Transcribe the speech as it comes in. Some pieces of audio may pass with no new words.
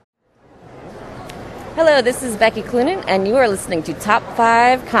Hello, this is Becky Cloonan, and you are listening to Top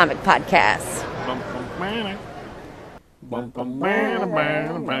 5 Comic Podcasts.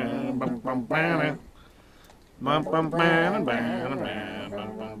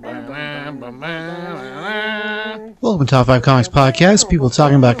 Welcome to Top 5 Comics Podcast, people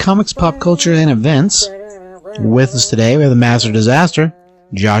talking about comics, pop culture, and events. With us today, we have the Master of Disaster,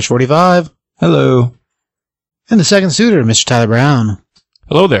 Josh45. Hello. And the second suitor, Mr. Tyler Brown.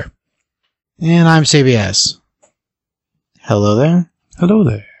 Hello there. And I'm CBS. Hello there. Hello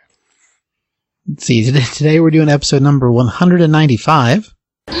there. Let's see, today we're doing episode number 195.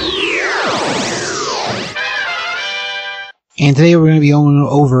 And today we're going to be going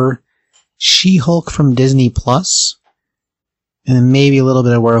over She-Hulk from Disney Plus, and then maybe a little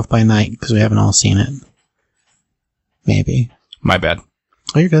bit of Werewolf by Night, because we haven't all seen it. Maybe. My bad.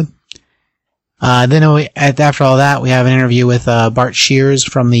 Oh, you're good. Then after all that, we have an interview with Bart Shears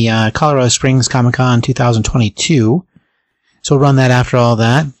from the Colorado Springs Comic-Con 2022. So we'll run that after all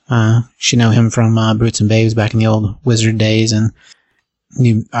that. You should know him from Brutes and Babes back in the old Wizard days, and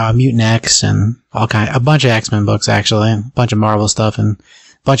new Mutant X, and a bunch of X-Men books, actually, a bunch of Marvel stuff, and a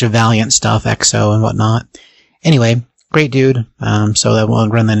bunch of Valiant stuff, XO and whatnot. Anyway, great dude. So that we'll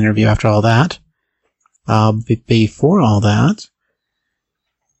run that interview after all that. Before all that,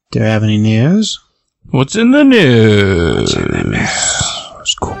 do I have any news? What's in the news?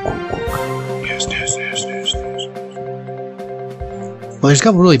 Cool. Well, there's a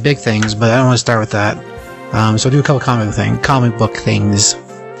couple really big things, but I don't want to start with that. So I'll do a couple comic book things.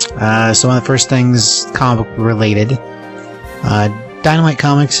 So one of the first things, comic book related. Dynamite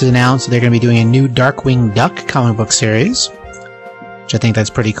Comics has announced that they're going to be doing a new Darkwing Duck comic book series, which I think that's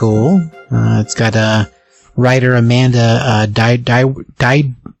pretty cool. It's got writer Amanda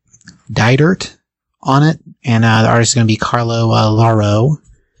Dydert on it, and the artist is going to be Carlo Laro.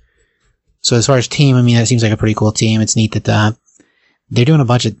 So as far as team, I mean, that seems like a pretty cool team. It's neat that they're doing a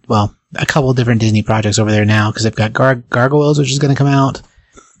couple of different Disney projects over there now, because they've got Gargoyles, which is going to come out,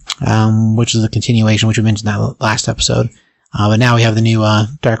 which is a continuation, which we mentioned in that last episode. But now we have the new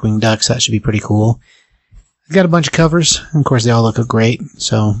Darkwing Ducks, so that should be pretty cool. We've got a bunch of covers, and of course they all look great,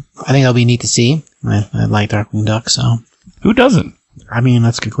 so I think that'll be neat to see. I like Darkwing Duck, so... Who doesn't? I mean,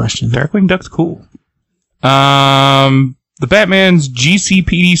 that's a good question. Darkwing Duck's cool. The Batman's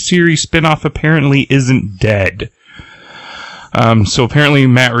GCPD series spinoff apparently isn't dead. So apparently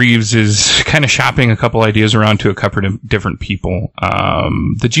Matt Reeves is kind of shopping a couple ideas around to a couple of different people.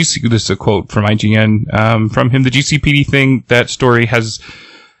 This is a quote from IGN, from him, the GCPD thing, that story has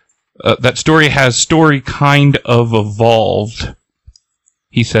kind of evolved,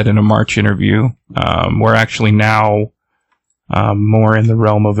 he said in a March interview. We're actually now, more in the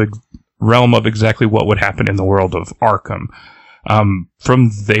realm of exactly what would happen in the world of Arkham.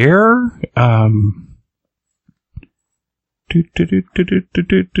 From there,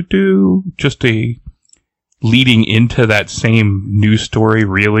 just a leading into that same news story,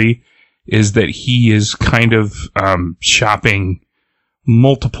 really, is that he is kind of shopping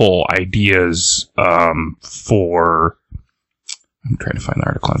multiple ideas for... I'm trying to find the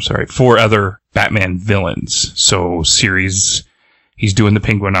article, I'm sorry. For other Batman villains. So series... He's doing the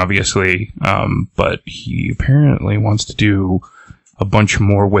Penguin, obviously, but he apparently wants to do a bunch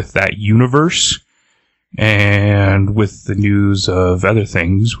more with that universe, and with the news of other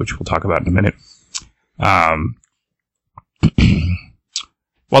things, which we'll talk about in a minute. While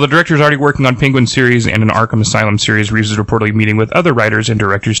the director is already working on Penguin series and an Arkham Asylum series, Reeves is reportedly meeting with other writers and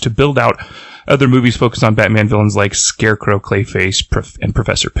directors to build out other movies focused on Batman villains like Scarecrow, Clayface, and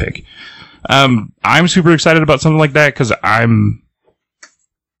Professor Pig. I'm super excited about something like that, because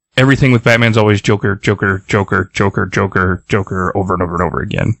everything with Batman's always Joker, over and over and over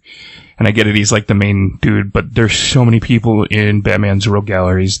again. And I get it, he's like the main dude, but there's so many people in Batman's rogue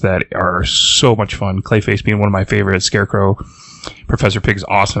galleries that are so much fun. Clayface being one of my favorites, Scarecrow, Professor Pig's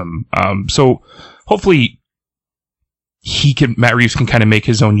awesome. So hopefully Matt Reeves can kind of make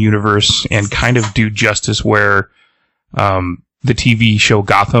his own universe and kind of do justice where the TV show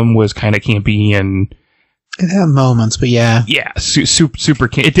Gotham was kind of campy and... It had moments, but yeah. Yeah, super.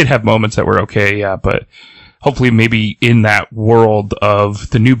 It did have moments that were okay, yeah, but hopefully maybe in that world of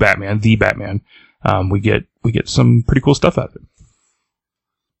the new Batman, we get some pretty cool stuff out of it.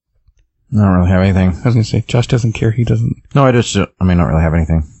 I don't really have anything. I was going to say, Josh doesn't care, he doesn't... No, I don't really have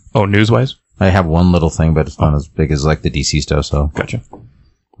anything. Oh, news-wise? I have one little thing, but it's not as big as like the DC stuff, so... Gotcha. We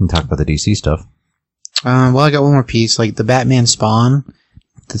can talk about the DC stuff. Well, I got one more piece, like the Batman Spawn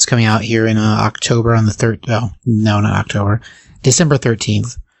that's coming out here in October on the 3rd. Oh, no, not October. December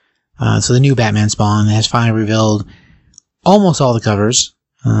 13th. So the new Batman Spawn has finally revealed almost all the covers.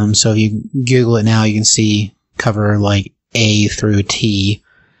 So if you Google it now, you can see cover like A through T.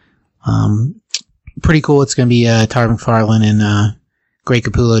 Pretty cool. It's going to be Todd McFarlane and Greg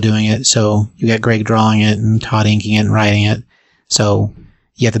Capullo doing it. So you got Greg drawing it and Todd inking it and writing it. So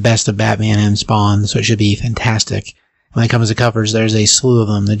you have the best of Batman and Spawn. So it should be fantastic. When it comes to covers, there's a slew of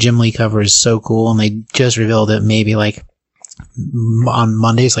them. The Jim Lee cover is so cool, and they just revealed it maybe like on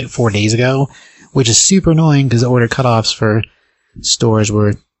Mondays, like 4 days ago, which is super annoying because the order cutoffs for stores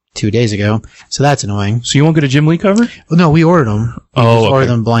were 2 days ago. So that's annoying. So you won't get a Jim Lee cover? Well, no, we ordered them. Oh, okay. Ordered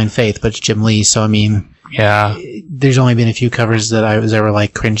them blind faith, but it's Jim Lee. So I mean, yeah, there's only been a few covers that I was ever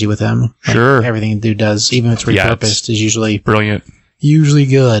like cringy with them. Like, sure, everything the dude does, even if it's repurposed, is usually brilliant, usually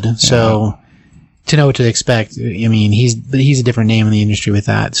good. So to know what to expect, I mean, he's a different name in the industry with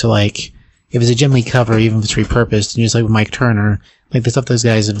that. So like, if it's a Jim Lee cover, even if it's repurposed, and just like with Mike Turner, like the stuff those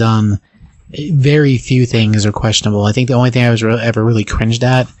guys have done, very few things are questionable. I think the only thing I was ever really cringed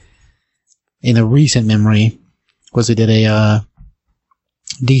at in the recent memory was they did a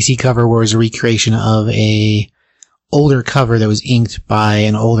DC cover where it was a recreation of a older cover that was inked by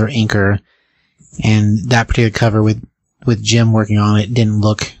an older inker, and that particular cover with Jim working on it didn't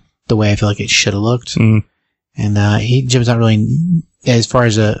look the way I feel like it should have looked. And Jim's not really, as far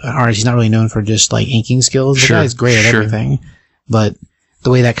as an artist, he's not really known for just like inking skills. The guy's great at everything, but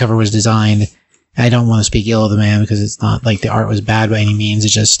the way that cover was designed, and I don't want to speak ill of the man because it's not like the art was bad by any means.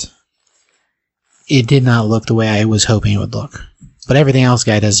 It did not look the way I was hoping it would look. But everything else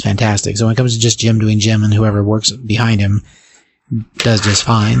guy does is fantastic. So when it comes to just Jim doing Jim, and whoever works behind him does just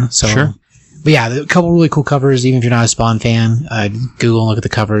fine. So, but yeah, a couple really cool covers. Even if you're not a Spawn fan, Google and look at the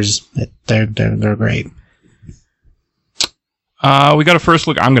covers. They're great. We got a first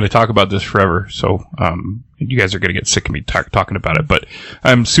look. I'm going to talk about this forever, so you guys are going to get sick of me talking about it. But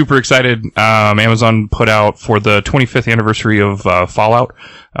I'm super excited. Amazon put out for the 25th anniversary of Fallout.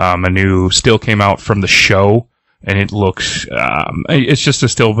 A new still came out from the show, and it looks. It's just a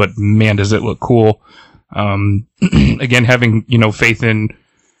still, but man, does it look cool. Again, having faith in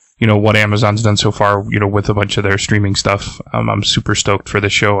what Amazon's done so far, with a bunch of their streaming stuff. I'm super stoked for the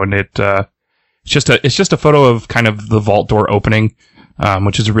show, and it's just a photo of kind of the vault door opening,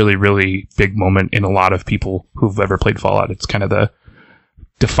 which is a really, really big moment in a lot of people who've ever played Fallout. It's kind of the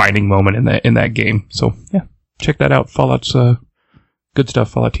defining moment in that game. So yeah, check that out. Fallout's good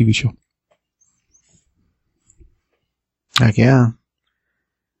stuff. Fallout TV show. Heck yeah.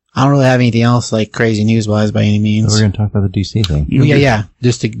 I don't really have anything else like crazy news wise by any means. We're going to talk about the DC thing. Yeah.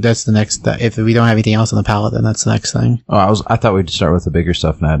 That's the next. If we don't have anything else on the palette, then that's the next thing. Oh, I thought we'd start with the bigger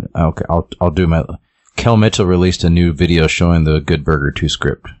stuff, Ned. Okay, I'll do my. Kel Mitchell released a new video showing the Good Burger 2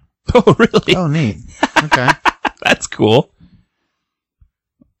 script. Oh, really? Oh, neat. Okay, that's cool.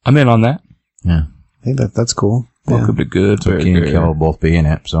 I'm in on that. Yeah, I think that's cool. Welcome to Good Burger. Key and Kel will both be in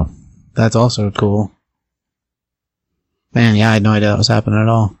it, so that's also cool. Man, yeah, I had no idea that was happening at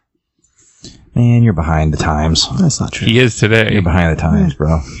all. Man, you're behind the times. That's not true. He is today. You're behind the times,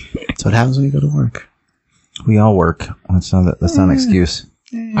 bro. That's what happens when you go to work. We all work. That's not an excuse.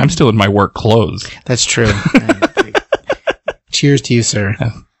 I'm still in my work clothes. That's true. Cheers to you, sir.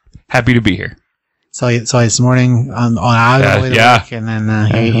 Happy to be here. Saw you this morning on I was on the way to work, and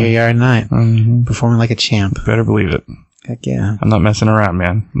then here you are tonight, performing like a champ. Better believe it. Heck yeah. I'm not messing around,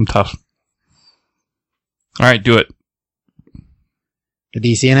 man. I'm tough. All right, do it. The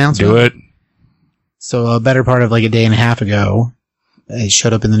DC announcement? Do it. So a better part of like a day and a half ago, it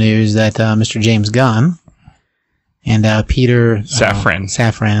showed up in the news that Mr. James Gunn and Peter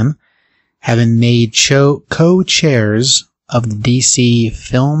Safran have been made co-chairs of the DC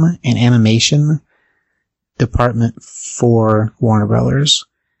Film and Animation Department for Warner Brothers.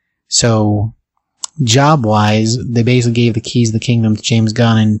 So job-wise, they basically gave the keys of the kingdom to James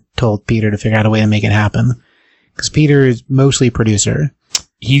Gunn and told Peter to figure out a way to make it happen. Because Peter is mostly a producer.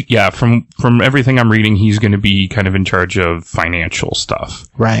 From everything I'm reading, he's going to be kind of in charge of financial stuff.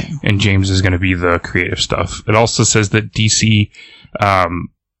 Right. And James is going to be the creative stuff. It also says that DC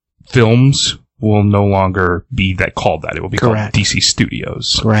films will no longer be called that. It will be called DC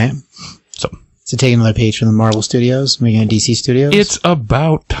Studios. Right. So take another page from the Marvel Studios, making a DC Studios. It's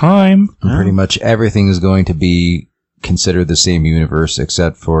about time. Pretty much everything is going to be considered the same universe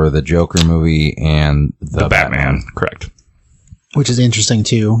except for the Joker movie and the Batman. Correct. Which is interesting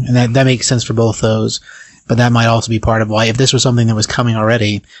too, and that makes sense for both those. But that might also be part of why, if this was something that was coming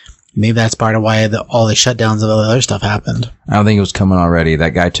already, maybe that's part of why all the shutdowns of all the other stuff happened. I don't think it was coming already. That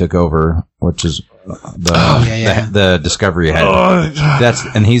guy took over, which is the Discovery head.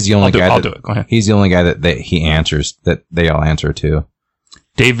 And he's the only guy. I'll do it. Go ahead. He's the only guy that he answers, that they all answer to.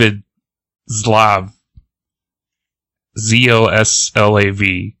 David Zaslav.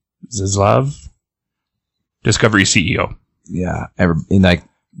 Zoslav. Zaslav? Discovery CEO. Yeah. Like,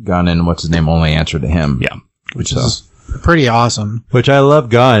 Gunn and what's his name only answered to him. Yeah. Which is pretty awesome. Which I love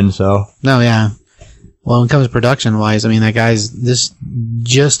Gunn, so. No, yeah. Well, when it comes to production-wise, I mean, that guy's...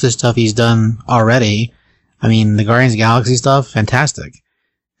 just the stuff he's done already. I mean, the Guardians of the Galaxy stuff, fantastic.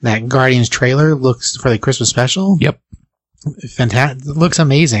 That Guardians trailer looks... for the Christmas special? Yep. Fantastic. Looks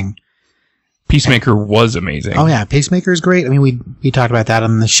amazing. Peacemaker was amazing. Oh, yeah. Peacemaker is great. I mean, we talked about that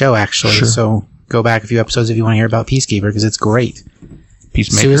on the show, actually. Sure. So go back a few episodes if you want to hear about Peacekeeper, because it's great.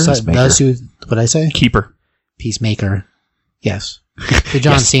 Peacemaker? What did I say? Keeper. Peacemaker. Yes. The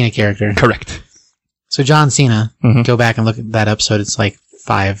John Cena character. Correct. So John Cena, Mhm. go back and look at that episode. It's like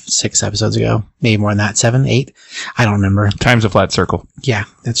 5-6 episodes ago. Maybe more than that. 7, 8? I don't remember. Time's a flat circle. Yeah,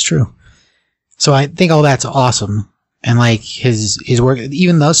 that's true. So I think all that's awesome. And like his work,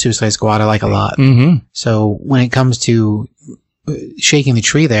 even the Suicide Squad, I like a lot. Mm-hmm. So when it comes to shaking the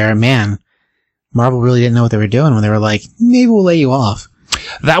tree there, man, Marvel really didn't know what they were doing when they were like, maybe we'll lay you off.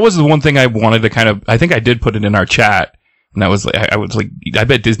 That was the one thing I wanted to kind of... I think I did put it in our chat. And that was like, I was like, I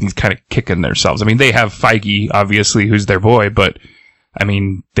bet Disney's kind of kicking themselves. I mean, they have Feige, obviously, who's their boy, but I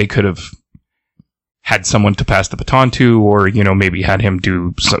mean, they could have had someone to pass the baton to, or, you know, maybe had him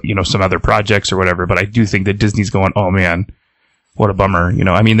do, some other projects or whatever. But I do think that Disney's going, oh man, what a bummer. You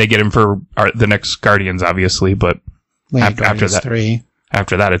know, I mean, they get him for the next Guardians, obviously, but after that, 3.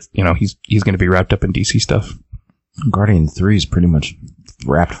 After that, it's, you know, he's going to be wrapped up in DC stuff. Guardian 3 is pretty much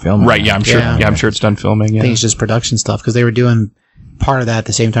wrapped filming. Right. Yeah, I'm sure. Yeah. Yeah, I'm sure it's done filming. Yeah. I think it's just production stuff because they were doing part of that at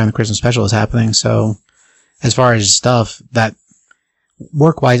the same time the Christmas special was happening. So as far as stuff that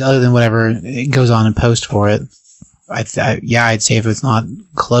work-wise, other than whatever it goes on in post for it, I'd say if it's not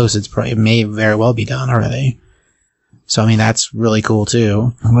close, it may very well be done already. So I mean, that's really cool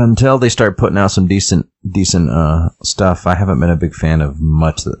too. Well, until they start putting out some decent stuff, I haven't been a big fan of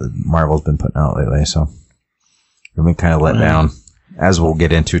much that Marvel's been putting out lately. So I've been kind of let down, as we'll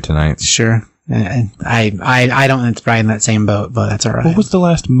get into tonight. Sure. I don't think it's probably in that same boat, but that's all right. What was the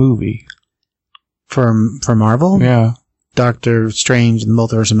last movie? For Marvel? Yeah. Doctor Strange and the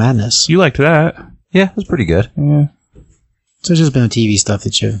Multiverse of Madness. You liked that. Yeah, it was pretty good. Yeah. So it's just been the TV stuff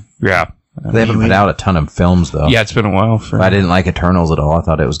that you... Yeah. They haven't put out a ton of films, though. Yeah, it's been a while. I didn't like Eternals at all. I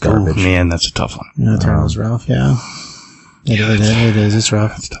thought it was garbage. Oh, man, that's a tough one. Yeah, Eternal's rough, yeah. It is. It's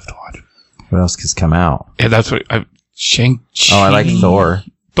rough. It's tough to watch. What else has come out? Yeah, that's what... Shang-Chi. Oh, I like Thor.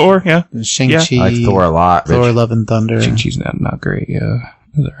 Thor, yeah. Shang-Chi. I like Thor a lot. Thor, Love and Thunder. Shang-Chi's not great, yeah.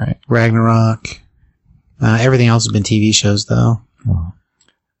 That's all right. Ragnarok. Everything else has been TV shows, though. Oh.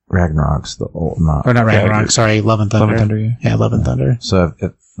 Ragnarok's the old... Or not Ragnarok, sorry, Love and Thunder. Love and Thunder, yeah. Yeah, Love and Thunder. So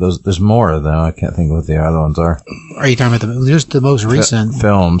if there's more, though. I can't think of what the other ones are. Are you talking about just the most recent?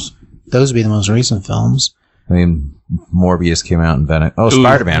 Films. Those would be the most recent films. I mean, Morbius came out in Venom. Oh,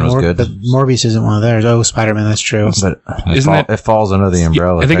 Spider-Man was good. But Morbius isn't one of theirs. Oh, Spider-Man, that's true. But Isn't it falls under the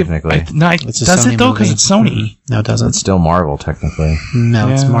umbrella, technically. It's a does Sony it, though? Because movie. it's Sony. No, it doesn't. It's still Marvel, technically. No,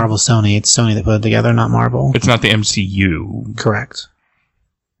 it's Yeah. Marvel Sony. It's Sony that put it together, not Marvel. It's not the MCU. Correct.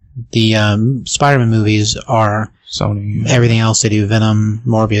 The Spider-Man movies are Sony. everything else they do. Venom,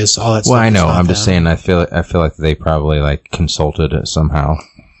 Morbius, all that stuff. Well, I know. is not I'm just them. saying. I feel like they probably consulted it somehow.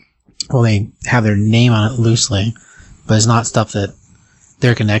 Well, they have their name on it loosely, but it's not stuff that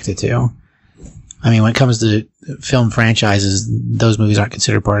they're connected to. I mean, when it comes to film franchises, those movies aren't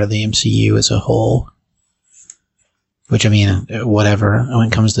considered part of the MCU as a whole. Which, I mean, whatever. When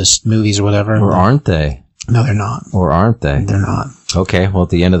it comes to movies or whatever. Or aren't they? No, they're not. Or aren't they? They're not. Okay, well, at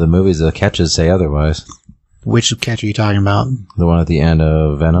the end of the movies, the catches say otherwise. Which catch are you talking about? The one at the end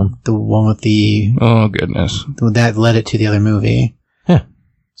of Venom? The one with the... Oh, goodness. That led it to the other movie. Yeah.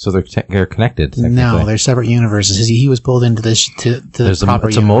 So they're connected, technically. No, they're separate universes. He was pulled into this to the proper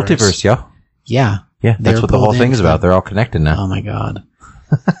It's a universe. multiverse, yo. Yeah. Yeah, They that's were what the whole pulled thing's into about. They're all connected now. Oh my god.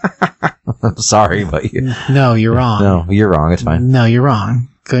 I'm sorry, but No, you're wrong. no, you're wrong. It's fine. No, you're wrong.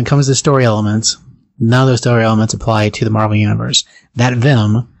 When it comes to story elements, none of those story elements apply to the Marvel Universe. That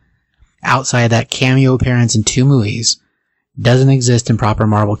Venom, outside that cameo appearance in 2 movies, doesn't exist in proper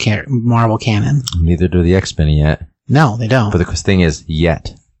Marvel canon. Neither do the X-Men yet. No, they don't. But the thing is,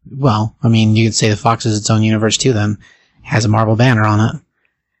 yet. Well, I mean, you could say the Fox is its own universe too then. Has a Marvel banner on it.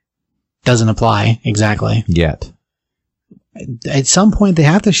 Doesn't apply, exactly. Yet. At some point they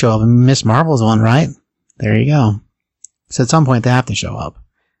have to show up, and Miss Marvel's one, right? There you go. So at some point they have to show up.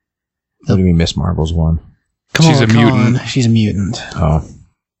 What do you mean Miss Marvel's one? She's a mutant. She's a mutant. Oh.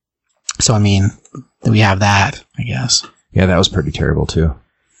 So, I mean, we have that, I guess. Yeah, that was pretty terrible, too.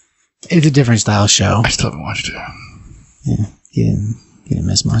 It's a different style show. I still haven't watched it. Yeah, you didn't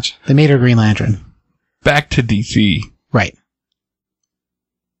miss much. They made her Green Lantern. Back to DC. Right.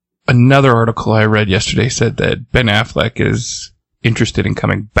 Another article I read yesterday said that Ben Affleck is interested in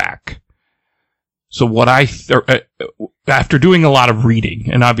coming back. So what after doing a lot of reading,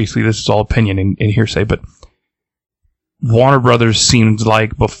 and obviously this is all opinion and hearsay, but Warner Brothers seemed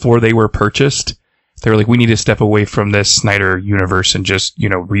like before they were purchased, they were like, we need to step away from this Snyder universe and just,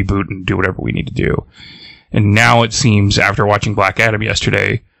 reboot and do whatever we need to do. And now it seems, after watching Black Adam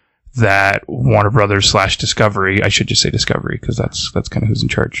yesterday, that Warner Brothers / Discovery, I should just say Discovery because that's kind of who's in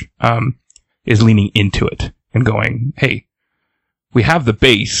charge, is leaning into it and going, hey, we have the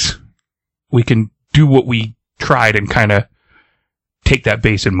base. We can do what we tried and kind of take that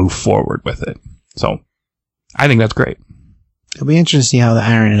base and move forward with it. So I think that's great. It'll be interesting to see how they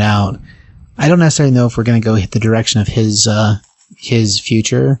iron it out. I don't necessarily know if we're going to go hit the direction of his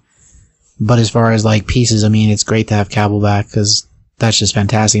future, but as far as like pieces, I mean, it's great to have Cavill back because that's just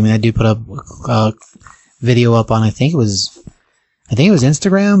fantastic. I mean, I do put up a video up on I think it was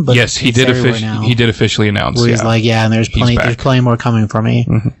Instagram, but yes, he did officially announce. Where he's like, yeah, and there's plenty more coming for me,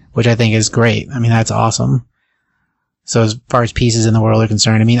 which I think is great. I mean, that's awesome. So as far as pieces in the world are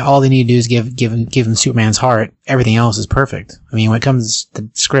concerned, I mean, all they need to do is give him Superman's heart. Everything else is perfect. I mean, when it comes to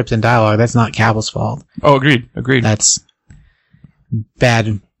script and dialogue, that's not Cavill's fault. Oh, agreed. That's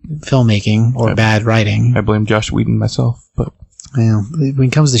bad filmmaking or bad writing. I blame Joss Whedon myself, but when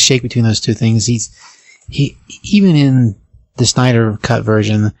it comes to shake between those two things, he even in the Snyder cut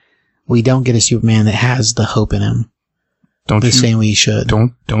version, we don't get a Superman that has the hope in him. Same way he should.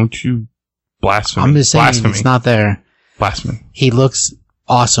 Don't you blaspheme? I'm just saying it's not there. Blasphemy. He looks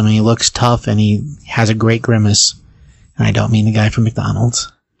awesome and he looks tough and he has a great grimace. And I don't mean the guy from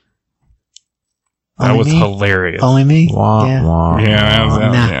McDonald's. That was hilarious. Only me?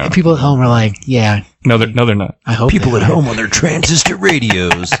 Yeah. People at home are like, yeah. No, they're not. I hope people at home on their transistor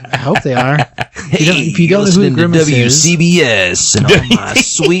radios. I hope they are. If you don't know who Grimace is, WCBS and all my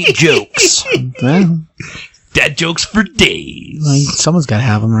sweet jokes. Well, dad jokes for days. Like, someone's got to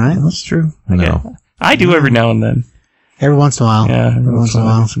have them, right? That's true. I know. Yeah. I do every now and then. Every once in a while. Yeah, every once in a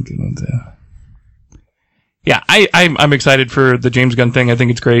while. Some good ones, yeah. I'm excited for the James Gunn thing. I think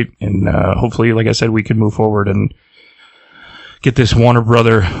it's great, and hopefully, like I said, we can move forward and get this Warner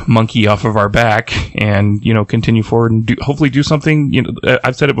Brother monkey off of our back, and continue forward and hopefully do something.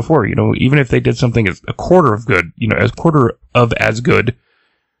 I've said it before. Even if they did something as a quarter of good, as good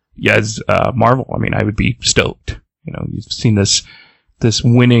as Marvel, I mean, I would be stoked. You've seen this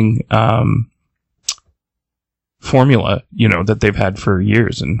winning formula, that they've had for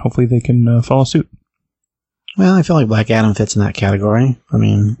years, and hopefully they can follow suit. Well, I feel like Black Adam fits in that category. I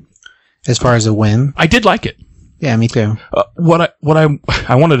mean, as far as a win, I did like it. Yeah, me too. What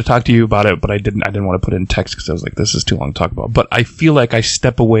I wanted to talk to you about it, but I didn't want to put it in text because I was like, this is too long to talk about. But I feel like I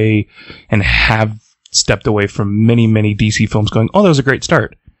step away and have stepped away from many, many DC films going, oh, that was a great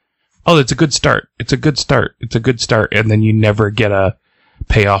start. Oh, it's a good start. It's a good start. It's a good start. And then you never get a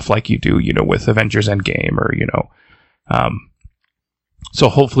payoff like you do, with Avengers Endgame or, so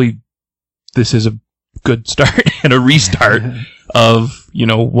hopefully this is a good start and a restart of,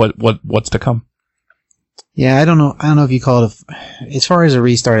 what's to come. Yeah, I don't know if you call it as far as a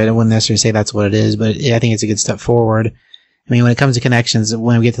restart, I wouldn't necessarily say that's what it is, but I think it's a good step forward. I mean, when it comes to connections,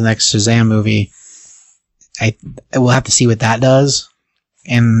 when we get to the next Shazam movie, we'll have to see what that does.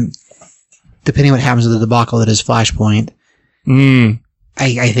 And depending on what happens with the debacle that is Flashpoint,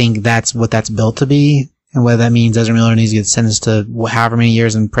 I think that's what that's built to be. And whether that means Ezra Miller needs to get sentenced to however many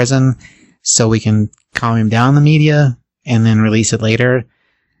years in prison so we can calm him down in the media and then release it later.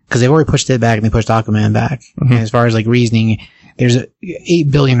 Because they've already pushed it back and they pushed Aquaman back. And as far as reasoning, there's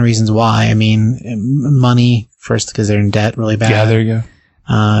 8 billion reasons why. I mean, money, first, because they're in debt really bad. Yeah, there you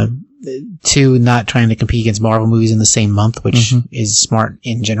go. 2, not trying to compete against Marvel movies in the same month, which is smart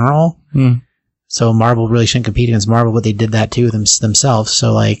in general. So Marvel really shouldn't compete against Marvel, but they did that too themselves.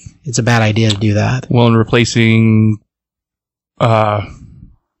 So it's a bad idea to do that. Well, in replacing,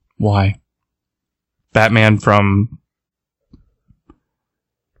 why? Batman from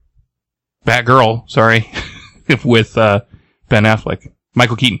Batgirl, sorry, with Ben Affleck.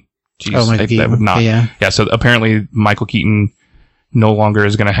 Michael Keaton. Jeez, Michael Keaton. That would not. Yeah, so apparently Michael Keaton no longer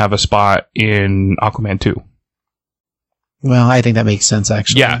is going to have a spot in Aquaman 2. Well, I think that makes sense,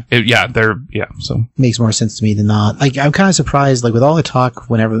 actually. So makes more sense to me than not. I'm kind of surprised, with all the talk,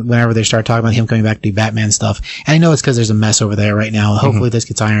 whenever they start talking about him coming back to do Batman stuff, and I know it's because there's a mess over there right now. Hopefully this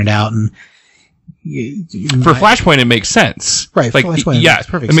gets ironed out, and for Flashpoint, it makes sense. Right, Flashpoint makes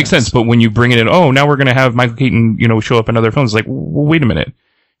perfect it makes sense. But when you bring it in, now we're going to have Michael Keaton, show up in other films, well, wait a minute.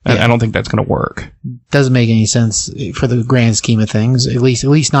 I don't think that's going to work. Doesn't make any sense for the grand scheme of things. At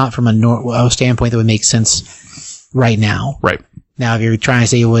least not from a standpoint that would make sense right now. Right. Now, if you're trying to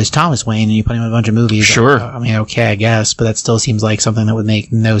say it was Thomas Wayne and you put him in a bunch of movies, Sure. I mean, okay, I guess, but that still seems like something that would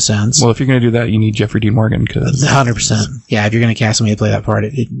make no sense. Well, if you're going to do that, you need Jeffrey Dean Morgan because 100%. Yeah, if you're going to cast somebody to play that part,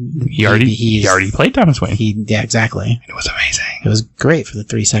 he already played Thomas Wayne. Yeah, exactly. It was amazing. It was great for the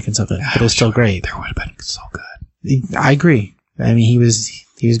 3 seconds of it, but it was still great. There would have been so good. I agree. I mean, he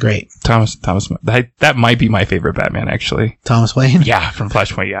was great. Thomas. That might be my favorite Batman, actually. Thomas Wayne? Yeah, from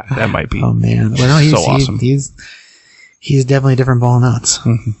Flashpoint. Yeah, that might be. Oh man, well, no, so awesome. He's definitely a different ball of nuts.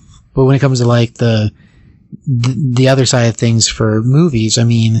 Mhm. But when it comes to like the other side of things for movies, I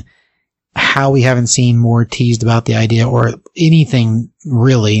mean, how we haven't seen more teased about the idea or anything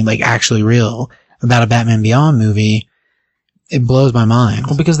really, like actually real about a Batman Beyond movie, it blows my mind.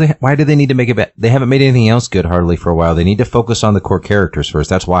 Well, because why do they need to make it? They haven't made anything else good hardly for a while. They need to focus on the core characters first.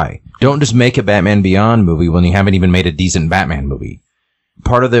 That's why. Don't just make a Batman Beyond movie when you haven't even made a decent Batman movie.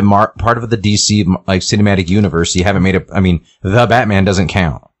 Part of the DC like cinematic universe, you haven't made the Batman doesn't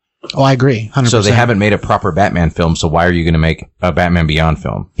count. Oh, I agree. 100%. So they haven't made a proper Batman film. So why are you going to make a Batman Beyond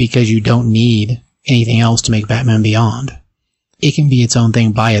film? Because you don't need anything else to make Batman Beyond. It can be its own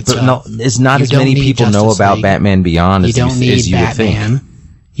thing by itself. But no, it's not You as don't many need people Justice know about League. Batman Beyond You as don't need you would think. Batman.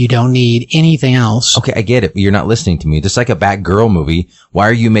 You don't need anything else. Okay, I get it, but you're not listening to me. Just like a Batgirl movie, why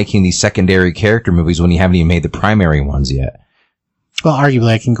are you making these secondary character movies when you haven't even made the primary ones yet? Well, arguably,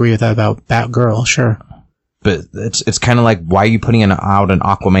 I can agree with that about Batgirl, sure. But it's kind of like, why are you putting out an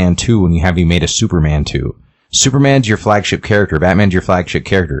Aquaman 2 when you haven't even made a Superman 2? Superman's your flagship character. Batman's your flagship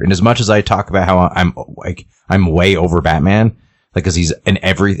character. And as much as I talk about how I'm way over Batman, like, cause he's in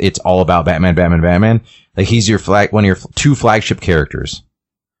it's all about Batman. Like, he's one of your two flagship characters.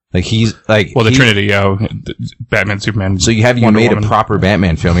 Like, he's like, well, the Trinity, Batman, Superman. So you made a proper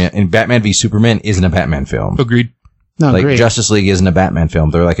Batman film yet? And Batman v Superman isn't a Batman film. Agreed. No, Like, great. Justice League isn't a Batman film.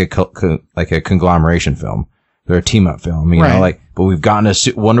 They're like a conglomeration film. They're a team up film, you Right. know, like, but we've gotten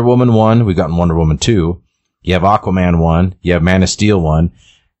Wonder Woman 1, we've gotten Wonder Woman 2. You have Aquaman 1, you have Man of Steel 1.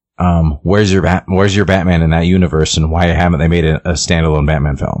 Where's your Batman in that universe, and why haven't they made a standalone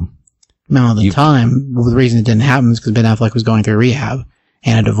Batman film? Now, at the time, the reason it didn't happen is because Ben Affleck was going through rehab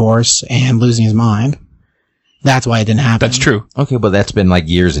and a divorce and losing his mind. That's why it didn't happen. That's true. Okay, but that's been like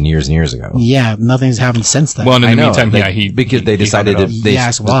years and years and years ago. Yeah, nothing's happened since then. Well, and in I the know, meantime, because they decided to.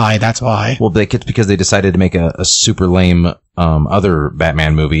 That's why. That's why. Well, it's because they decided to make a super lame other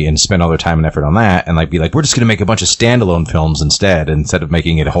Batman movie and spend all their time and effort on that, and like be like, we're just going to make a bunch of standalone films instead of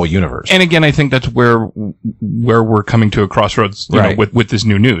making it a whole universe. And again, I think that's where we're coming to a crossroads, you know, with this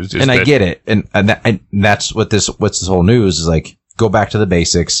new news. And I get it, and that's what's this whole news is like. Go back to the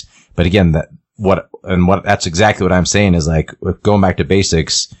basics, but again, that's exactly what I'm saying is like going back to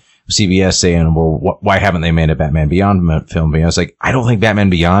basics. CBS saying, well, why haven't they made a Batman Beyond film? I was like, I don't think Batman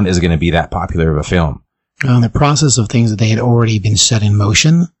Beyond is going to be that popular of a film. The process of things that they had already been set in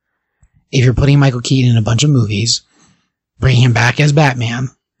motion. If you're putting Michael Keaton in a bunch of movies, bringing him back as Batman,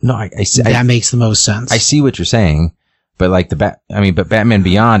 No, I see. that makes the most sense. I see what you're saying, but like but Batman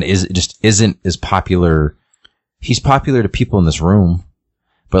Beyond isn't as popular. He's popular to people in this room,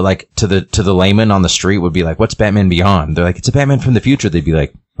 but like to the layman on the street would be like, what's Batman Beyond? They're like, it's a Batman from the future. They'd be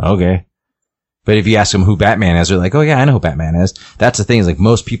like, okay. But if you ask them who Batman is, they're like, oh yeah, I know who Batman is. That's the thing is like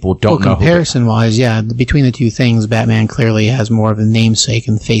most people don't know. Comparison wise, yeah, between the two things, Batman clearly has more of a namesake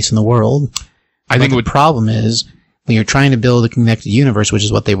and face in the world. I think the problem is when you're trying to build a connected universe, which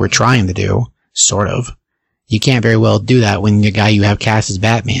is what they were trying to do, sort of. You can't very well do that when the guy you have cast as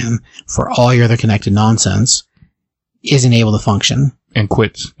Batman for all your other connected nonsense isn't able to function. And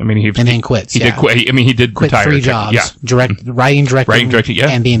quits. I mean, And then quits. He did quit. I mean, he did Quit retire. 3 jobs. Yeah. Writing, directing, yeah.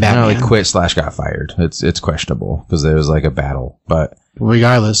 and being No, Batman. he quit / got fired. It's questionable because there was like a battle, but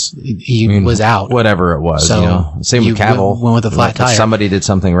Regardless, he was out. Whatever it was, So, you know. Same with you Cavill. went with a flat tire. Somebody did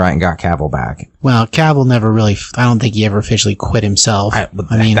something right and got Cavill back. Well, Cavill never really, I don't think he ever officially quit himself.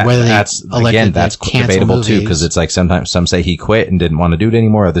 Whether that's they elected again, that's to cancel debatable movies. too, because it's like sometimes some say he quit and didn't want to do it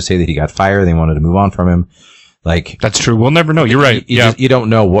anymore. Others say that he got fired. They wanted to move on from him. Like, That's true. We'll never know. You're right. you don't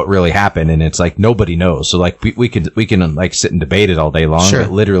know what really happened, and it's like nobody knows. So like we can like sit and debate it all day long, Sure.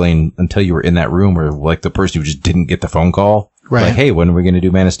 but literally until you were in that room or like the person who just didn't get the phone call, Right. like, hey, when are we going to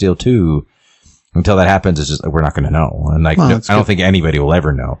do Man of Steel 2? Until that happens, it's just like, we're not going to know, and like Well, I don't think anybody will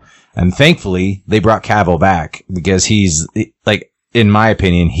ever know. And thankfully, they brought Cavill back because he's like, in my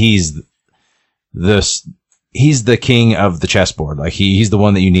opinion, he's the king of the chessboard. Like he's the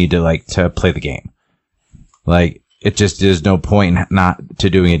one that you need to play the game. Like, it just, there's no point not to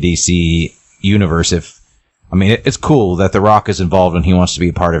doing a DC universe it's cool that The Rock is involved and he wants to be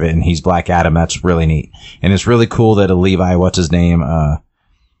a part of it and he's Black Adam. That's really neat. And it's really cool that a Levi, what's his name,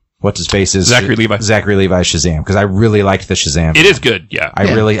 what's his face is Zachary Levi. Shazam, because I really liked the Shazam. It is good, yeah.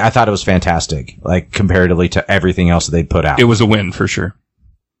 I thought it was fantastic, like comparatively to everything else that they'd put out. It was a win for sure.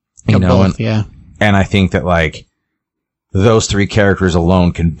 You know, both, yeah. And I think that like those three characters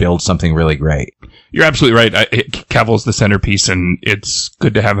alone can build something really great. You're absolutely right. Cavill's the centerpiece, and it's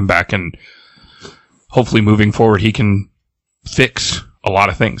good to have him back. And hopefully, moving forward, he can fix a lot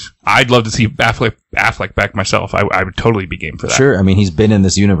of things. I'd love to see Affleck back myself. I would totally be game for that. Sure. I mean, he's been in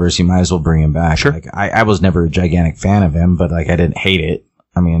this universe. You might as well bring him back. Sure. Like, I was never a gigantic fan of him, but like I didn't hate it.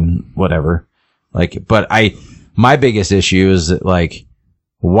 I mean, whatever. Like, but my biggest issue is that like,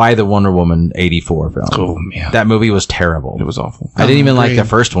 why the Wonder Woman 84 film? Oh, man. That movie was terrible. It was awful. I didn't even like the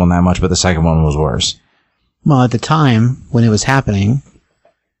first one that much, but the second one was worse. Well, at the time when it was happening,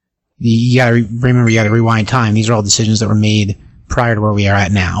 you gotta remember, you gotta rewind time. These are all decisions that were made prior to where we are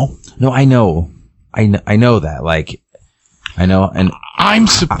at now. No, I know that. Like, I know, and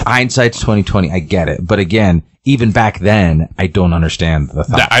hindsight's 2020. I get it, but again, even back then, I don't understand the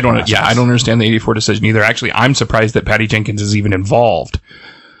thought. I don't understand the 84 decision either. Actually, I'm surprised that Patty Jenkins is even involved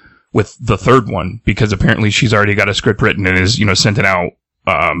with the third one, because apparently she's already got a script written and is, sent it out.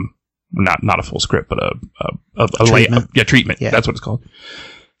 Not a full script, but a treatment. Treatment. Yeah. That's what it's called.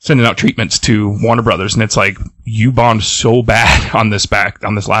 Sending out treatments to Warner Brothers, and it's like, you bombed so bad on this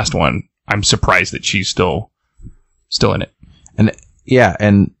last one. I'm surprised that she's still in it. And yeah,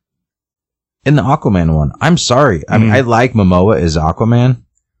 and in the Aquaman one, I'm sorry. I mean, I like Momoa as Aquaman.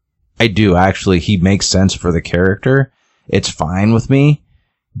 I do, actually. He makes sense for the character. It's fine with me,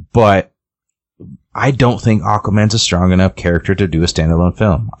 but I don't think Aquaman's a strong enough character to do a standalone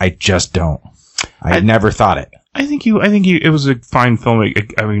film. I just don't. I never thought it. I think it was a fine film.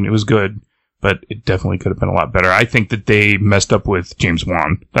 I mean, it was good, but it definitely could have been a lot better. I think that they messed up with James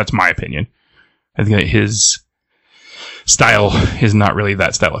Wan. That's my opinion. I think that his style is not really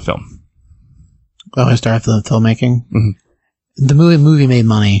that style of film. Oh, I started the filmmaking. Mm-hmm. The movie made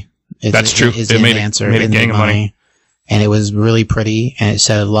money. That's true. Is It the made answer. a It made gang of money. And it was really pretty, and it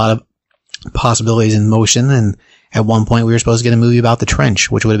set a lot of possibilities in motion. And at one point, we were supposed to get a movie about the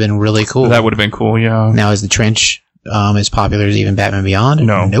Trench, which would have been really cool. That would have been cool, yeah. Now, is the Trench as popular as even Batman Beyond?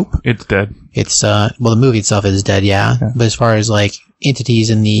 No. Nope. It's dead. It's the movie itself is dead, yeah. But as far as like entities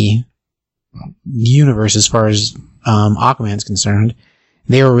in the universe, as far as Aquaman's concerned,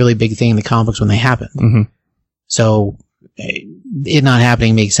 they were a really big thing in the comic books when they happened. Mm-hmm. So it not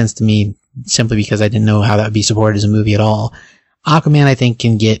happening makes sense to me simply because I didn't know how that would be supported as a movie at all. Aquaman, I think,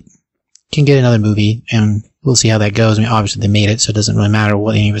 can get another movie, and we'll see how that goes. I mean, obviously they made it, so it doesn't really matter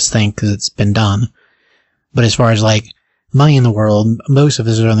what any of us think because it's been done. But as far as like money in the world, most of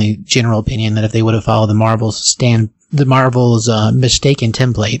us are on the general opinion that if they would have followed the Marvel's mistaken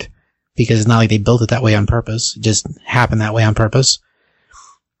template, because it's not like they built it that way on purpose, it just happened that way on purpose,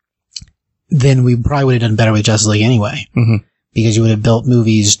 then we probably would have done better with Justice League anyway. Mm-hmm. Because you would have built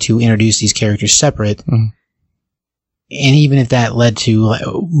movies to introduce these characters separate. Mm-hmm. And even if that led to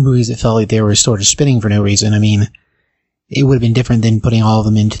movies that felt like they were sort of spinning for no reason, I mean, it would have been different than putting all of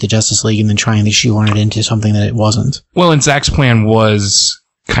them into the Justice League and then trying to shoehorn it into something that it wasn't. Well, and Zack's plan was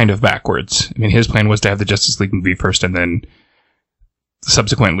kind of backwards. I mean, his plan was to have the Justice League movie first and then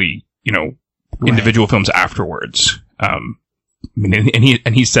subsequently, individual films afterwards. I mean,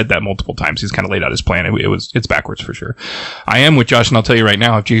 and he said that multiple times. He's kind of laid out his plan. It's backwards for sure. I am with Josh, and I'll tell you right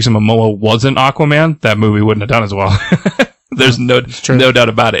now, if Jason Momoa wasn't Aquaman, that movie wouldn't have done as well. There's no doubt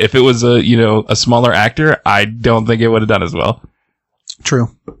about it. If it was a smaller actor, I don't think it would have done as well.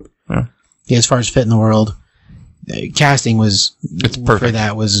 True. Yeah, as far as fit in the world, casting it's perfect. for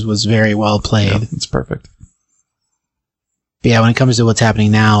that was very well played. Yeah, it's perfect. But yeah, when it comes to what's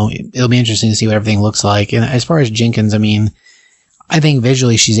happening now, it'll be interesting to see what everything looks like. And as far as Jenkins, I mean, I think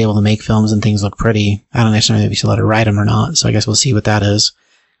visually she's able to make films and things look pretty. I don't necessarily know if you should let her write them or not, so I guess we'll see what that is.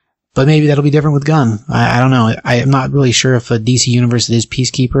 But maybe that'll be different with Gunn. I don't know. I'm not really sure if a DC universe that is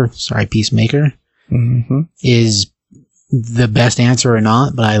Peacemaker, mm-hmm. is the best answer or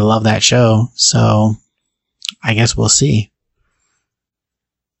not, but I love that show, so I guess we'll see.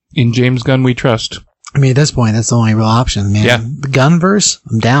 In James Gunn, we trust. I mean, at this point, that's the only real option, man. Yeah. The Gunverse,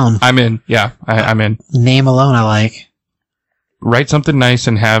 I'm down. I'm in. Yeah, I'm in. Name alone, I like. Write something nice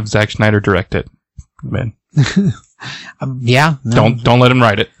and have Zack Snyder direct it. I'm in. Yeah. No. Don't let him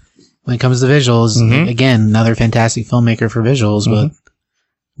write it. When it comes to visuals, Mm-hmm. again, another fantastic filmmaker for visuals, Mm-hmm. but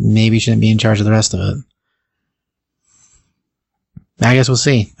maybe shouldn't be in charge of the rest of it. I guess we'll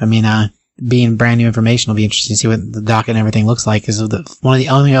see. I mean, being brand new information will be interesting to see what the docket and everything looks like. Because one of the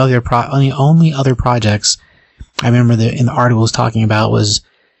only other projects I remember in the article was talking about was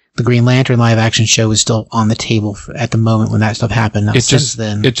the Green Lantern live action show was still on the table at the moment when that stuff happened. Now, It since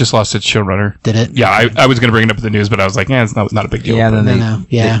then, just lost its showrunner. did it? Yeah, I was going to bring it up in the news, but I was like, it's not a big deal. Yeah,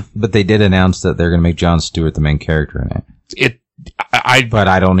 then but they did announce that they're going to make Jon Stewart the main character in it. But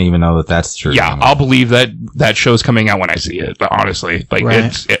I don't even know that that's true. yeah, I'll believe that show's coming out when I see it. Honestly, like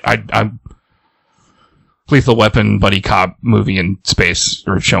Right. I'm Lethal Weapon buddy cop movie in space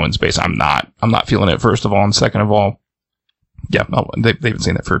or show in space. I'm not feeling it. First of all, and second of all, yeah, they've been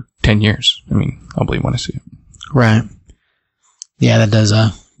saying that for 10 years. I mean, I'll believe when I see it. Right. Yeah, that does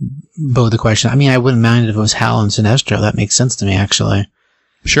bode the question. I mean, I wouldn't mind if it was Hal and Sinestro. That makes sense to me, actually.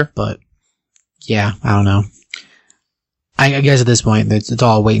 Sure. But, yeah, I don't know. I guess at this point, it's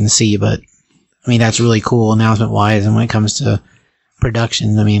all wait and see, but, I mean, that's really cool announcement-wise, and when it comes to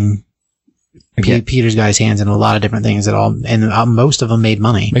production, I mean, Peter's got his hands in a lot of different things and most of them made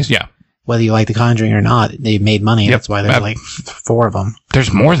money. Yeah. Whether you like The Conjuring or not, they made money. Yep. That's why there's like 4 of them.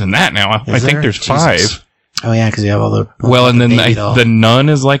 There's more than that now. I think there's 5. Oh, yeah, because you have all the... Well, and then baby doll. The Nun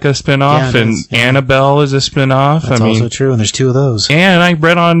is like a spin-off, Yeah, and yeah. Annabelle is a spin-off. That's also true, and there's 2 of those. And I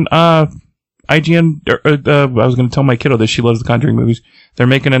read on IGN, I was going to tell my kiddo that she loves the Conjuring movies. They're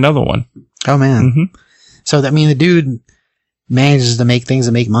making another one. Oh, man. Mm-hmm. So, I mean, the dude manages to make things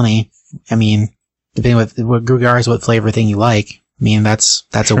that make money. I mean, depending regardless of what flavor thing you like. I mean, that's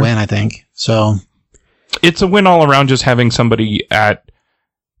Sure. a win, I think. So, It's a win all around just having somebody at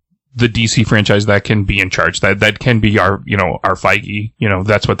the DC franchise that can be in charge. That can be our Feige.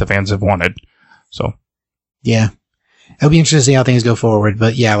 That's what the fans have wanted. So, yeah. It'll be interesting to see how things go forward.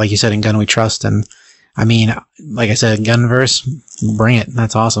 But yeah, like you said, in Gun we trust. And I mean, like I said, Gunverse, bring it.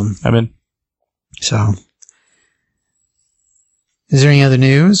 That's awesome. I'm in. So, is there any other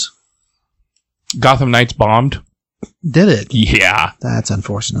news? Gotham Knights bombed. Did it? Yeah. That's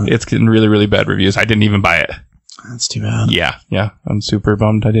unfortunate. It's getting really, really bad reviews. I didn't even buy it. That's too bad. Yeah. I'm super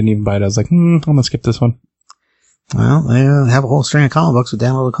bummed. I didn't even buy it. I was like, I'm going to skip this one. Well, they have a whole string of comic books with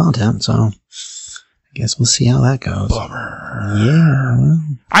downloadable content, so I guess we'll see how that goes. Bummer. Yeah. Well,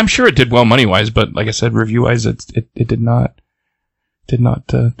 I'm sure it did well money-wise, but like I said, review-wise, it did not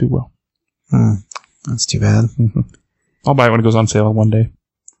do well. that's too bad. Mm-hmm. I'll buy it when it goes on sale one day.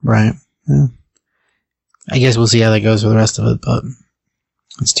 Right. Yeah. I guess we'll see how that goes for the rest of it, but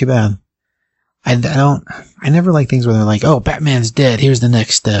it's too bad. I never like things where they're like, oh, Batman's dead, here's the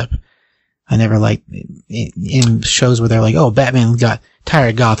next step. I never like in shows where they're like, oh, Batman got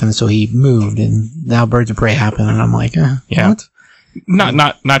tired of Gotham, so he moved, and now Birds of Prey happened, and I'm like, Yeah. what?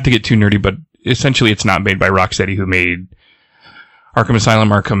 Not to get too nerdy, but essentially it's not made by Rocksteady, who made Arkham Asylum,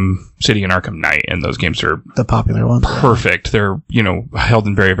 Arkham City, and Arkham Knight, and those games are The popular one. perfect. They're, held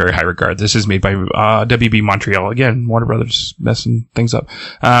in very, very high regard. This is made by WB Montreal. Again, Warner Brothers messing things up.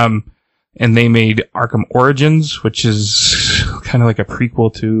 And they made Arkham Origins, which is kind of like a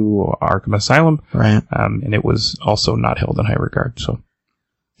prequel to Arkham Asylum. Right. And it was also not held in high regard. So,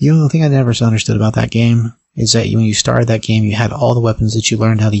 The only thing I never understood about that game is that when you started that game, you had all the weapons that you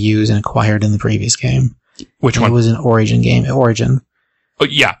learned how to use and acquired in the previous game. which And one? It was an Origin game. Origin. Oh,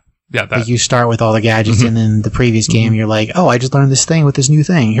 yeah. Yeah, that. Like you start with all the gadgets, Mhm. and then the previous game, you're like, oh, I just learned this thing with this new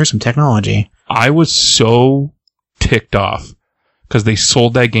thing. Here's some technology. I was so ticked off because they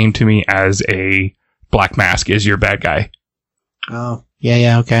sold that game to me as a Black Mask is your bad guy. Oh,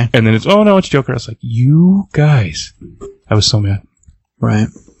 yeah, okay. And then it's, oh no, it's Joker. I was like, you guys. I was so mad. Right.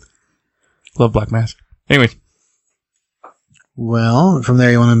 Love Black Mask. Anyway, Well, from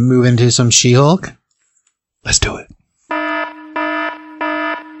there, you want to move into some She-Hulk? let's do it.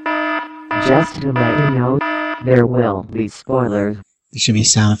 Just to let you know, there will be spoilers. There should be a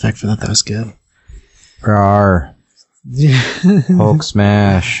sound effect for that. That was good. Rawr. Hulk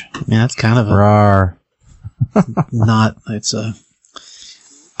smash. Yeah, that's kind of a Rawr. not. It's a.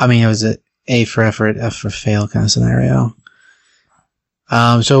 I mean, it was A for effort, F for fail kind of scenario.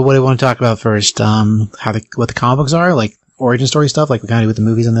 So what do you want to talk about first? What the comic books are, like origin story stuff, like we kind of do with the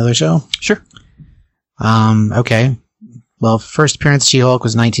movies on the other show. Sure. Okay. Well, first appearance of She-Hulk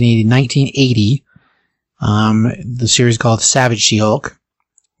was 1980. The series called Savage She-Hulk.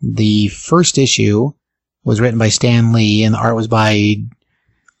 The first issue was written by Stan Lee, and the art was by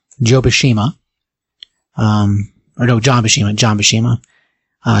Joe Buscema. John Buscema.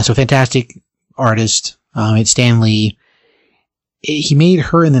 So fantastic artist. It's Stan Lee. He made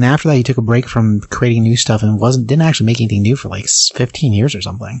her, and then after that, he took a break from creating new stuff and didn't actually make anything new for like 15 years or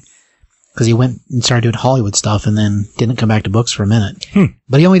something. Because he went and started doing Hollywood stuff and then didn't come back to books for a minute.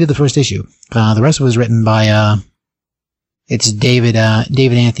 But he only did the first issue. The rest of it was written by, it's David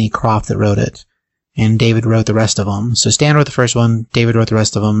Anthony Croft that wrote it. And David wrote the rest of them. So Stan wrote the first one, David wrote the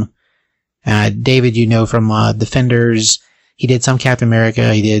rest of them. David, from Defenders He did some Captain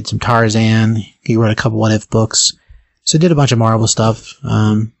America. He did some Tarzan. He wrote a couple What If books. So did a bunch of Marvel stuff.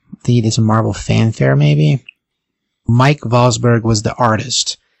 I think he did some Marvel fanfare, maybe. Mike Vosberg was the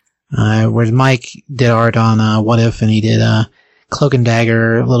artist. Whereas Mike did art on What If, and he did Cloak and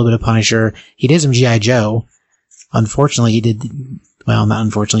Dagger, a little bit of Punisher. He did some G.I. Joe. Unfortunately, he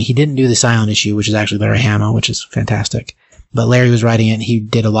didn't do the silent issue, which is actually Larry Hama, which is fantastic. But Larry was writing it, and he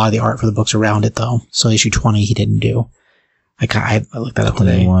did a lot of the art for the books around it, though. So issue 20 he didn't do. I looked that up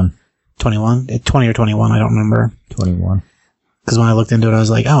today. 21? 20 or 21, I don't remember. 21. Because when I looked into it, I was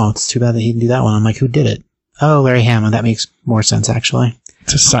like, oh, it's too bad that he didn't do that one. I'm like, who did it? Oh, Larry Hama. That makes more sense, actually.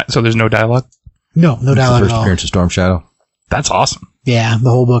 So there's no dialogue? No dialogue The at first all. appearance of Storm Shadow. That's awesome. Yeah, the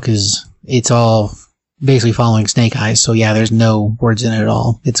whole book it's all basically following Snake Eyes. So yeah, there's no words in it at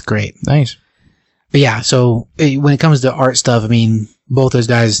all. It's great. Nice. But yeah, so when it comes to art stuff, I mean, both those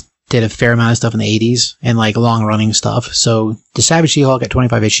guys did a fair amount of stuff in the 80s and like long running stuff. So the Savage She-Hulk got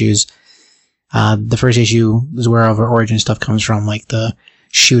 25 issues. The first issue is where all of her origin stuff comes from, like the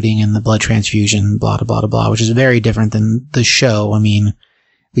shooting and the blood transfusion, blah, blah, blah, blah, which is very different than the show. I mean,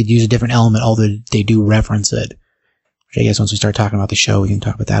 we'd use a different element, although they do reference it. Which I guess once we start talking about the show, we can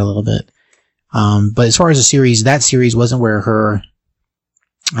talk about that a little bit. But as far as the series, that series wasn't where her,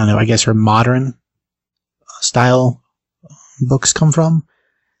 I don't know, I guess her modern style books come from.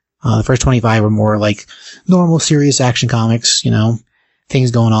 The first 25 were more like normal, serious action comics, you know,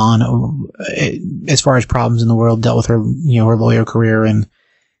 things going on. As far as problems in the world, dealt with her, you know, her lawyer career and,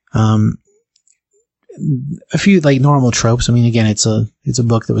 a few like normal tropes. I mean, again, it's a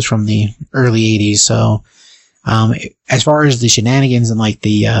book that was from the early 80s. So, as far as the shenanigans and like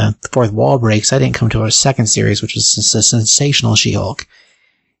the fourth wall breaks, I didn't come to a second series, which was the Sensational She-Hulk.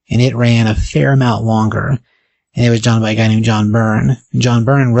 And it ran a fair amount longer. And it was done by a guy named John Byrne. And John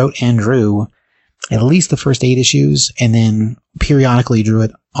Byrne wrote and drew at least the first 8 issues, and then periodically drew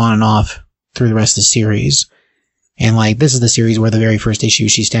it on and off through the rest of the series. And like, this is the series where the very first issue,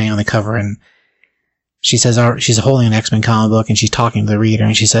 she's standing on the cover and she says, she's holding an X-Men comic book and she's talking to the reader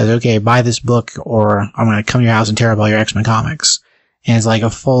and she says, okay, buy this book or I'm going to come to your house and tear up all your X-Men comics. And it's like a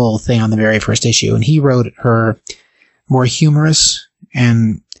full thing on the very first issue. And he wrote her more humorous,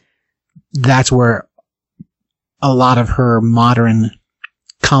 and that's where a lot of her modern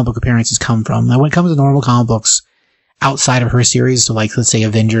comic book appearances come from. Now, when it comes to normal comic books outside of her series, so like, let's say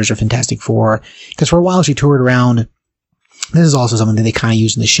Avengers or Fantastic Four, because for a while she toured around. This is also something that they kind of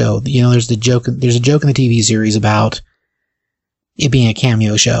use in the show. You know, there's a joke in the TV series about it being a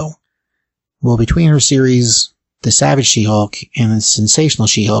cameo show. Well, between her series, The Savage She-Hulk and The Sensational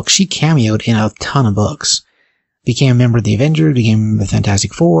She-Hulk, she cameoed in a ton of books. Became a member of the Avengers, became a member of the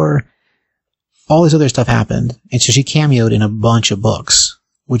Fantastic Four. All this other stuff happened. And so she cameoed in a bunch of books,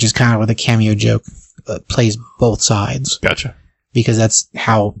 which is kind of where the cameo joke plays both sides. Gotcha. Because that's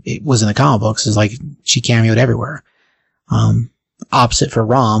how it was in the comic books, is like she cameoed everywhere. Opposite for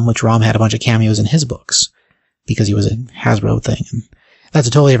Rom, which Rom had a bunch of cameos in his books because he was a Hasbro thing. And that's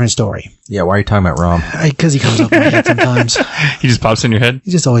a totally different story. Yeah, why are you talking about Rom? Because he comes up in my head sometimes. He just pops in your head?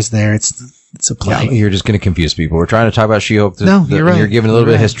 He's just always there. It's a play. Yeah, you're just going to confuse people. We're trying to talk about She-Hulk. No, you're right. You're giving a little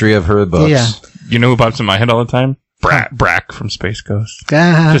bit of history of her books. Yeah. You know who pops in my head all the time? Brack from Space Ghost.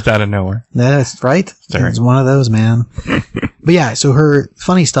 Just out of nowhere. That's right. Sorry. It's one of those, man. But yeah, so her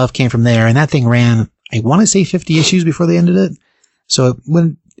funny stuff came from there, and that thing ran, I want to say 50 issues before they ended it. So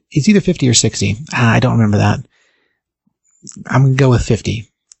when it's either 50 or 60. I don't remember that. I'm going to go with 50.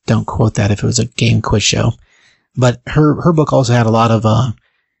 Don't quote that if it was a game quiz show. But her book also had a lot of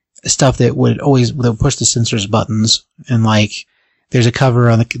stuff that would push the censor's buttons. And like, there's a cover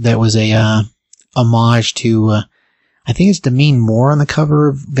on that was a homage to, I think it's Demi Moore on the cover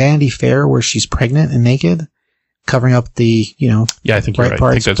of Vanity Fair, where she's pregnant and naked, covering up the, Yeah, I think you're bright right.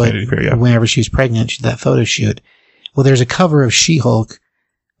 parts. I think that's but Vanity Fair, yeah. whenever she was pregnant, she did that photo shoot. Well, there's a cover of She-Hulk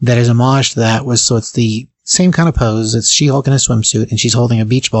that is homage to that. So it's the same kind of pose. It's She-Hulk in a swimsuit, and she's holding a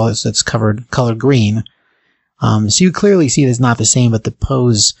beach ball that's colored green. So you clearly see it's not the same, but the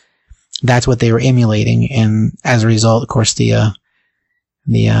pose, that's what they were emulating. And as a result, of course, oh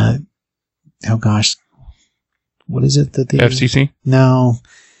gosh, what is it that the FCC? No,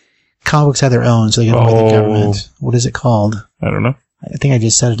 comic books had their own, so they got away with the government. What is it called? I don't know. I think I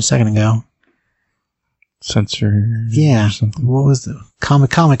just said it a second ago. Censor. Yeah. Something. What was the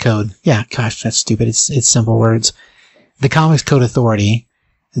comic code? Yeah. Gosh, that's stupid. It's simple words. The Comics Code Authority,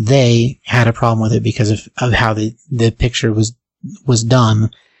 they had a problem with it because of how the picture was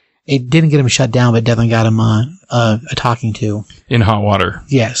done. It didn't get him shut down, but definitely got him a talking to. In hot water.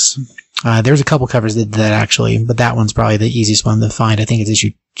 Yes. There's a couple covers that did that actually, but that one's probably the easiest one to find. I think it's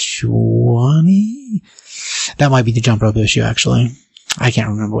issue 20? That might be the Jump Rope issue, actually. I can't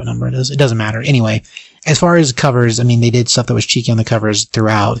remember what number it is. It doesn't matter. Anyway, as far as covers, I mean, they did stuff that was cheeky on the covers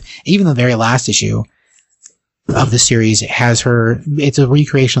throughout. Even the very last issue of the series has her, it's a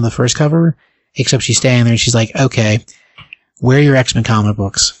recreation of the first cover, except she's standing there and she's like, okay, where are your X-Men comic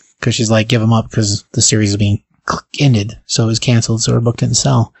books? Because she's like, give them up because the series is being ended. So it was canceled, so her book didn't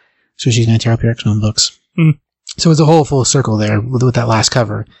sell. So she's going to tear up your X-Men books. So it's a whole full circle there with that last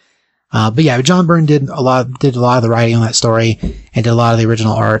cover. But yeah, John Byrne did a lot of the writing on that story and did a lot of the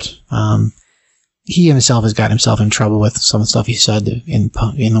original art. He himself has got himself in trouble with some of the stuff he said in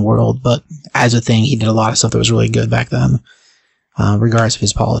the world, but as a thing, he did a lot of stuff that was really good back then, regardless of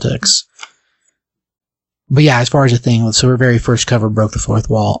his politics. But yeah, as far as the thing, so her very first cover broke the fourth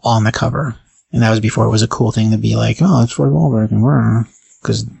wall on the cover. And that was before it was a cool thing to be like, oh, it's fourth wall breaking.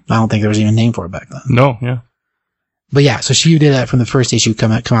 Because I don't think there was even a name for it back then. No, yeah. But yeah, so she did that from the first issue,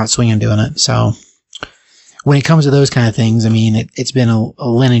 come out swinging doing it. So when it comes to those kind of things, I mean, it's been a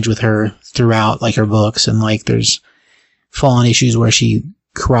lineage with her throughout, like her books. And like there's fallen issues where she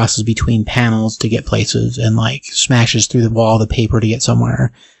crosses between panels to get places and like smashes through the wall of the paper to get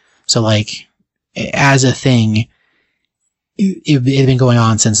somewhere. So like, as a thing, it had been going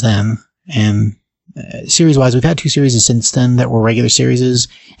on since then. And series-wise, we've had 2 series since then that were regular series.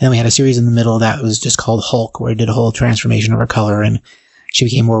 And then we had a series in the middle that was just called Hulk, where it did a whole transformation of her color. And she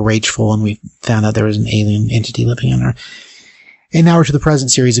became more rageful, and we found out there was an alien entity living in her. And now we're to the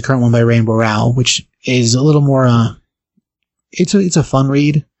present series, the current one by Rainbow Rowell, which is a little more, it's a fun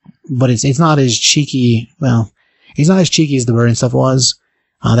read, but it's not as cheeky. Well, it's not as cheeky as the Burden stuff was.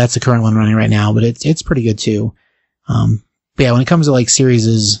 That's the current one running right now, but it's pretty good too. But yeah, when it comes to like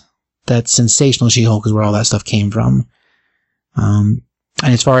series, that Sensational She-Hulk is where all that stuff came from. And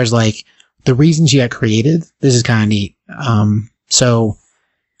as far as like the reason she got created, this is kind of neat. So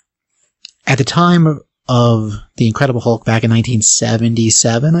at the time of The Incredible Hulk back in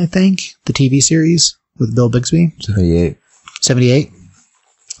 1977, I think, the TV series with Bill Bixby. 78.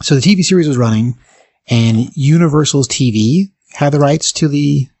 So the TV series was running, and Universal's TV had the rights to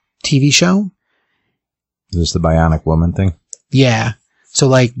the TV show. Is this the Bionic Woman thing? Yeah. So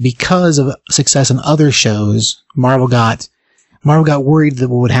like, because of success in other shows, Marvel got worried that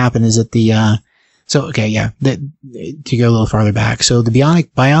what would happen is that to go a little farther back. So the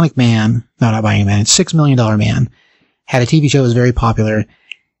Bionic Man, not Bionic Man, $6 Million Man, had a TV show that was very popular,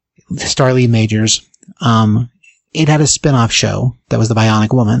 Starlee Majors. It had a spin-off show that was the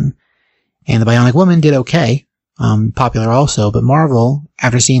Bionic Woman, and the Bionic Woman did okay, popular also, but Marvel,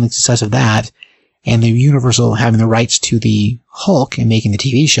 after seeing the success of that, and the Universal having the rights to the Hulk and making the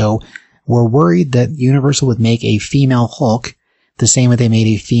TV show, were worried that Universal would make a female Hulk the same way they made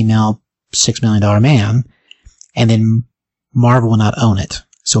a female $6 Million Man, and then Marvel will not own it.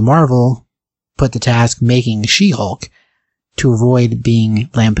 So Marvel put to task making She-Hulk to avoid being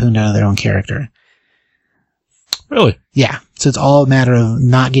lampooned out of their own character. Really? Yeah. So it's all a matter of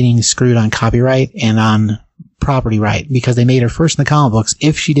not getting screwed on copyright and on property right, because they made her first in the comic books.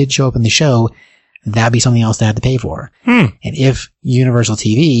 If she did show up in the show, that'd be something else they had to pay for. And if Universal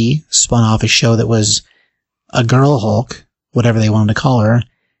TV spun off a show that was a girl Hulk, whatever they wanted to call her,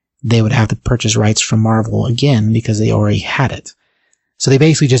 they would have to purchase rights from Marvel again because they already had it. So they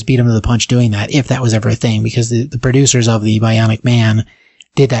basically just beat them to the punch doing that, if that was ever a thing, because the producers of the Bionic Man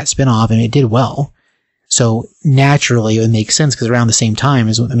did that spin-off and it did well. So naturally it would make sense, because around the same time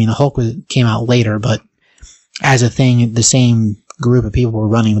the Hulk came out later, but as a thing, the same group of people were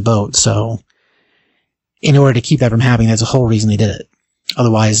running the boat. So in order to keep that from happening, that's the whole reason they did it.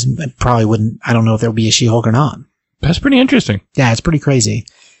 Otherwise, it probably wouldn't. I don't know if there would be a She-Hulk or not. That's pretty interesting. Yeah, it's pretty crazy.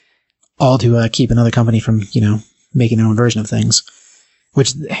 All to keep another company from, making their own version of things.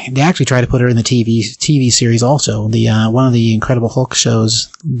 Which they actually tried to put her in the TV series also. The one of the Incredible Hulk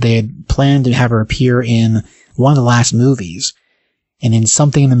shows, they had planned to have her appear in one of the last movies. And then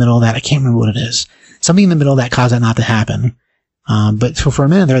something in the middle of that, I can't remember what it is. Something in the middle of that caused that not to happen. But for a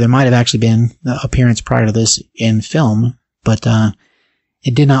minute there might have actually been an appearance prior to this in film, but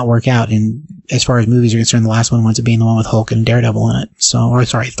it did not work out. And as far as movies are concerned, the last one winds up being the one with Hulk and Daredevil in it. Thor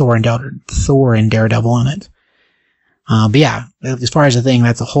and Daredevil in it. But yeah, as far as the thing,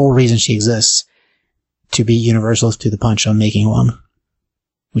 that's the whole reason she exists, to beat Universal to the punch on making one,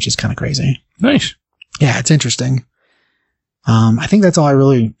 which is kind of crazy. Nice. Yeah, it's interesting. I think that's all I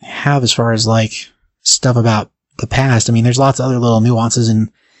really have as far as like stuff about the past. I mean, there's lots of other little nuances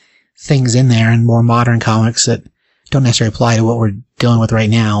and things in there and more modern comics that don't necessarily apply to what we're dealing with right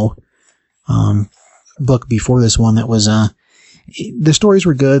now. Book before this one that was, the stories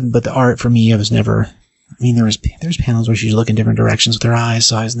were good, but the art for me, I I mean, there's panels where she's looking different directions with her eyes,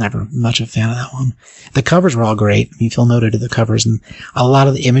 so I was never much of a fan of that one. The covers were all great. I mean, Phil noted the covers, and a lot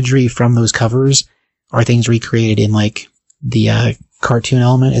of the imagery from those covers are things recreated in like the cartoon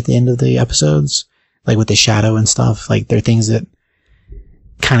element at the end of the episodes, like with the shadow and stuff. Like they're things that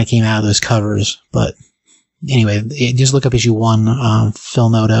kind of came out of those covers. But anyway, just look up issue 1, Phil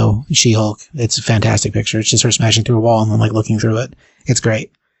Noto, She-Hulk. It's a fantastic picture. It's just her smashing through a wall and then like looking through it. It's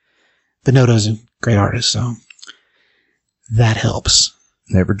great. But Noto's a great artist, so that helps.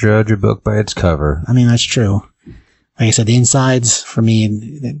 Never judge a book by its cover. I mean, that's true. Like I said, the insides for me,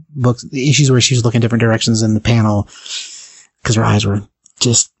 the issues where she was looking different directions in the panel because her eyes were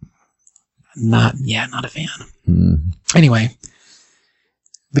just not a fan. Anyway,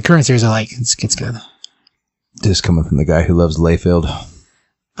 the current series I like. It's good. This coming from the guy who loves Layfield.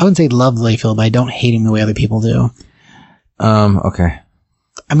 I wouldn't say love Layfield, but I don't hate him the way other people do. Okay.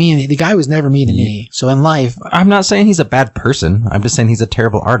 I mean, the guy was never mean to me. So in life, I'm not saying he's a bad person. I'm just saying he's a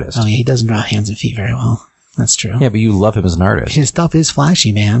terrible artist. oh, yeah, he doesn't draw hands and feet very well. That's true. Yeah, but you love him as an artist. His stuff is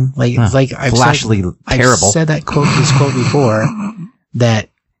flashy, man. Like I've Flashily terrible. I've said this quote before, that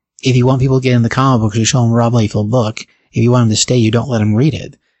if you want people to get in the comic books, you show them a Rob Liefeld book. If you want them to stay, you don't let them read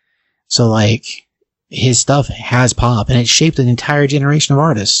it. So like, his stuff has pop, and it shaped an entire generation of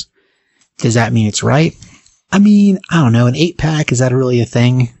artists. Does that mean it's right? I mean, I don't know. An 8-pack, is that really a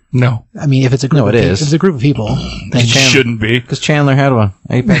thing? No. I mean, if it's a group, it is. If it's a group of people, then It shouldn't be. Because Chandler had one.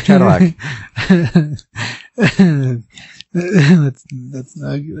 8-pack Cadillac.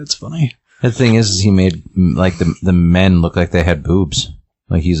 that's funny. The thing is he made like the men look like they had boobs.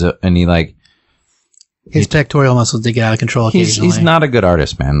 Like he His pectoral muscles did get out of control occasionally. he's not a good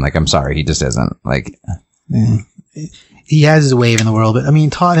artist, man. Like I'm sorry, he just isn't. Like he has his wave in the world, but I mean,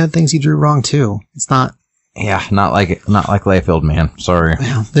 Todd had things he drew wrong too. It's not. yeah, not like Layfield, man. Sorry.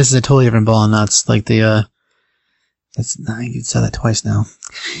 Yeah, this is a totally different ball of nuts. Like the you said that twice now.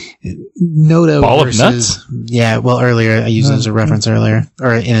 Noto Ball versus, of nuts? Yeah, well, earlier I used it as a reference earlier,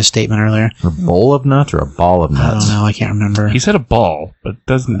 or in a statement earlier. A bowl of nuts or a ball of I nuts? don't know. I can't remember. He said a ball, but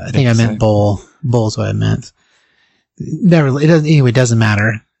doesn't. I think I meant bowl. Bowl's what I meant. Never. It doesn't. Anyway, it doesn't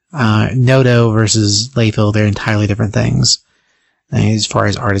matter. Noto versus Layfield, they're entirely different things as far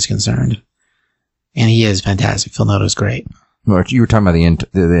as art is concerned. And he is fantastic. Phil Noto's great. Well, you were talking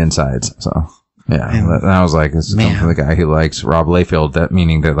about the insides, so yeah. And I was like, this is coming from the guy who likes Rob Layfield. That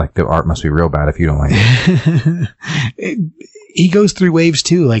meaning that like the art must be real bad if you don't like it. He goes through waves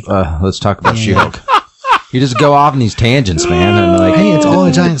too. Like, let's talk about She-Hulk. You just go off on these tangents, man, and like, hey, it's all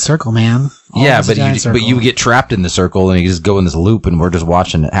a giant circle, man. yeah, but you get trapped in the circle and you just go in this loop, and we're just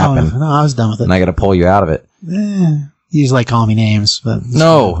watching it happen. Oh, no, I was done with it. And I got to pull you out of it. You just like calling me names, but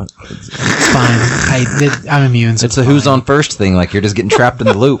No, it's fine. I'm immune. So it's a who's on first thing. Like you're just getting trapped in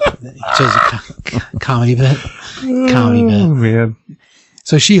the loop. Shows a comedy bit. Comedy bit. Oh, man.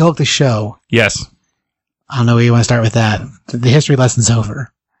 So She-Hulk the show. Yes. I don't know where you want to start with that. The history lesson's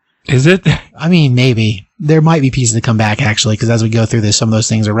over. Is it? I mean, maybe. There might be pieces that come back, actually, because as we go through this, some of those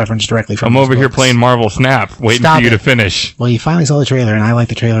things are referenced directly from I'm those over here books. playing Marvel Snap, waiting Stop for you it. to finish. Well, you finally saw the trailer, and I like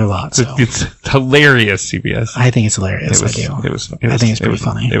the trailer a lot, so It's hilarious, CBS. I think it's hilarious. I do. I think it's pretty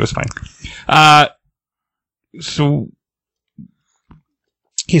funny. It was fine. So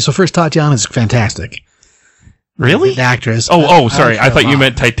Okay, so first, Tatiana's fantastic. really? The actress. Sorry. I thought you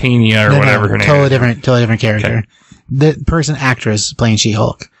meant Titania or whatever her name totally is. totally different character. Okay. The person, actress playing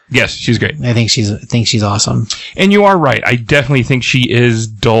She-Hulk. Yes, she's great. I think she's awesome. And you are right. I definitely think she is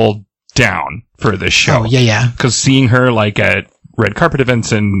dulled down for this show. Oh, yeah. Because seeing her like at red carpet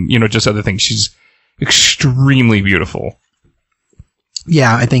events and, just other things, she's extremely beautiful.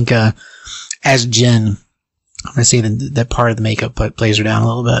 Yeah, I think as Jen, I'm going to say that part of the makeup plays her down a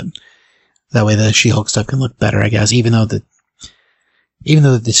little bit. That way the She-Hulk stuff can look better, I guess, even though the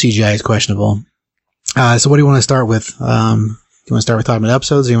CGI is questionable. So what do you want to start with? Do you want to start with talking about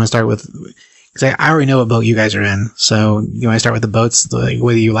episodes, or do you want to start with... Because I already know what boat you guys are in, so you want to start with the boats, like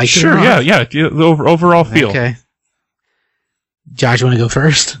whether you like it or not? Yeah. The overall feel. Okay. Josh, you want to go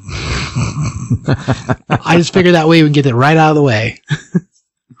first? I just figured that way we can get it right out of the way.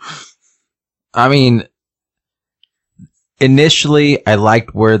 I mean, initially, I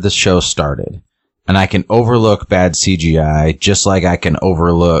liked where the show started. And I can overlook bad CGI just like I can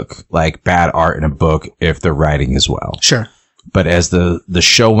overlook like bad art in a book if the writing is well. Sure. But as the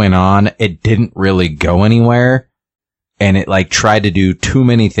show went on, it didn't really go anywhere. And it like tried to do too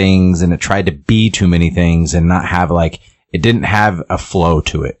many things, and it tried to be too many things and not have like, it didn't have a flow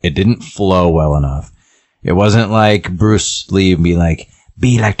to it. It didn't flow well enough. It wasn't like Bruce Lee be like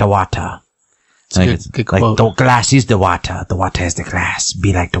the water. It's a good quote. Like, the glass is the water is the glass.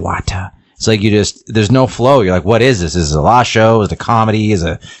 Be like the water. It's like there's no flow. You're like, what is this? Is it a law show? Is it a comedy? Is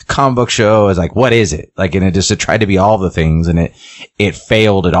it a comic book show? It's like, what is it? Like, and it tried to be all the things, and it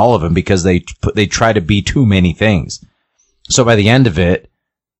failed at all of them because they tried to be too many things. So by the end of it,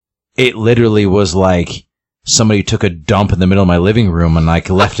 it literally was like somebody took a dump in the middle of my living room and like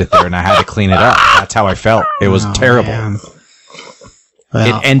left it there and I had to clean it up. That's how I felt. It was terrible. Man.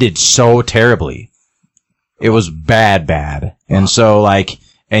 Well, It ended so terribly. It was bad. And so like,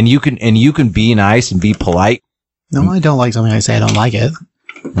 and you can be nice and be polite. no, I don't like something I say. I don't like it.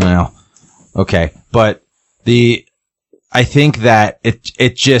 Well, okay. But I think that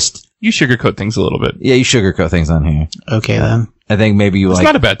it just, You sugarcoat things a little bit. yeah, you sugarcoat things on here. Okay, then. I think maybe you It's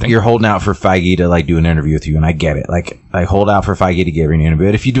not a bad thing. You're holding out for Feige to like do an interview with you, and I get it. Like I hold out for Feige to give you an interview.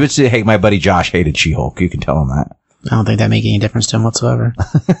 But if you do say, "Hey, my buddy Josh hated She-Hulk," you can tell him that. I don't think that make any difference to him whatsoever.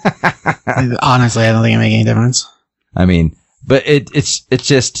 Honestly, I don't think it make any difference. I mean, but it's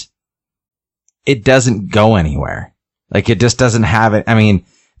just it doesn't go anywhere. Like it just doesn't have it. I mean,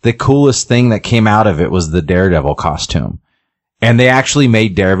 the coolest thing that came out of it was the Daredevil costume. And they actually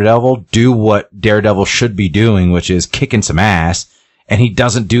made Daredevil do what Daredevil should be doing, which is kicking some ass. And he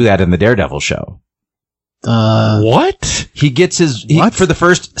doesn't do that in the Daredevil show. What? He gets for the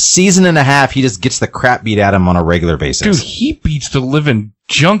first season and a half, he just gets the crap beat at him on a regular basis. Dude, he beats the living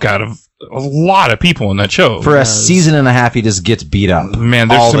junk out of a lot of people in that show. For a season and a half, he just gets beat up. Man,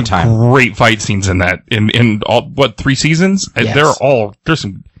 there's all some the time. great fight scenes in that. In all, 3 seasons? Yes. There's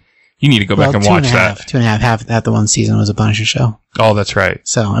some, you need to go back and watch that. 2.5. Half the one season was a Punisher show. Oh, that's right.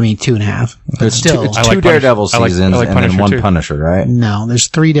 So, I mean, 2.5. But There's still, it's I two like Daredevil Punisher. I like seasons and then Punisher one too. Punisher, right? no, there's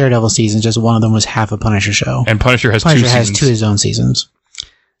 3 Daredevil seasons. Just one of them was half a Punisher show. And Punisher has Punisher 2 has seasons. 2 of his own seasons.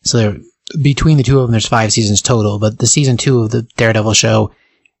 So between the two of them, there's 5 seasons total. But the season 2 of the Daredevil show,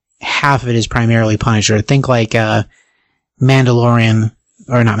 half of it is primarily Punisher. Think like Mandalorian,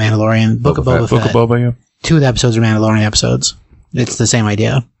 or not Mandalorian, Book of Boba Book Fett. of Boba, yeah. 2 of the episodes are Mandalorian episodes. It's the same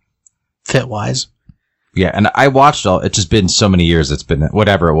idea, fit-wise. Yeah, and I watched it's just been so many years. It's been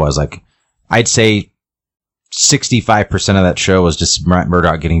whatever it was. Like, I'd say 65% of that show was just Matt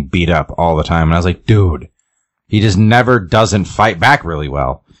Murdock getting beat up all the time. And I was like, dude, he just never doesn't fight back really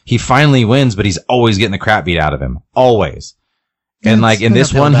well. He finally wins, but he's always getting the crap beat out of him. Always. And It's like in an this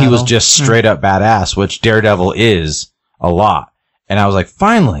uphill one, he was battle. just straight up badass, which Daredevil is a lot. And I was like,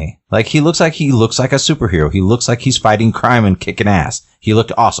 finally, like he looks like a superhero. He looks like he's fighting crime and kicking ass. He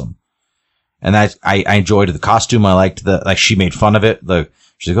looked awesome. And I enjoyed the costume. I liked she made fun of it.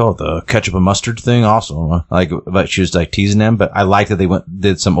 She's like, oh, the ketchup and mustard thing. Awesome. But she was like teasing him, but I liked that they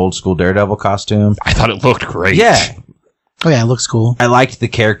did some old school Daredevil costume. I thought it looked great. Yeah. Oh yeah, it looks cool. I liked the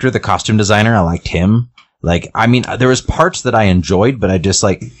character, the costume designer. I liked him. Like, I mean, there was parts that I enjoyed, but I just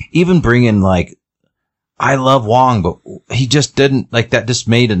even bringing I love Wong, but he just didn't that just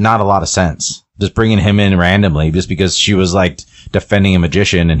made not a lot of sense. Just bringing him in randomly just because she was defending a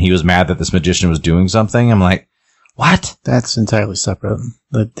magician and he was mad that this magician was doing something. I'm like, what? That's entirely separate.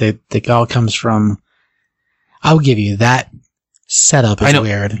 It all comes from. I'll give you that setup is I know,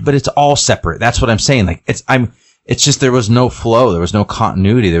 weird. but it's all separate. That's what I'm saying. It's just there was no flow. There was no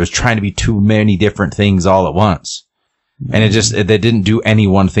continuity. There was trying to be too many different things all at once. And they didn't do any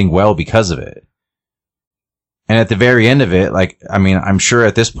one thing well because of it. And at the very end of it, I'm sure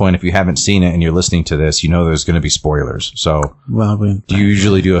at this point, if you haven't seen it and you're listening to this, there's going to be spoilers. So Well, you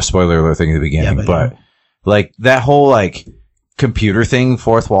usually do a spoiler alert thing at the beginning, Yeah, but that whole computer thing,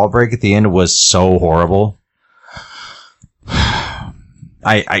 fourth wall break at the end was so horrible.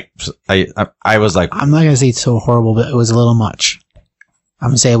 I was like, I'm not gonna say it's so horrible, but it was a little much. I'm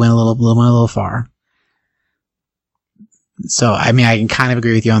gonna say it went a little far. So I mean, I can kind of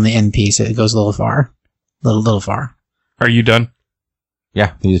agree with you on the end piece. It goes a little far, little far. Are you done?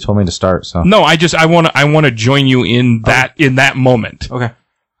 yeah, you told me to start. So No, I want to join you in that moment. okay.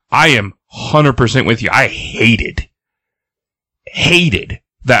 I am 100% with you. I hated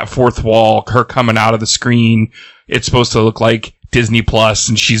that fourth wall, her coming out of the screen. It's supposed to look like Disney Plus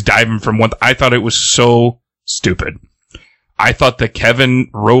and she's diving from one. I thought it was so stupid. I thought the Kevin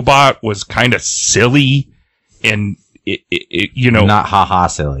robot was kind of silly and it Not haha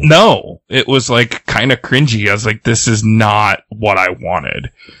silly. no, it was kind of cringy. I was like, this is not what I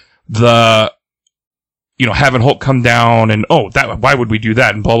wanted. Having Hulk come down and, why would we do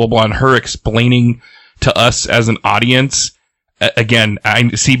that? And blah, blah, blah. And her explaining to us as an audience, again,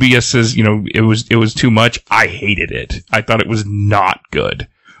 CBS says, it was too much. I hated it. I thought it was not good.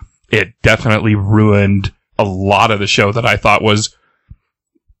 It definitely ruined a lot of the show that I thought was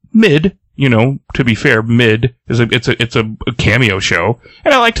mid. To be fair, mid it's a cameo show,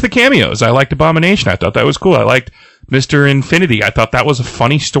 and I liked the cameos. I liked Abomination. I thought that was cool. I liked Mr. Infinity. I thought that was a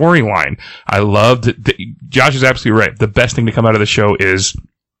funny storyline. I loved Josh is absolutely right. The best thing to come out of the show is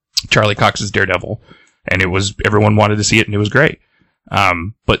Charlie Cox's Daredevil. And everyone wanted to see it, and it was great.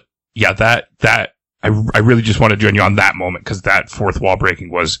 But yeah, I really just want to join you on that moment, because that fourth wall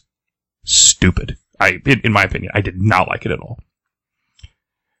breaking was stupid. In my opinion, I did not like it at all.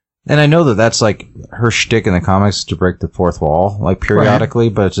 And I know that that's like her shtick in the comics, to break the fourth wall, like periodically,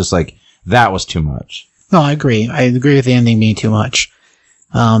 but it's just like, that was too much. No, I agree. I agree with the ending being too much.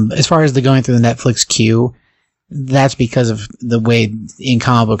 As far as the going through the Netflix queue, that's because of the way in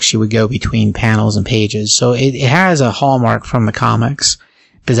comic books she would go between panels and pages. So it has a hallmark from the comics.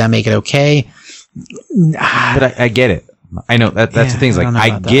 Does that make it okay? But I get it. I know that's the thing. Is like,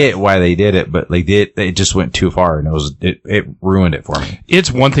 I get why they did it, but it just went too far, and it ruined it for me.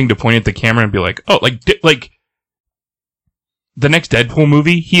 It's one thing to point at the camera and be like, oh, like the next Deadpool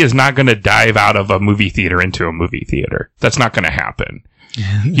movie, he is not going to dive out of a movie theater into a movie theater. That's not going to happen.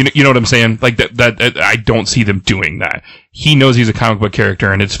 You know what I'm saying? Like that I don't see them doing that. He knows he's a comic book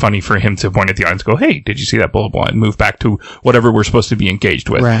character, and it's funny for him to point at the audience and go, hey, did you see that, blah, blah, blah, and move back to whatever we're supposed to be engaged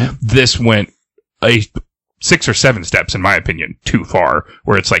with. Right. This went 6 or 7 steps, in my opinion, too far,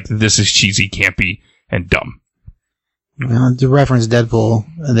 where it's like, this is cheesy, campy, and dumb. Well, to reference Deadpool,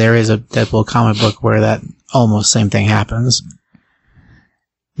 there is a Deadpool comic book where that almost same thing happens.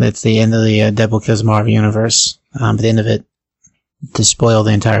 That's the end of the Deadpool Kills Marvel universe. At the end of it, to spoil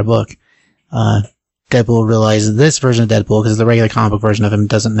the entire book, Deadpool realizes this version of Deadpool, because the regular comic book version of him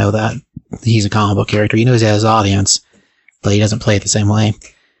doesn't know that he's a comic book character. He knows he has an audience, but he doesn't play it the same way.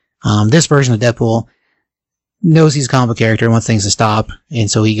 This version of Deadpool knows he's a comic book character and wants things to stop, and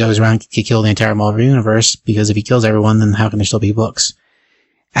so he goes around to kill the entire Marvel universe, because if he kills everyone, then how can there still be books?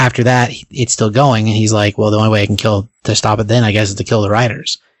 After that, it's still going, and he's like, well, the only way I can to stop it then, I guess, is to kill the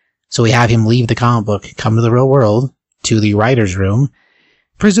writers. So we have him leave the comic book, come to the real world, to the writer's room,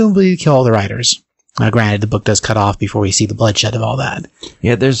 presumably to kill all the writers. Now, granted, the book does cut off before we see the bloodshed of all that.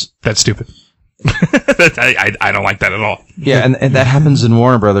 Yeah, that's stupid. I don't like that at all. Yeah, and that happens in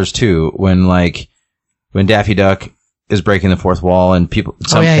Warner Brothers too, when Daffy Duck is breaking the fourth wall, and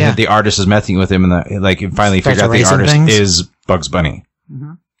the artist is messing with him, and you finally figure out the artist is Bugs Bunny.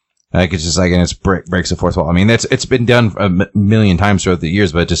 Mm-hmm. Like, it's just like, and breaks the fourth wall. I mean, it's been done a million times throughout the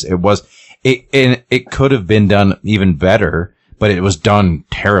years, but it could have been done even better, but it was done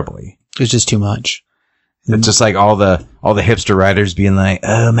terribly. It was just too much. It's just like all the hipster writers being like,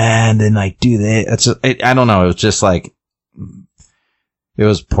 oh man, then do that. I don't know. It was just like, it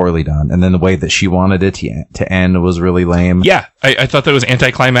was poorly done. And then the way that she wanted it to end was really lame. Yeah. I thought that was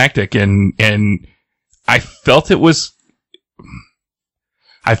anticlimactic, and I felt it was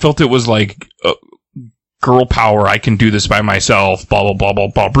like, girl power, I can do this by myself, blah, blah, blah, blah,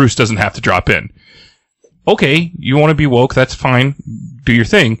 blah. Bruce doesn't have to drop in. Okay, you want to be woke, that's fine. Do your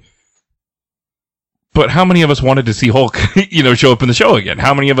thing. But how many of us wanted to see Hulk, show up in the show again?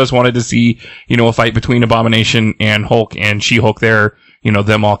 How many of us wanted to see, a fight between Abomination and Hulk and She-Hulk there,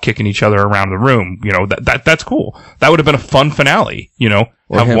 them all kicking each other around the room? That's cool. That would have been a fun finale,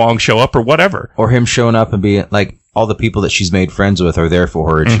 have Wong show up or whatever. Or him showing up and being like, all the people that she's made friends with are there for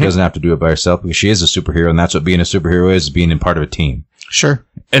her, and she doesn't have to do it by herself, because she is a superhero, and that's what being a superhero is, being in part of a team. Sure.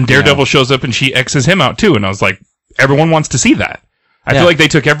 And Daredevil shows up and she X's him out too, and I was like, everyone wants to see that. I feel like they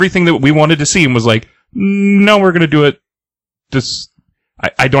took everything that we wanted to see and was like, no, we're going to do it.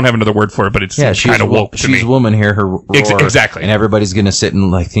 I don't have another word for it, but it's kind of woke to me. She's a woman here, her roar, exactly. And everybody's going to sit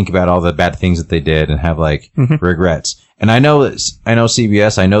and think about all the bad things that they did and have regrets. And I know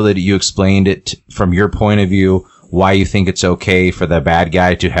CBS, I know that you explained it from your point of view, why you think it's okay for the bad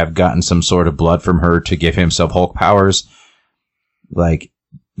guy to have gotten some sort of blood from her to give himself Hulk powers. Like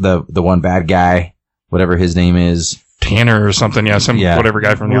the one bad guy, whatever his name is. Tanner or something, whatever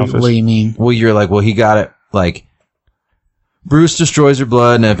guy from The Office. What do you mean? Well, you're like, well, he got it, Bruce destroys her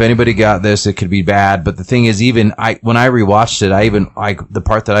blood, and if anybody got this, it could be bad. But the thing is, when I rewatched it, the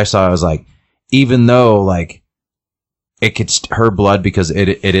part that I saw, I was like, even though, it could, her blood, because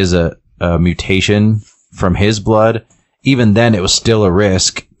it is a mutation from his blood, even then, it was still a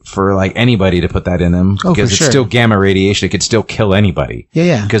risk for, anybody to put that in them. Because it's still gamma radiation. It could still kill anybody.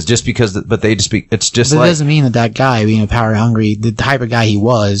 Yeah. But it's just it doesn't mean that guy being a power hungry, the type of guy he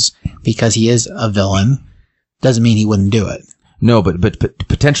was, because he is a villain, doesn't mean he wouldn't do it. No, but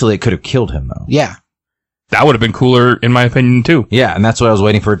potentially it could have killed him, though. Yeah. That would have been cooler, in my opinion, too. Yeah, and that's what I was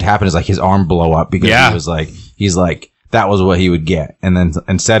waiting for it to happen, is his arm blow up, because he's like, that was what he would get. And then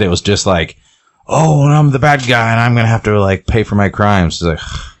instead it was just oh, and I'm the bad guy, and I'm going to have to, pay for my crimes. It's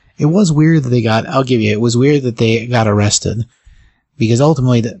it was weird that it was weird that they got arrested. Because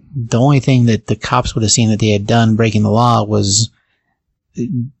ultimately, the only thing that the cops would have seen that they had done breaking the law was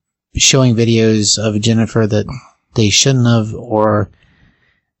showing videos of Jennifer that they shouldn't have, or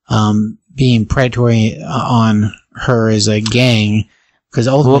being predatory on her as a gang. Because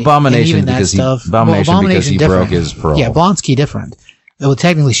ultimately, Abomination because he broke his parole. Yeah, Blonsky different. Well,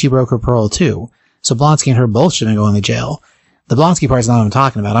 technically, she broke her parole too. So Blonsky and her both shouldn't go to jail. The Blonsky part's not what I'm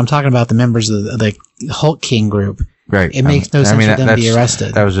talking about. I'm talking about the members of the Hulk King group. Right. It makes no sense for them to be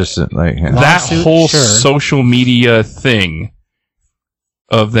arrested. That was just like that whole social media thing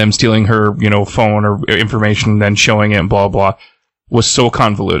of them stealing her, phone or information, then showing it and blah blah, was so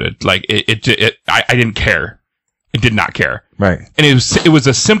convoluted. Like I didn't care. I did not care. Right. And it was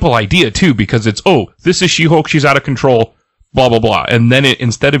a simple idea too, because it's, this is She-Hulk, she's out of control, blah blah blah. And then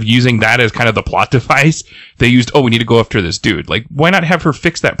instead of using that as kind of the plot device, they used, we need to go after this dude. Like, why not have her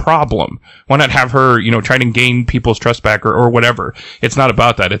fix that problem? Why not have her, try to gain people's trust back or whatever? It's not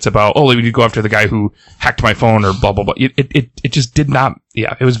about that. It's about, we need to go after the guy who hacked my phone or blah blah blah. It just did not.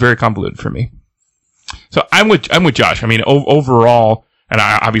 Yeah, it was very convoluted for me. So I'm with Josh. I mean, overall. And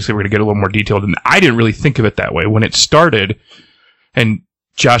obviously, we're going to get a little more detailed. And I didn't really think of it that way when it started. And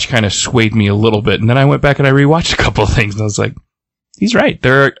Josh kind of swayed me a little bit. And then I went back and I rewatched a couple of things. And I was like, he's right.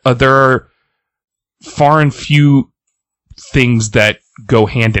 There are far and few things that go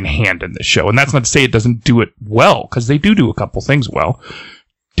hand in hand in this show. And that's not to say it doesn't do it well, because they do a couple things well.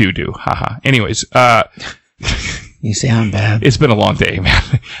 Haha. Anyways. You say I'm bad. It's been a long day, man.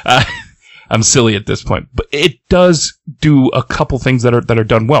 I'm silly at this point, but it does do a couple things that are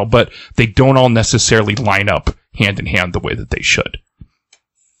done well, but they don't all necessarily line up hand in hand the way that they should.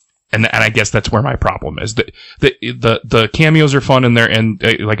 And I guess that's where my problem is. The cameos are fun in there, and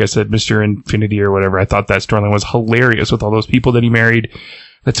like I said, Mr. Infinity or whatever, I thought that storyline was hilarious with all those people that he married.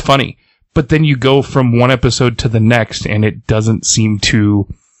 That's funny. But then you go from one episode to the next, and it doesn't seem to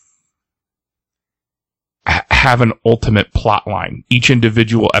have an ultimate plot line. Each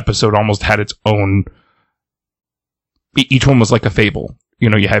individual episode almost had its own. Each one was like a fable.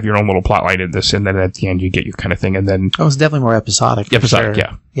 You have your own little plot line in this, and then at the end you get your kind of thing, and then it's definitely more episodic. Episodic,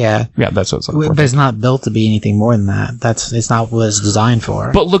 sure. Yeah. That's what it's like. But it's not built to be anything more than that. It's not what it's designed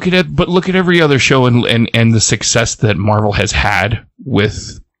for. But look at it. But look at every other show and the success that Marvel has had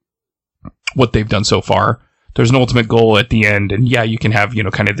with what they've done so far. There's an ultimate goal at the end, and you can have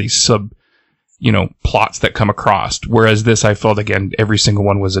kind of these sub. Plots that come across. Whereas this, I felt, again, every single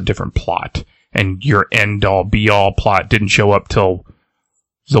one was a different plot. And your end-all, be-all plot didn't show up till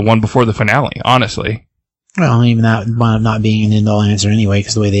the one before the finale, honestly. Well, even that wound up not being an end-all answer anyway,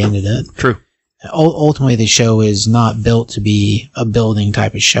 because the way they ended it. True. Ultimately, the show is not built to be a building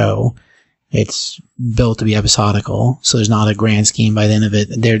type of show. It's built to be episodical, so there's not a grand scheme by the end of it.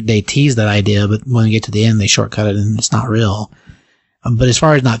 They tease that idea, but when they get to the end, they shortcut it, and it's not real. But as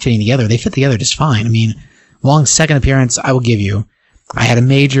far as not fitting together, they fit together just fine. I mean, Wong's second appearance, I will give you. I had a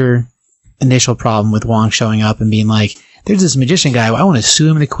major initial problem with Wong showing up and being like, there's this magician guy, I want to sue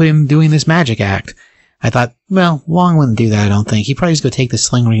him to quit him doing this magic act. I thought, well, Wong wouldn't do that, I don't think. He'd probably just go take the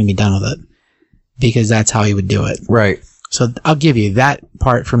sling ring and be done with it. Because that's how he would do it. Right. So I'll give you, that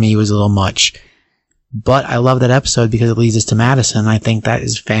part for me was a little much. But I love that episode because it leads us to Madison. I think that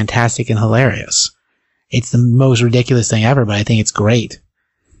is fantastic and hilarious. It's the most ridiculous thing ever, but I think it's great.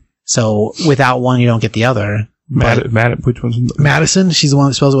 So without one, you don't get the other. Which one's Madison? She's the one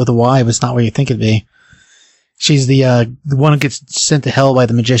that spells it with a Y, but it's not where you think it'd be. She's the one who gets sent to hell by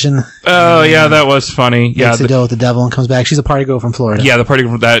the magician. Oh, yeah, that was funny. Yeah, makes a deal with the devil and comes back. She's a party girl from Florida. Yeah, the party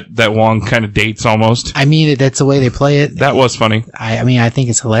girl that Wong kind of dates almost. I mean, that's the way they play it. That was funny. I mean, I think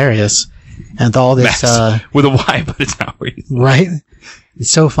it's hilarious. And with all this... with a Y, but it's not where you think. Right? It's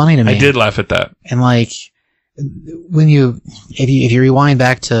so funny to me. I did laugh at that. And like, when if you rewind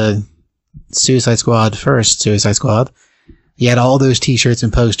back to Suicide Squad, you had all those t-shirts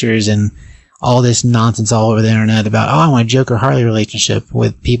and posters and all this nonsense all over the internet about, I want a Joker Harley relationship,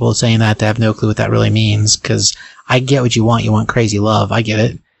 with people saying that to have no clue what that really means. Cause I get what you want crazy love. I get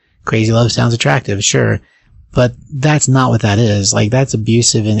it. Crazy love sounds attractive, sure. But that's not what that is. Like, that's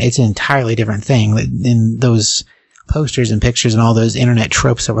abusive, and it's an entirely different thing. In those posters and pictures and all those internet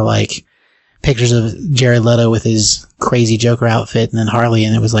tropes that were like pictures of Jared Leto with his crazy Joker outfit and then Harley,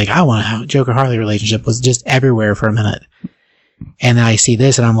 and it was like, I want a Joker Harley relationship, was just everywhere for a minute. And then I see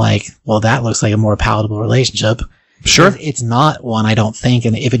this and I'm like, well, that looks like a more palatable relationship. Sure. It's not one, I don't think.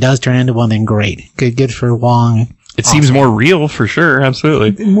 And if it does turn into one, then great. Good for Wong. It seems more real for sure.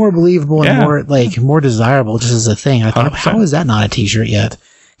 Absolutely. More believable and more desirable just as a thing. I thought, 100%. How is that not a t-shirt yet?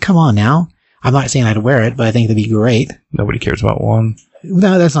 Come on now. I'm not saying I'd wear it, but I think it'd be great. Nobody cares about Wong.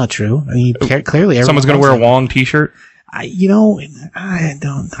 No, that's not true. I mean, clearly someone's going to wear a Wong t-shirt. I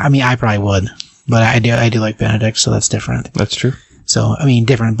don't. I mean, I probably would, but I do like Benedict, so that's different. That's true. So, I mean,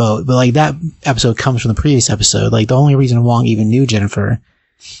 different boat, but like that episode comes from the previous episode. Like the only reason Wong even knew Jennifer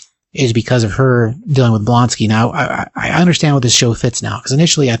is because of her dealing with Blonsky. Now, I understand what this show fits now, because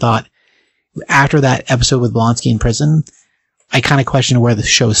initially I thought after that episode with Blonsky in prison, I kind of questioned where the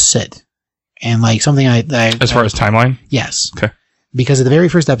shows sit. And like something as far as timeline? Yes. Okay. Because of the very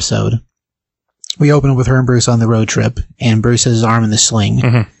first episode, we open with her and Bruce on the road trip, and Bruce has his arm in the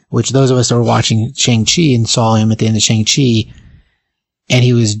sling, which those of us that were watching Shang-Chi and saw him at the end of Shang-Chi, and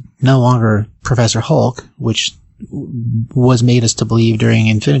he was no longer Professor Hulk, which was made us to believe during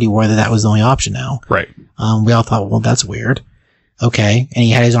Infinity War that was the only option now. Right. We all thought, well, that's weird. Okay. And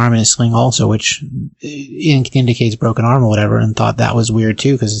he had his arm in his sling also, which indicates broken arm or whatever, and thought that was weird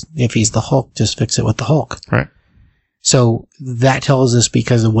too, because if he's the Hulk, just fix it with the Hulk. Right. So that tells us,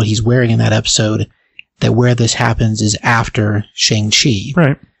 because of what he's wearing in that episode, that where this happens is after Shang-Chi.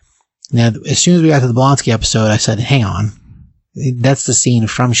 Right. Now, as soon as we got to the Blonsky episode, I said, hang on. That's the scene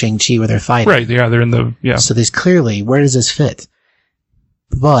from Shang-Chi where they're fighting. Right, yeah, they're in the, yeah. So this clearly, where does this fit?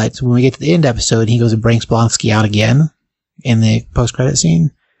 But when we get to the end episode, he goes and brings Blonsky out again in the post-credit scene.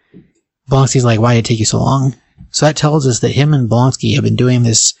 Blonsky's like, why did it take you so long? So that tells us that him and Blonsky have been doing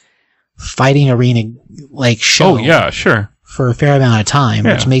this fighting arena, like, show. Oh, yeah, sure. For a fair amount of time,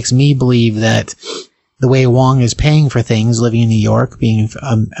 Yeah. which makes me believe that the way Wong is paying for things, living in New York, being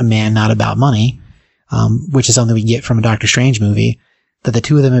a man not about money, which is something we get from a Doctor Strange movie, that the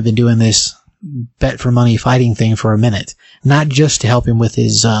two of them have been doing this bet for money fighting thing for a minute. Not just to help him with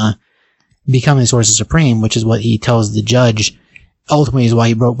his becoming the Sorcerer Supreme, which is what he tells the judge ultimately is why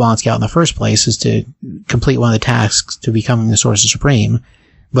he broke Blonsky out in the first place, is to complete one of the tasks to becoming the Sorcerer Supreme.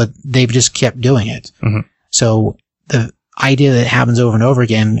 But they've just kept doing it. Mm-hmm. So the idea that it happens over and over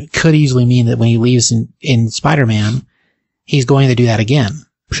again could easily mean that when he leaves in Spider-Man, he's going to do that again.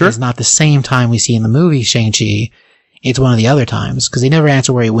 Sure. It's not the same time we see in the movie Shang-Chi. It's one of the other times, because they never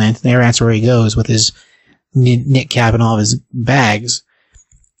answer where he went. They never answer where he goes with his knit cap and all of his bags.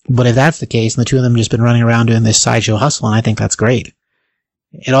 But if that's the case, and the two of them have just been running around doing this sideshow hustling, I think that's great.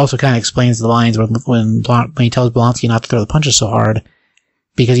 It also kind of explains the lines when he tells Blonsky not to throw the punches so hard,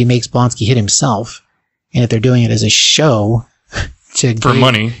 because he makes Blonsky hit himself. And if they're doing it as a show For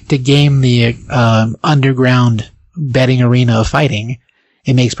money. to game the underground betting arena of fighting,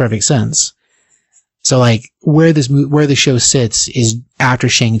 it makes perfect sense. So, like, where the show sits is after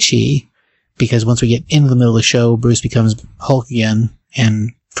Shang-Chi, because once we get into the middle of the show, Bruce becomes Hulk again,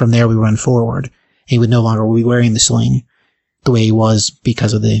 and from there we run forward. He would no longer be wearing the sling the way he was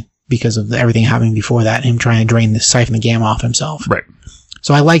because of everything happening before that, and him trying to siphon the gamma off himself. Right.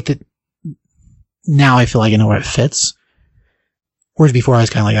 So I like that. Now I feel like I know where it fits. Whereas before I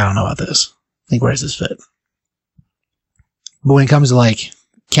was kind of like, I don't know about this. Like, where does this fit? But when it comes to, like,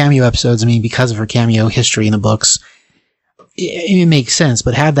 cameo episodes, I mean, because of her cameo history in the books, it makes sense.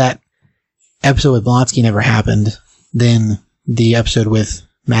 But had that episode with Blonsky never happened, then the episode with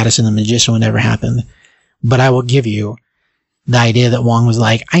Madison the Magician would never happen. But I will give you the idea that Wong was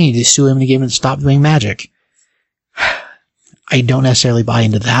like, I need to sue him to get him to stop doing magic. I don't necessarily buy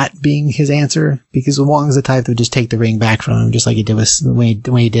into that being his answer, because Wong is the type that would just take the ring back from him, just like he did when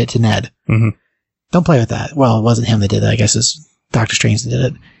he did it to Ned. Mm-hmm. Don't play with that. Well, it wasn't him that did it. I guess it's Doctor Strange that did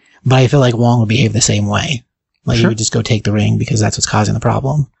it. But I feel like Wong would behave the same way. Like, Sure. he would just go take the ring because that's what's causing the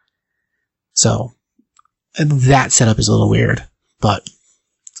problem. So, that setup is a little weird. But,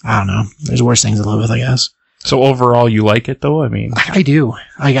 I don't know. There's worse things to live with, I guess. So overall, you like it, though? I mean... I do.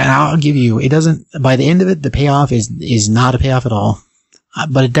 I'll give you, it doesn't, by the end of it, the payoff is not a payoff at all.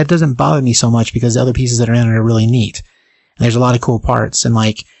 But that doesn't bother me so much, because the other pieces that are in it are really neat. And there's a lot of cool parts. And,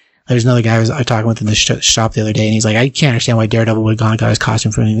 like, there's another guy I was talking with in the shop the other day, and he's like, I can't understand why Daredevil would have gone and got his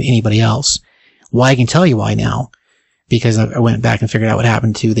costume from anybody else. Well, I can tell you why now. Because I went back and figured out what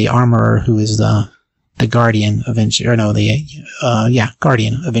happened to the armorer who is the Guardian eventually, or no,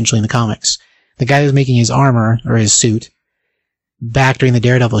 Guardian eventually in the comics. The guy who's making his armor, or his suit, back during the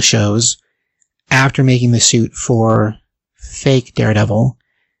Daredevil shows, after making the suit for fake Daredevil,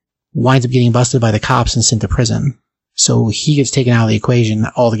 winds up getting busted by the cops and sent to prison. So he gets taken out of the equation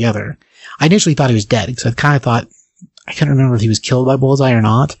altogether. I initially thought he was dead, because I kind of thought, I couldn't remember if he was killed by Bullseye or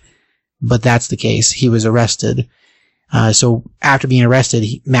not, but that's the case. He was arrested. So after being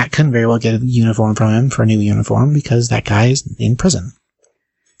arrested, Matt couldn't very well get a uniform from him for a new uniform, because that guy is in prison.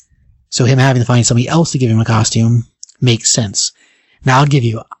 So him having to find somebody else to give him a costume makes sense. Now I'll give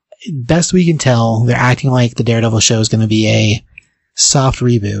you, best we can tell, they're acting like the Daredevil show is going to be a soft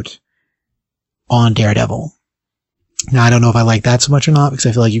reboot on Daredevil. Now I don't know if I like that so much or not, because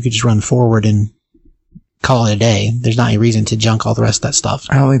I feel like you could just run forward and call it a day. There's not any reason to junk all the rest of that stuff.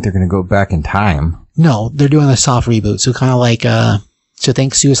 I don't think they're going to go back in time. No, they're doing a soft reboot. So kind of like, so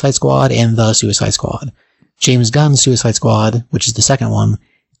think Suicide Squad and The Suicide Squad. James Gunn's Suicide Squad, which is the second one,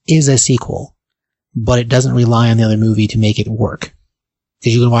 is a sequel, but it doesn't rely on the other movie to make it work.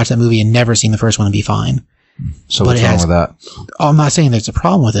 Because you can watch that movie and never seen the first one and be fine. So But what's it wrong has- with that? Oh, I'm not saying there's a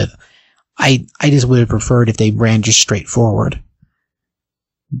problem with it. I just would have preferred if they ran just straightforward.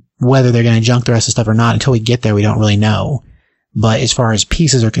 Whether they're going to junk the rest of the stuff or not, until we get there, we don't really know. But as far as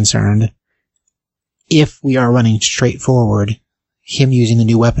pieces are concerned, if we are running straightforward, him using the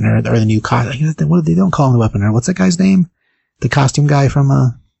new weapon or the new costume, what they don't call him the weaponer. What's that guy's name? The costume guy from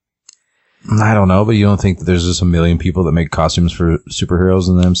I don't know, but you don't think that there's just a million people that make costumes for superheroes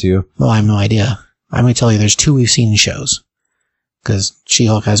in the MCU? well, I have no idea. I'm going to tell you, there's 2 we've seen in shows. Because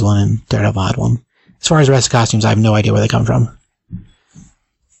She-Hulk has one and Daredevil had one. As far as the rest of the costumes, I have no idea where they come from.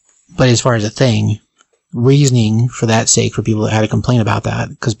 But as far as a thing, reasoning for that sake for people that had to complain about that,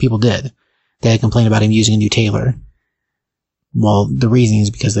 because people did. They had to complain about him using a new tailor. Well, the reasoning is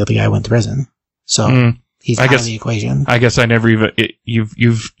because the other guy went to prison. So, he's I out guess- of the equation. I guess I never even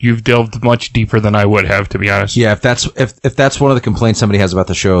you've delved much deeper than I would have, to be honest. Yeah, if that's one of the complaints somebody has about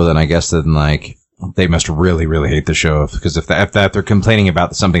the show, then I guess then like they must really, really hate the show, because if they're complaining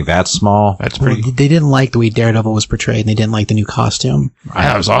about something that small, That's Well, pretty. they didn't like the way Daredevil was portrayed, and they didn't like the new costume.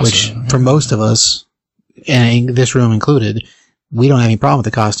 That was awesome. Which, for most of us, and this room included, we don't have any problem with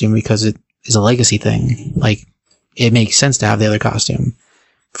the costume because it is a legacy thing. Like, it makes sense to have the other costume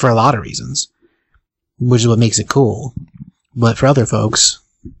for a lot of reasons, which is what makes it cool. But for other folks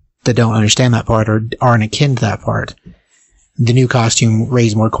that don't understand that part or aren't akin to that part, the new costume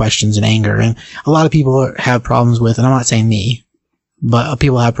raised more questions and anger. And a lot of people have problems with, and I'm not saying me, but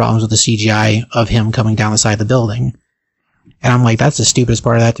people have problems with the CGI of him coming down the side of the building. And I'm like, that's the stupidest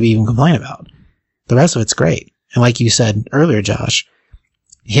part of that to even complain about. The rest of it's great. And like you said earlier, Josh,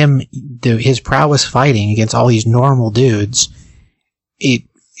 his prowess fighting against all these normal dudes, it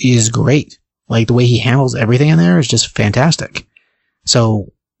is great. Like, the way he handles everything in there is just fantastic.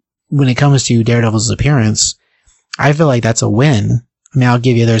 So, when it comes to Daredevil's appearance, I feel like that's a win. I mean, I'll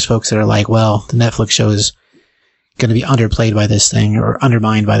give you those folks that are like, well, the Netflix show is going to be underplayed by this thing or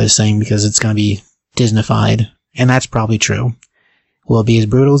undermined by this thing because it's going to be Disneyfied. And that's probably true. Will it be as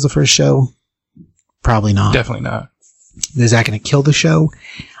brutal as the first show? Probably not. Definitely not. Is that going to kill the show?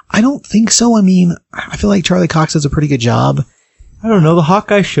 I don't think so. I mean, I feel like Charlie Cox does a pretty good job. I don't know. The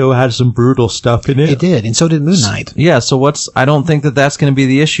Hawkeye show had some brutal stuff in It did, and so did Moon Knight. Yeah, so I don't think that that's going to be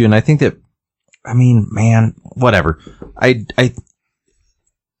the issue, and I think that, I mean, man, whatever. I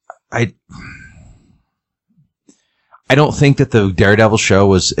don't think that the Daredevil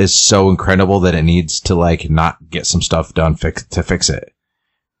show is so incredible that it needs to, like, not get some stuff done to fix it.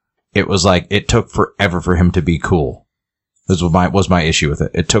 It was like, it took forever for him to be cool. This was my issue with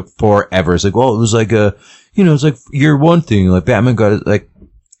it. It took forever. It's like, well, it was like it's like year one thing. Like, Batman got it, like,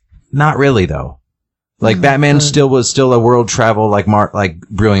 not really though. Like, Batman was still a world travel, like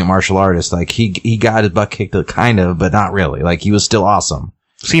brilliant martial artist. Like, he got his butt kicked, kind of, but not really. Like, he was still awesome.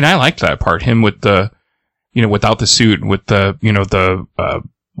 See, and I liked that part. Him with the, without the suit, with the,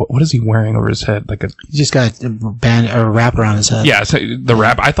 what is he wearing over his head? Like He just got a wrap around his head. yeah, so the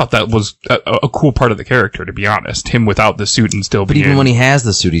wrap. I thought that was a cool part of the character, to be honest. Him without the suit and still But being. even when he has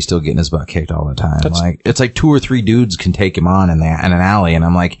the suit, he's still getting his butt kicked all the time. Like, it's like 2 or 3 dudes can take him on in an alley, and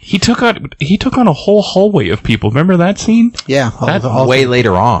I'm like, he took on a whole hallway of people. Remember that scene? Yeah. All way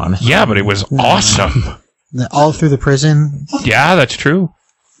later on. Yeah, but it was awesome. all through the prison. Yeah, that's true.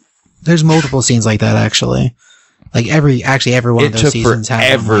 There's multiple scenes like that, actually. Like, every one of It those took seasons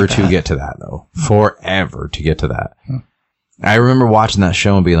had one forever like to that. get to that, though. Forever to get to that. I remember watching that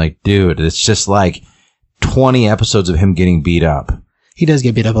show and being like, dude, it's just like 20 episodes of him getting beat up. He does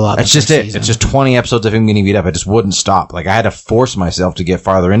get beat up a lot. That's in the just first it. season. It's just 20 episodes of him getting beat up. I just wouldn't stop. Like, I had to force myself to get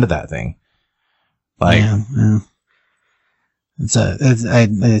farther into that thing. Like, yeah. I'd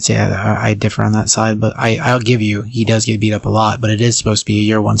say I differ on that side, but I'll give you, he does get beat up a lot, but it is supposed to be a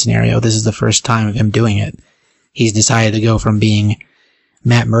year one scenario. This is the first time of him doing it. He's decided to go from being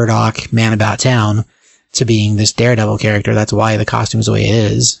Matt Murdock, man about town, to being this Daredevil character. That's why the costume's the way it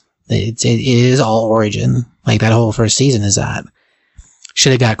is. It is all origin. Like, that whole first season is that.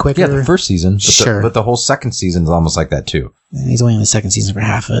 Should have got quicker. yeah, the first season. But Sure. but the whole second season is almost like that, too. He's only in the second season for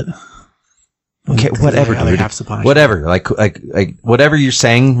half of it. Okay, whatever, The other dude. half's the Punisher. Whatever. Like whatever you're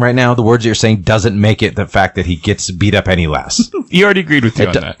saying right now, the words you're saying doesn't make it the fact that he gets beat up any less. He already agreed with you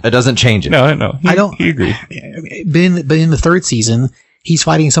on that. It doesn't change it. No. I don't. He agreed. But in the third season, he's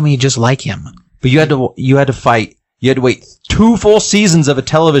fighting somebody just like him. But you had to wait 2 full seasons of a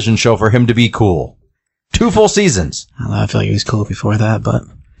television show for him to be cool. 2 full seasons. I don't know, I feel like he was cool before that, but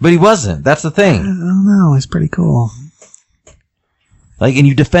But he wasn't. That's the I thing. don't know. It's pretty cool. Like, and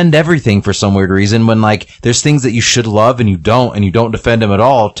you defend everything for some weird reason when, like, there's things that you should love and you don't defend him at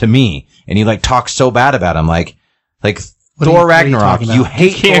all to me. And you, like, talk so bad about him. Like Thor Ragnarok. talking about? You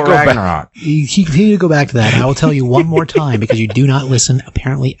hate can't Thor go back. Ragnarok. You continue to go back to that, and I will tell you one more time because you do not listen,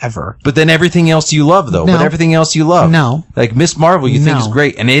 apparently, ever. But then everything else you love, though. No. But everything else you love. No. Like, Miss Marvel, you think No. is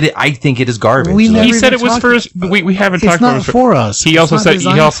great. And I think it is garbage. We Like, never He said even it was talked- first. We haven't It's talked not about it. for us. He It's also not said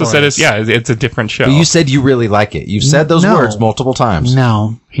designed it's for us. it's a different show. but you said you really like it. You've said those No. words multiple times.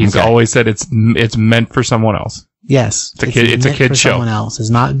 No. He's Okay. always said it's meant for someone else. Yes. It's a meant kid for show. Someone else. It's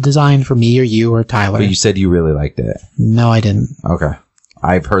not designed for me or you or Tyler. But you said you really liked it. No, I didn't. Okay.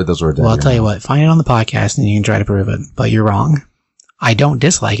 I've heard those words. Well, I'll tell you what. Find it on the podcast and you can try to prove it. But you're wrong. I don't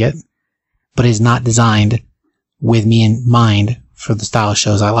dislike it, but it's not designed with me in mind for the style of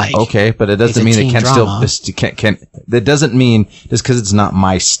shows I like. Okay, but it doesn't It's a mean it teen can drama. that doesn't mean just because it's not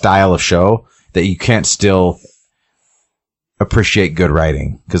my style of show that you can't still appreciate good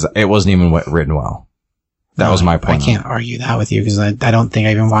writing, because it wasn't even written well. That was my point. I can't argue that with you because I don't think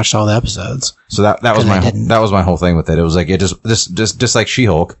I even watched all the episodes. So that was 'Cause I my didn't. that was my whole thing with it. It was like it just like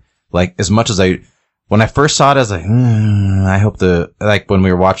She-Hulk. Like, as much as when I first saw it, I was like, I hope when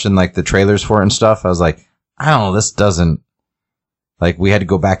we were watching like the trailers for it and stuff, I was like, I don't know, this doesn't, like, we had to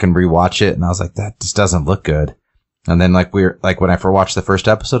go back and rewatch it, and I was like, that just doesn't look good. And then when I first watched the first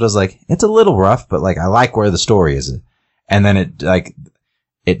episode, I was like, it's a little rough, but like I like where the story is. And then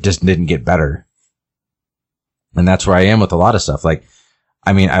it just didn't get better. And that's where I am with a lot of stuff. Like,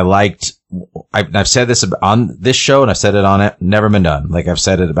 I mean, I've said this on this show, and I've said it on it, Never Been Done. Like, I've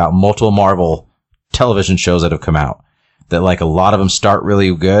said it about multiple Marvel television shows that have come out, that like a lot of them start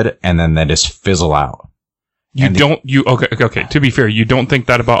really good and then they just fizzle out. Okay. To be fair, you don't think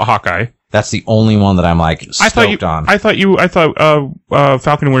that about Hawkeye. That's the only one that I'm like stoked on. I thought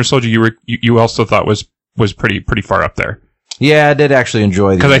Falcon and Winter Soldier. You also thought was pretty far up there. Yeah, I did actually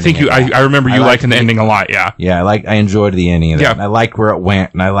enjoy the Because I think ending of that. I remember you I liked liking the ending a lot. Yeah. Yeah, I enjoyed the ending of that. Yeah. And I liked where it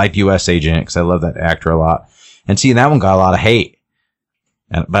went, and I liked U.S. Agent because I love that actor a lot. And see, that one got a lot of hate.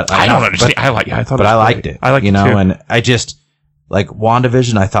 But I don't understand. I thought, but I liked it. I liked it too. And I just like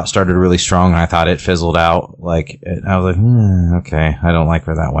WandaVision. I thought started really strong, and I thought it fizzled out. I was like, okay, I don't like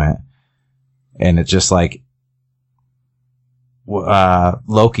where that went. And it's just like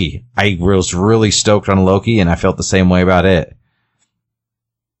Loki. I was really stoked on Loki, and I felt the same way about it.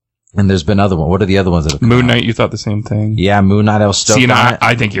 And there's been other ones. What are the other ones that have come Moon out? Knight. You thought the same thing. Yeah, Moon Knight. I was stoked See, and on it.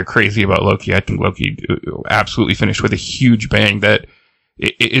 I think you're crazy about Loki. I think Loki absolutely finished with a huge bang that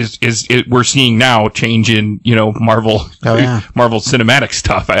we're seeing now change in, Marvel, Oh, yeah. Marvel cinematic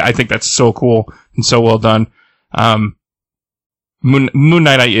stuff. I think that's so cool and so well done. Moon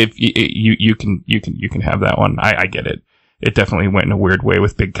Knight, if you can have that one. I get it. It definitely went in a weird way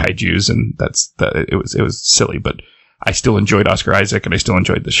with big kaijus, and it was silly, but I still enjoyed Oscar Isaac, and I still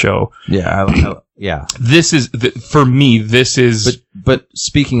enjoyed the show. Yeah, yeah. This is for me. This is But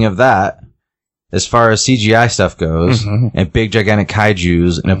speaking of that, as far as CGI stuff goes, Mhm. and big gigantic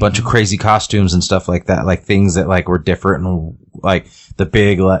kaijus and a bunch of crazy costumes and stuff like that, like things that like were different, and like the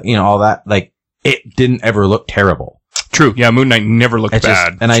big, all that, like it didn't ever look terrible. true. Yeah, Moon Knight never looked It's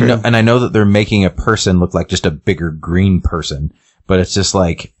bad. just, and I know that they're making a person look like just a bigger green person, but it's just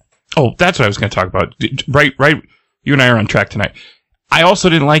like, Oh, that's what I was going to talk about. Right. You and I are on track tonight. I also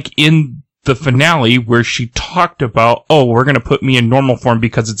didn't like in the finale where she talked about, we're going to put me in normal form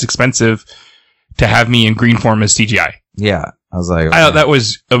because it's expensive to have me in green form as CGI. yeah, I was like, I thought that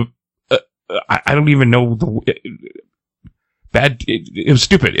was, I don't even know bad. It was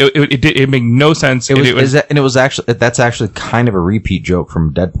stupid. It made no sense. That's actually kind of a repeat joke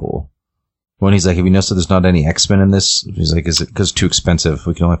from Deadpool. When he's like, have you noticed that there's not any X-Men in this? He's like, is it because it's too expensive?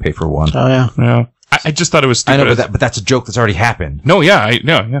 We can only pay for one. Oh, yeah. Yeah. I just thought it was stupid. I know, but that's a joke that's already happened. No, yeah,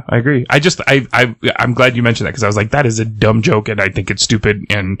 I agree. I'm glad you mentioned that because I was like, that is a dumb joke, and I think it's stupid.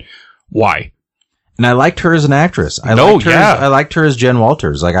 And why? And I liked her as an actress. I liked her as Jen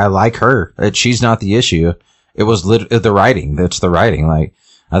Walters. Like, I like her. She's not the issue. It was the writing. That's the writing. Like,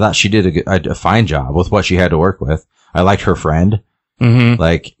 I thought she did a fine job with what she had to work with. I liked her friend. Mm-hmm.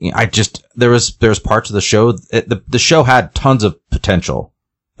 Like, there was parts of the show. The show had tons of potential.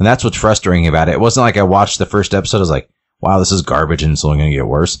 And that's what's frustrating about it. It wasn't like I watched the first episode. I was like, wow, this is garbage and it's only going to get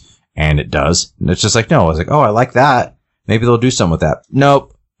worse. And it does. And it's just like, no, I was like, oh, I like that. Maybe they'll do something with that.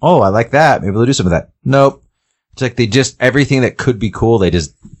 Nope. Oh, I like that. Maybe they'll do something with that. Nope. It's like everything that could be cool, they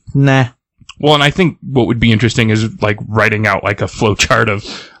just, nah. Well, and I think what would be interesting is like writing out like a flow chart of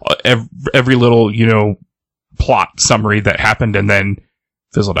every little, plot summary that happened and then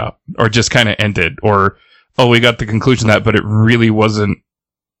fizzled out, or just kind of ended, or oh, we got the conclusion of that, but it really wasn't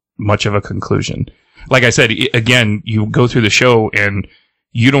much of a conclusion. Like I said, again, you go through the show and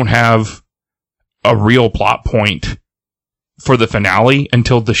you don't have a real plot point for the finale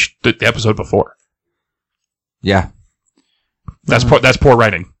until the episode before. Yeah. That's poor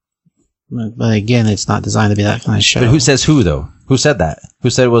writing. But again, it's not designed to be that kind of show. But who says who, though? Who said that? Who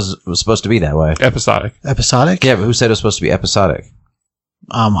said it was supposed to be that way? Episodic. Episodic? Yeah, but who said it was supposed to be episodic?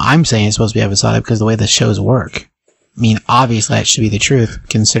 I'm saying it's supposed to be episodic because the way the shows work. I mean, obviously that should be the truth,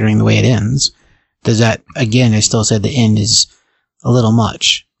 considering the way it ends. Does that, again, I still said the end is a little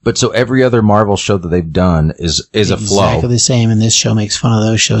much. But so every other Marvel show that they've done is a flow. Exactly the same, and this show makes fun of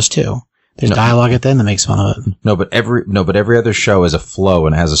those shows too. There's dialogue at the end that makes fun of it. No, but every other show is a flow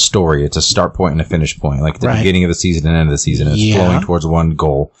and has a story. It's a start point and a finish point. Like the beginning of the season and end of the season, it's flowing towards one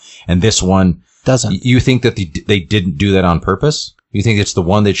goal. And this one doesn't. You think that they didn't do that on purpose? You think it's the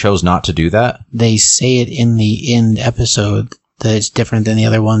one they chose not to do that? They say it in the end episode that it's different than the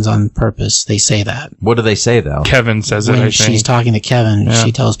other ones on purpose. They say that. What do they say though? Kevin says it. When she's talking to Kevin,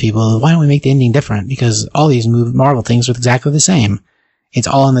 she tells people, "Why don't we make the ending different? Because all these Marvel things are exactly the same. It's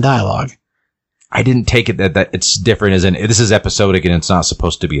all in the dialogue." I didn't take it that it's different as in this is episodic and it's not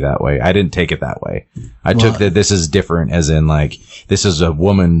supposed to be that way. I didn't take it that way. I took that this is different as in like this is a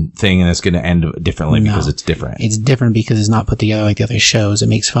woman thing and it's going to end differently because it's different. It's different because it's not put together like the other shows. It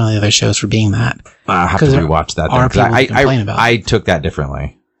makes fun of the other shows for being that. I have to rewatch that. I took that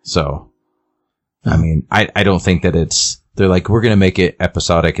differently. So, I mean, I don't think that they're like, we're going to make it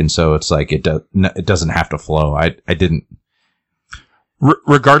episodic. And so it's like, it doesn't have to flow. I didn't.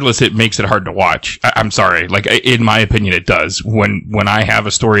 Regardless, it makes it hard to watch. I'm sorry. Like, in my opinion, it does. When I have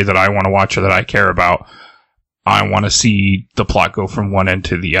a story that I want to watch or that I care about, I want to see the plot go from one end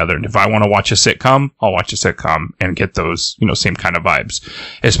to the other. And if I want to watch a sitcom, I'll watch a sitcom and get those, same kind of vibes.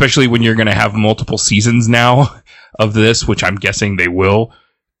 Especially when you're going to have multiple seasons now of this, which I'm guessing they will.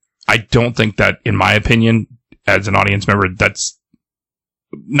 I don't think that, in my opinion, as an audience member, that's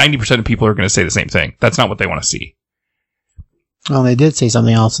 90% of people are going to say the same thing. That's not what they want to see. Well, they did say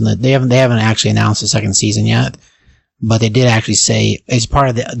something else, and that they haven't actually announced the second season yet, but they did actually say, as part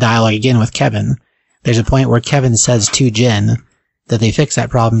of the dialogue again with Kevin, there's a point where Kevin says to Jen that they fix that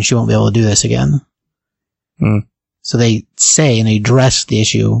problem, she won't be able to do this again. So they say and they address the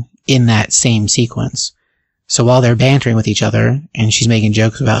issue in that same sequence. So while they're bantering with each other, and she's making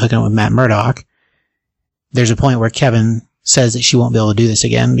jokes about hooking up with Matt Murdock, there's a point where Kevin says that she won't be able to do this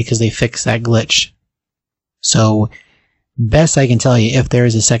again because they fixed that glitch. So, best I can tell you, if there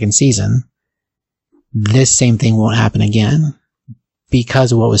is a second season, this same thing won't happen again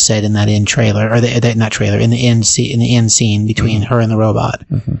because of what was said in that end trailer, or in the end scene between her and the robot.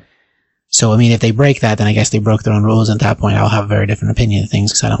 Mm-hmm. So, I mean, if they break that, then I guess they broke their own rules. At that point, I'll have a very different opinion of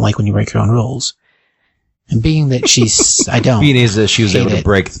things because I don't like when you break your own rules. And being that I don't. Being that she was able to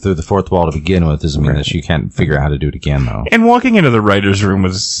break through the fourth wall to begin with doesn't mean that she can't figure out how to do it again, though. And walking into the writer's room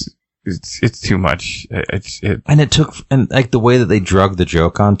it's too much. And it took, and like the way that they drug the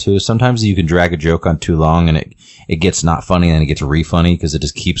joke on too. Sometimes you can drag a joke on too long and it gets not funny and then it gets re-funny because it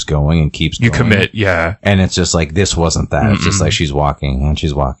just keeps going and keeps going. You commit, yeah. And it's just like, this wasn't that. Mm-mm. It's just like she's walking and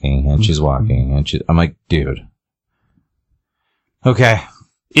she's walking and she's walking and I'm like, dude. Okay.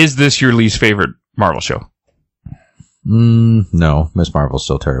 Is this your least favorite Marvel show? No. Miss Marvel's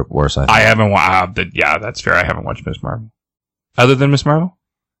still terrible. Worse, I think. I haven't watched, yeah, that's fair. I haven't watched Miss Marvel. Other than Miss Marvel?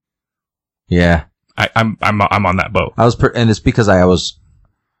 Yeah, I'm on that boat. And it's because I was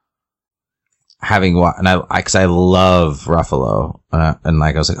having because I love Ruffalo, and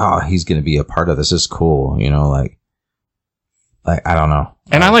like I was like, oh, he's gonna be a part of this. This is cool, like I don't know.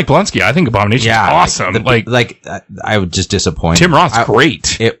 And I like Blonsky. I think Abomination is awesome. I was just disappointed. Tim Roth's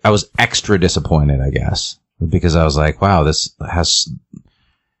great. I was extra disappointed, I guess, because I was like, wow, it's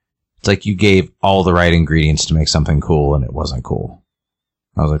like you gave all the right ingredients to make something cool, and it wasn't cool.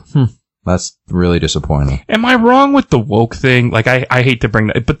 I was like, that's really disappointing. Am I wrong with the woke thing? Like, I hate to bring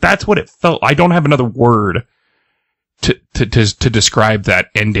that, but that's what it felt. I don't have another word to describe that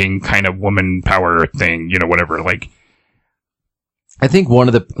ending kind of woman power thing, whatever. Like, I think one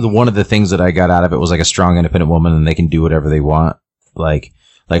of the things that I got out of it was like a strong, independent woman and they can do whatever they want. Like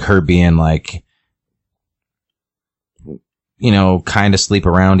her being like, kind of sleep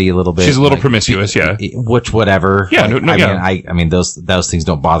aroundy a little bit. She's a little promiscuous, yeah. Whatever. Yeah, I mean, those things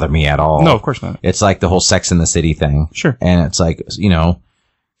don't bother me at all. No, of course not. It's like the whole Sex in the City thing. Sure. And it's like,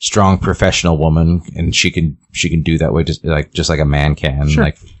 strong professional woman, and she can do that way just like a man can. Sure.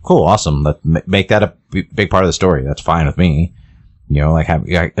 Like, cool, awesome. Make that a big part of the story. That's fine with me. Like have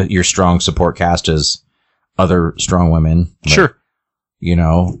your strong support cast as other strong women. Sure. You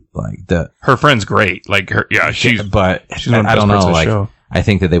know, like her friend's great. Like her, yeah, she's one of the I best don't parts know. of the Like, show. I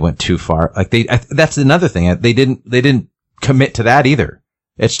think that they went too far. Like that's another thing. They didn't commit to that either.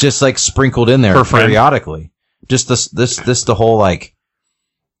 It's just like sprinkled in there Her friend. periodically. Just the whole like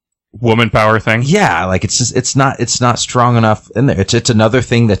woman power thing. yeah, like it's not strong enough in there. It's another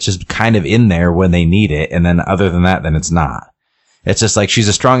thing that's just kind of in there when they need it, and then other than that, then it's not. It's just like she's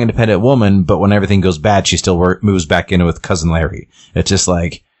a strong, independent woman, but when everything goes bad, she still moves back in with Cousin Larry. It's just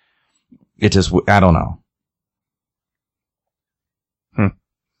like I don't know.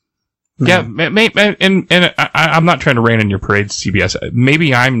 Yeah, and I'm not trying to rain on your parade, CBS.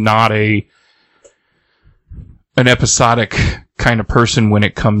 Maybe I'm not an episodic kind of person when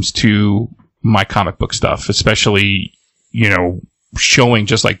it comes to my comic book stuff, especially, you know, showing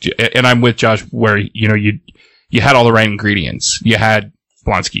just like, and I'm with Josh where, you know, you had all the right ingredients. You had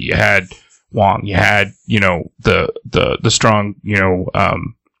Blonsky, you had Wong, you had, you know, the strong, you know,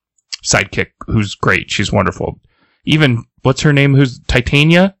 sidekick who's great. She's wonderful. Even, what's her name? Who's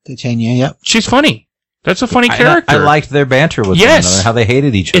Titania? Titania, yep. She's funny. That's a funny character. I liked their banter with one another, how they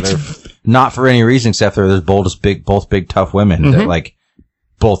hated each other. Not for any reason except for they're both big, tough women. Mm-hmm. That like,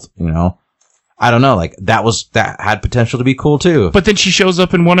 both, you know, I don't know, like that had potential to be cool too. But then she shows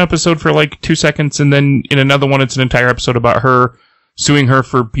up in one episode for like 2 seconds, and then in another one, it's an entire episode about her suing her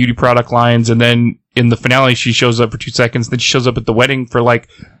for beauty product lines. And then in the finale, she shows up for 2 seconds. Then she shows up at the wedding for like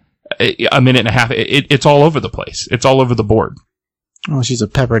a minute and a half. It's all over the place. It's all over the board. Well, she's a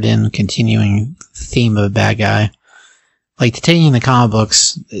peppered in continuing theme of a bad guy. Like Titania in the comic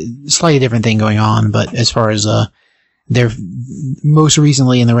books, slightly different thing going on, but as far as they're most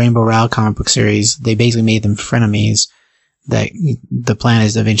recently in the Rainbow Rowell comic book series, they basically made them frenemies. That the plan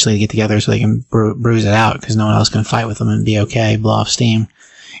is eventually to get together so they can bruise it out because no one else can fight with them and be okay, blow off steam.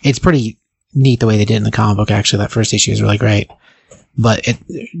 It's pretty neat the way they did it in the comic book. Actually, that first issue is really great. But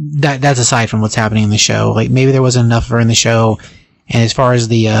that's aside from what's happening in the show. Like maybe there wasn't enough of her in the show. And as far as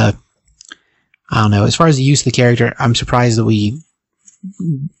the, I don't know, as far as the use of the character, I'm surprised that we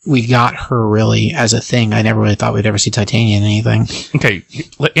got her really as a thing. I never really thought we'd ever see Titania in anything. Okay,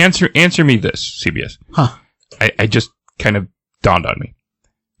 answer me this, CBS. Huh. I just kind of dawned on me.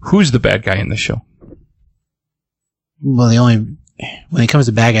 Who's the bad guy in this show? Well, when it comes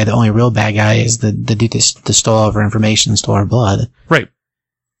to bad guy, the only real bad guy is the dude that stole all of her information, stole her blood. Right.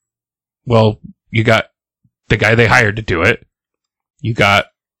 Well, you got the guy they hired to do it. You got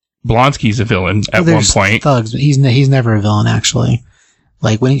Blonsky's a villain at one point. Thugs, but he's never a villain actually.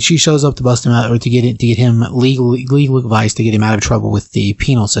 Like when she shows up to bust him out or to get him legal advice to get him out of trouble with the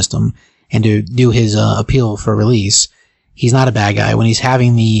penal system and to do his appeal for release, he's not a bad guy. When he's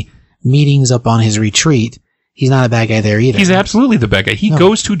having the meetings up on his retreat, he's not a bad guy there either. He's absolutely the bad guy. He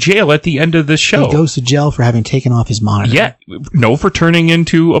goes to jail at the end of this show. He goes to jail for having taken off his monitor. Yeah, no, for turning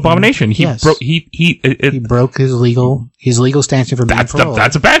into Abomination. He Yes. he broke his legal standard for being paroled.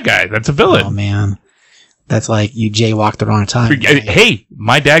 that's a bad guy. That's a villain. Oh man, that's like you jaywalked the wrong time. Hey,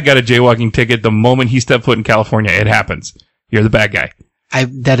 my dad got a jaywalking ticket the moment he stepped foot in California. It happens. You're the bad guy.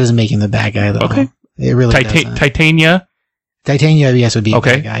 That doesn't make him the bad guy though. Okay, it really doesn't. Titania, I guess would be a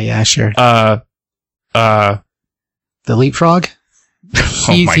bad guy. Yeah, sure. The leapfrog.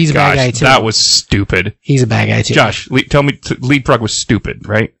 He's a bad guy too. That was stupid. He's a bad guy too. Josh, tell me, Leapfrog was stupid,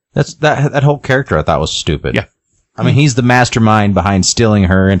 right? That's that whole character I thought was stupid. Yeah. I mean, he's the mastermind behind stealing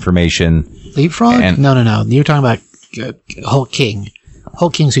her information. Leapfrog? No. You're talking about Hulk King.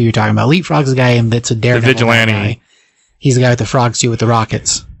 Hulk King's who you're talking about. Leapfrog's the guy that's a daredevil. The vigilante. Guy. He's the guy with the frog suit with the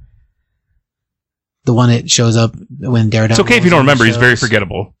rockets. The one that shows up when Daredevil. It's okay if you don't remember. He's very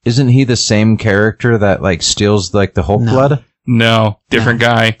forgettable. Isn't he the same character that like steals like the Hulk blood? No, different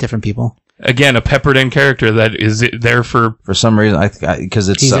guy. Different people. Again, a peppered in character that is there for some reason. Because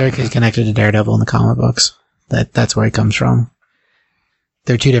it's he's very connected to Daredevil in the comic books. That's where he comes from.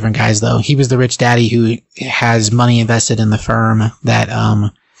 They're two different guys though. He was the rich daddy who has money invested in the firm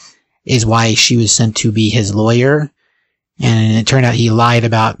that is why she was sent to be his lawyer. And it turned out he lied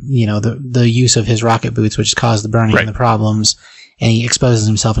about, the use of his rocket boots, which caused the burning and the problems. And he exposes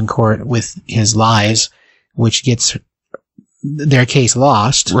himself in court with his lies, which gets their case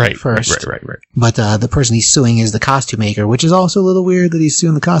lost first. Right. But the person he's suing is the costume maker, which is also a little weird that he's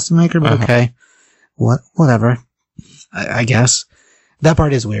suing the costume maker, but okay. Whatever. I guess. That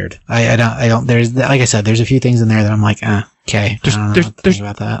part is weird. I don't, there's, like I said, there's a few things in there that I'm like, okay. I don't know what to think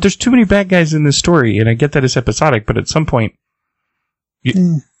about that. There's too many bad guys in this story, and I get that it's episodic, but at some point...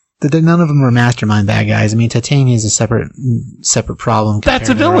 none of them are mastermind bad guys. I mean, Titania is a separate problem. That's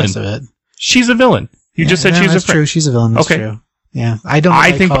a villain. Of it. She's a villain. You just said she's that's true. She's a villain. That's true. Yeah, I don't.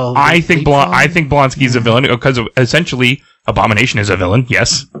 I think Blonsky's a villain because essentially Abomination is a villain.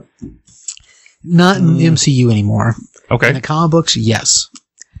 Yes. Not in MCU anymore. In Okay. the comic books, yes.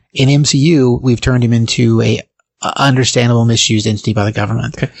 In MCU, we've turned him into a understandable misused entity by the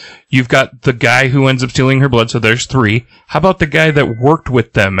government. Okay. You've got the guy who ends up stealing her blood, so there's 3. How about the guy that worked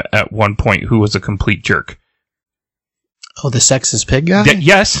with them at one point who was a complete jerk? Oh, the sexist pig guy?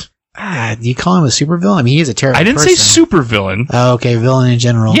 Yes. Do you call him a supervillain? I mean, he's a terrible I didn't person. say super villain. Oh, okay, villain in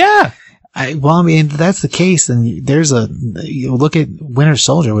general. Yeah. I mean, if that's the case, then you look at Winter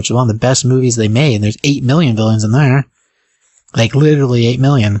Soldier, which is one of the best movies they made, and there's 8 million villains in there. Like, literally 8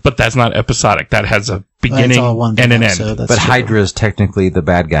 million. But that's not episodic. That has a Well, beginning that's all one and an episode, end. that's But true. Hydra is technically the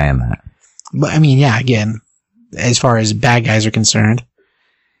bad guy in that. But I mean, yeah, again, as far as bad guys are concerned,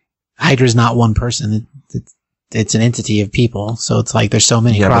 Hydra's not one person. It's an entity of people. So it's like there's so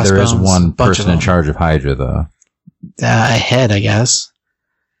many Yeah, but there is Crossbones, one bunch of person in them. charge of Hydra, though. A head, I guess.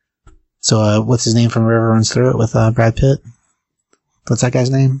 So what's his name from River Runs Through It with Brad Pitt? What's that guy's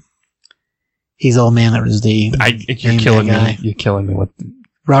name? He's the old man that was the You're main killing bad me. guy. You're killing me with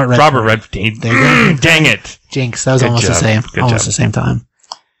Robert Redford. There you go. Dang it. Jinx. That was Good almost the job. same. Good Almost job. the same time.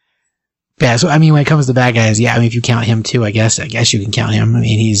 Yeah, so I mean, when it comes to bad guys, yeah, I mean, if you count him too, I guess you can count him. I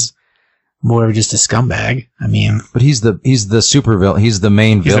mean, he's more of just a scumbag. I mean, But he's the super villain. He's the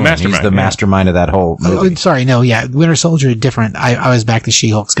main He's the villain. mastermind, He's the yeah. mastermind of that whole movie. sorry, no, yeah, Winter Soldier different. I was back to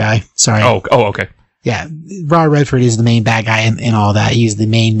She-Hulk's guy. Sorry. Oh, okay. Yeah, Robert Redford is the main bad guy in all that. He's the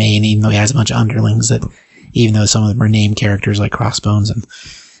main, even though he has a bunch of underlings that, even though some of them are named characters like Crossbones and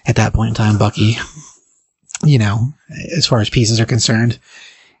at that point in time, Bucky, you know, as far as pieces are concerned.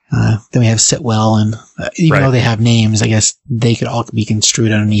 Then we have Sitwell, and even Right. though they have names, I guess they could all be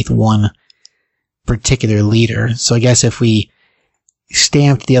construed underneath one particular leader. So I guess if we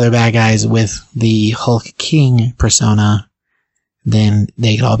stamped the other bad guys with the Hulk King persona, then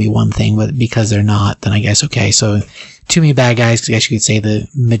they could all be one thing, but because they're not, then I guess, okay, so too many bad guys, 'cause I guess you could say the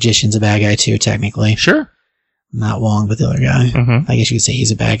Magician's a bad guy too, technically. Sure. Not Wong, but the other guy. Mm-hmm. I guess you could say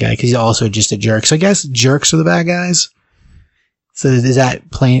he's a bad guy, because he's also just a jerk. So I guess jerks are the bad guys. So is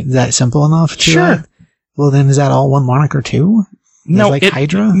that simple enough? To Sure. that? Well, then is that all one moniker too? No, like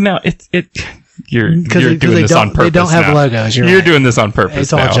Hydra? No, you're Because doing this on purpose. They don't have now. logos. You're doing this on purpose.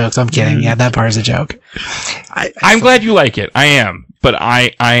 It's all now. jokes. I'm kidding. Yeah, that part is a joke. I'm glad you like it. I am, but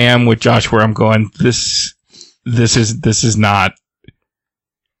I am with Josh where I'm going. This is not.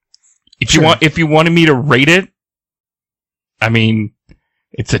 Sure. If you wanted me to rate it, I mean,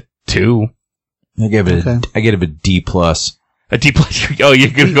 it's a 2. I give it a D plus. A D plus. Oh, you're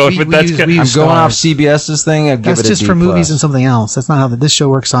gonna go with that's good. we I'm use going off stars. CBS's thing. I give That's it a just D for movies plus. and something else. That's not how this show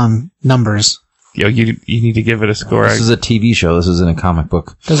works on numbers. Yo, you need to give it a score. This is a TV show. This isn't a comic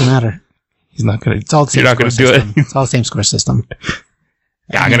book. Doesn't matter. He's not gonna. It's all the same You're not score gonna do system. It's all the same score system.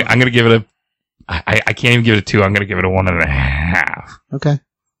 Yeah, I'm gonna give it a. I can't even give it a 2. I'm gonna give it a 1.5. Okay.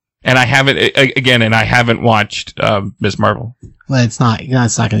 And I haven't watched Miss Marvel. Well, it's not going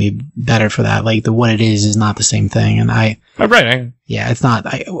to be better for that. Like what it is not the same thing. And Oh, right. it's not.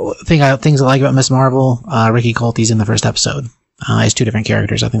 Things I like about Miss Marvel, Ricky Colty's in the first episode. As 2 different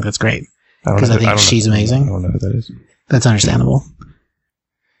characters. I think that's great. Because I think she's amazing. I don't know who that is. That's understandable.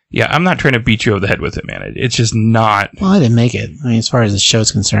 Yeah, I'm not trying to beat you over the head with it, man. It's just not. Well, I didn't make it. I mean, as far as the show's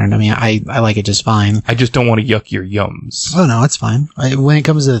concerned, I mean, I like it just fine. I just don't want to yuck your yums. Oh no, it's fine. When it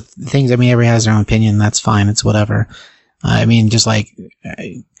comes to things, I mean, everybody has their own opinion. That's fine. It's whatever. I mean, just like,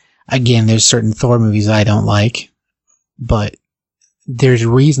 again, there's certain Thor movies I don't like, but there's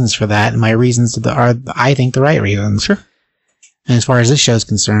reasons for that, and my reasons are, I think, the right reasons. Sure. And as far as this show's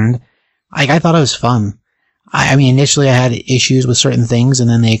concerned, I thought it was fun. I mean, initially I had issues with certain things, and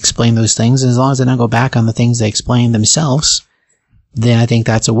then they explained those things, and as long as they don't go back on the things they explained themselves, then I think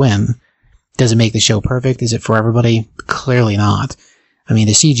that's a win. Does it make the show perfect? Is it for everybody? Clearly not. I mean,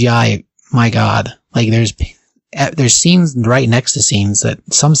 the CGI, my God, like there's scenes right next to scenes that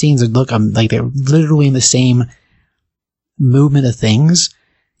some scenes that look like they're literally in the same movement of things.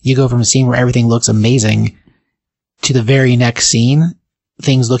 You go from a scene where everything looks amazing to the very next scene,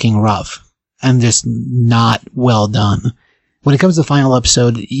 things looking rough and just not well done. When it comes to the final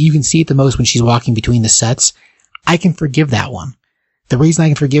episode, you can see it the most when she's walking between the sets. I can forgive that one. The reason I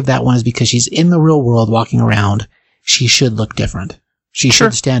can forgive that one is because she's in the real world walking around. She should look different. She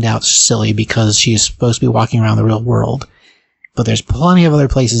should stand out silly because she's supposed to be walking around the real world. But there's plenty of other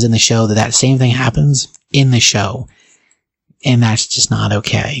places in the show that same thing happens in the show. And that's just not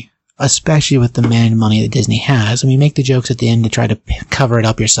okay. Especially with the man and money that Disney has. I mean, make the jokes at the end to try to cover it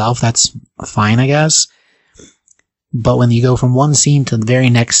up yourself. That's fine, I guess. But when you go from one scene to the very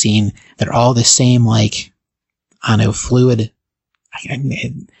next scene, they're all the same, like, I don't know, fluid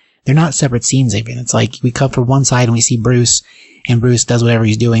they're not separate scenes even. It's like we cut from one side and we see Bruce, and Bruce does whatever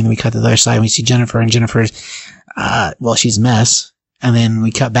he's doing. Then we cut to the other side and we see Jennifer, and Jennifer's, she's a mess. And then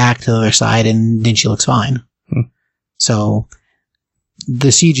we cut back to the other side and then she looks fine. So the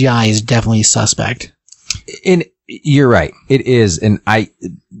CGI is definitely suspect. And you're right. It is. And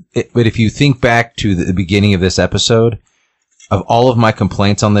but if you think back to the beginning of this episode, of all of my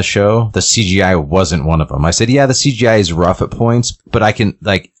complaints on the show, the CGI wasn't one of them. I said, yeah, the CGI is rough at points, but I can,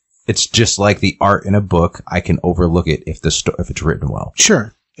 like, it's just like the art in a book. I can overlook it if it's written well.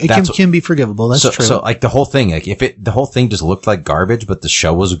 Sure. It can be forgivable. That's true. So, like, the whole thing, like, the whole thing just looked like garbage, but the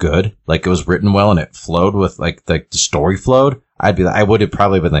show was good, like, it was written well and it flowed with, like the story flowed, I would have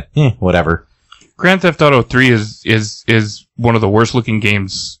probably been like, whatever. Grand Theft Auto 3 is one of the worst looking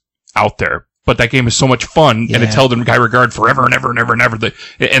games out there. But that game is so much fun, and it's held in high regard forever and ever and ever and ever.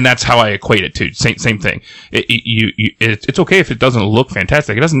 And that's how I equate it to. Same thing. It's okay if it doesn't look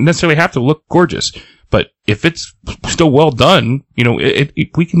fantastic. It doesn't necessarily have to look gorgeous. But if it's still well done,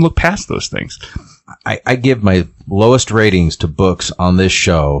 we can look past those things. I give my lowest ratings to books on this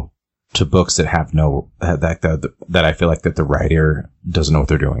show to books that have that I feel like that the writer doesn't know what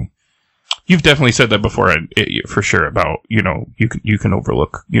they're doing. You've definitely said that before, for sure, about, you can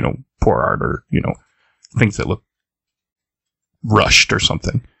overlook, poor art or, things that look rushed or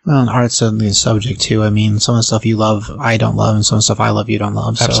something. Well, and art's certainly a subject too. I mean, some of the stuff you love, I don't love, and some of the stuff I love, you don't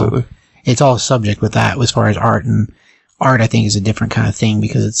love. So absolutely. It's all subject with that as far as art. And art, I think, is a different kind of thing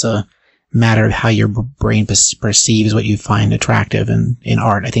because it's a matter of how your brain perceives what you find attractive in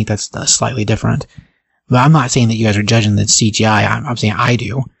art. I think that's slightly different. But I'm not saying that you guys are judging the CGI. I'm saying I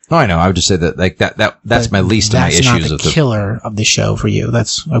do. Oh, I know. I would just say that, like, that's my least of my issues. That's not the killer of the show for you.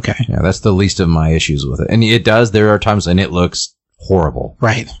 That's okay. Yeah, that's the least of my issues with it. And there are times when it looks horrible.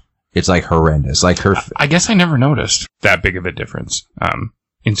 Right. It's like horrendous. Like I guess I never noticed that big of a difference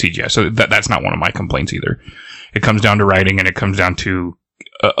in CGI. So that's not one of my complaints either. It comes down to writing, and it comes down to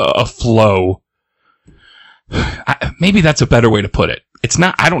a flow. Maybe that's a better way to put it. It's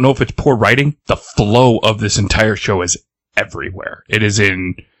not, I don't know if it's poor writing. The flow of this entire show is everywhere. It is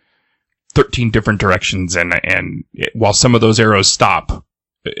in 13 different directions, and while some of those arrows stop,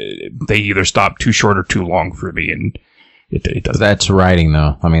 they either stop too short or too long for me, and it does. That's writing,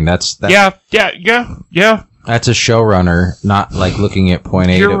 though. I mean, that's yeah. That's a showrunner not like looking at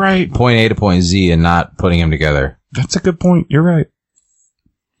point A to point Z and not putting them together. That's a good point. You're right.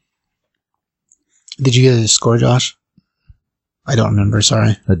 Did you get a score, Josh? I don't remember.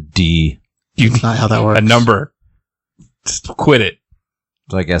 Sorry. A D. That's not how that works. A number. Just quit it.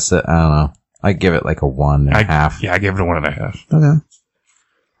 So I guess that, I don't know. I give it like a 1.5. Yeah, I gave it a 1.5. Okay.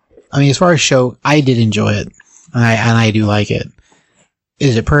 I mean, as far as show, I did enjoy it, and I do like it.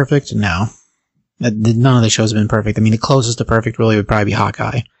 Is it perfect? No. None of the shows have been perfect. I mean, the closest to perfect really would probably be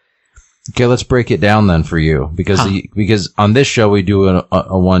Hawkeye. Okay, let's break it down then for you, because on this show we do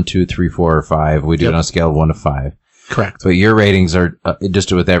a 1, 2, 3, 4, or 5. We do it on a scale of 1 to 5. Correct. But your ratings are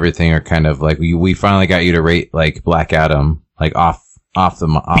just with everything are kind of like we finally got you to rate like Black Adam like off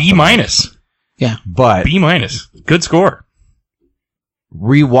the B minus. Yeah, but B minus. Good score.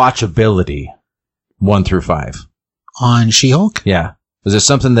 Rewatchability 1 through 5 on She-Hulk. Yeah, is there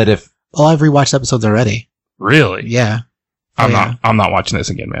something that if I've rewatched episodes already. Really? Yeah. I'm not watching this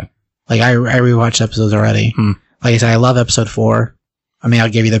again, man. Like I rewatched episodes already. Like I said, I love episode 4. I mean, I'll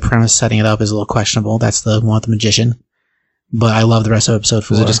give you the premise. Setting it up is a little questionable. That's the one with the magician. But I love the rest of episode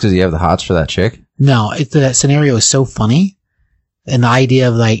 4. Is it just because you have the hots for that chick? No, that scenario is so funny. And the idea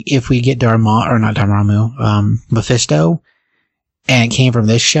of, like, if we get Mephisto, and it came from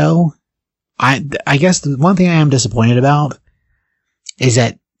this show, I guess the one thing I am disappointed about is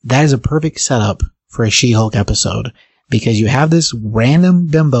that is a perfect setup for a She-Hulk episode. Because you have this random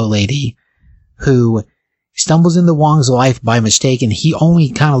bimbo lady who stumbles into Wong's life by mistake, and he only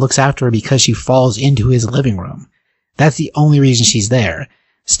kind of looks after her because she falls into his living room. That's the only reason she's there.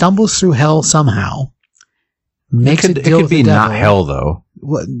 Stumbles through hell somehow. Makes it deal with the devil. It could be not hell, though.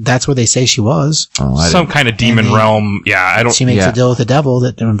 Well, that's where they say she was. Some kind of demon realm. Yeah, I don't. She makes a deal with the devil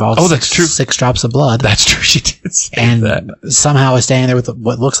that involves that's true. 6 drops of blood. That's true. She did say and that. Somehow is standing there with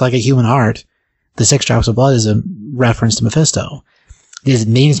what looks like a human heart. The 6 drops of blood is a reference to Mephisto. Does it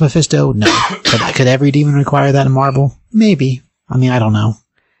mean it's Mephisto? No. Could every demon require that in Marvel? Maybe. I mean, I don't know.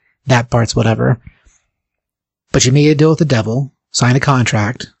 That part's whatever. But you made a deal with the devil, signed a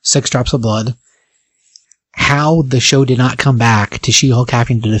contract, 6 drops of blood. How the show did not come back to She-Hulk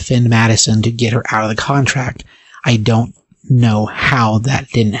having to defend Madison to get her out of the contract, I don't know how that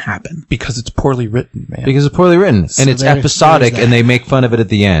didn't happen. Because it's poorly written, man. Because it's poorly written. So and it's episodic, and they make fun of it at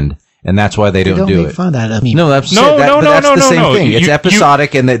the end. and that's why they don't do make it. fun of that. I mean, No, that's No, but that's the same thing. It's You-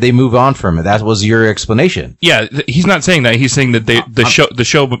 episodic, and they move on from it. That was your explanation. Yeah, he's not saying that. He's saying that the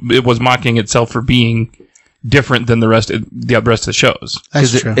show it was mocking itself for being different than the rest of the shows.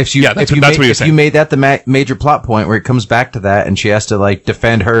 that's true. If you Yeah, that's if you what made, he was if saying. you made that the major plot point where it comes back to that, and she has to like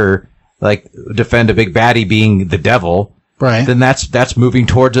defend a big baddie being the devil, Right. then that's moving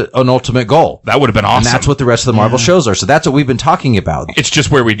towards an ultimate goal. That would have been awesome. And that's what the rest of the Marvel shows are. So that's what we've been talking about. it's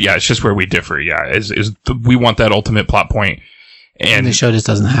just where we differ. Yeah, is we want that ultimate plot point, and the show just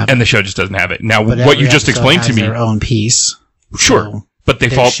doesn't have it. and the show just doesn't have it. Now, But what you every just episode explained to has me, their own piece. sure, So but they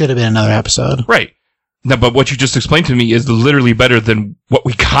there fall should have been another episode. right. No, but what you just explained to me is literally better than what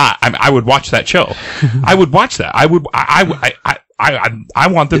we got. I would watch that show. I would watch that. I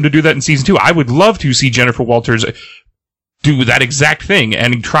want them to do that in season 2. I would love to see Jennifer Walters do that exact thing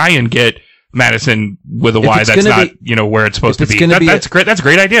and try and get Madison with a If Y it's that's gonna not, where it's supposed to if it's be. gonna be That's great. That's a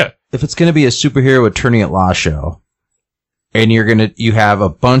great idea. If it's going to be a superhero attorney at law show, and you have a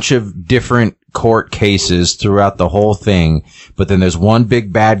bunch of different court cases throughout the whole thing, but then there's one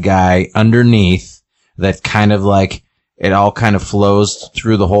big bad guy underneath that kind of like it all kind of flows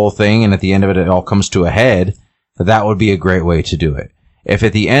through the whole thing, and at the end of it, it all comes to a head. That would be a great way to do it. If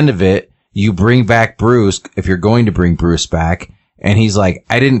at the end of it, you bring back Bruce, if you're going to bring Bruce back, and he's like,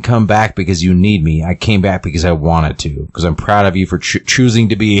 I didn't come back because you need me. I came back because I wanted to, because I'm proud of you for choosing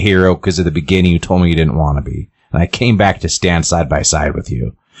to be a hero, because at the beginning you told me you didn't want to be. And I came back to stand side by side with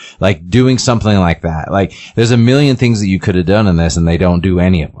you. Like doing something like that. Like there's a million things that you could have done in this, and they don't do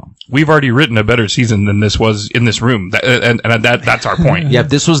any of them. We've already written a better season than this was in this room, and that's our point. Yeah, if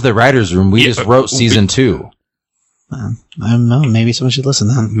this was the writer's room, we Yeah, just wrote season 2. I don't know. Maybe someone should listen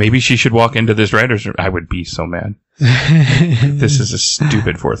then. Maybe she should walk into this writer's room. I would be so mad. This is a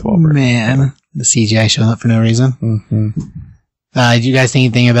stupid fourth wall break. Man, the CGI showing up for no reason. Mm-hmm. Did you guys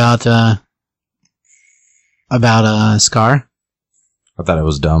think anything about Scar? I thought it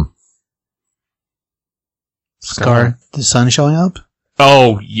was dumb. Scar, the sun showing up?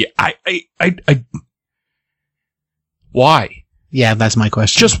 Oh yeah, I why? Yeah, that's my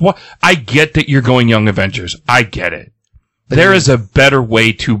question. Just what? I get that you're going Young Avengers. I get it. There is a better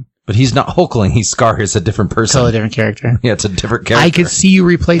way to. But he's not Hulkling. He's Scar. It's a different person. totally different character. Yeah, it's a different character. I could see you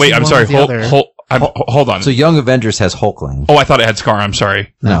replacing Wait, I'm one sorry. with the other. Hold on. So Young Avengers has Hulkling. Oh, I thought it had Scar. I'm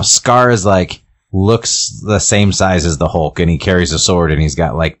sorry. No, Scar is like looks the same size as the Hulk, and he carries a sword, and he's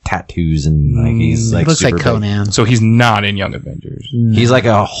got like tattoos, and like he's like It looks super like big. Conan. So he's not in Young Avengers. He's like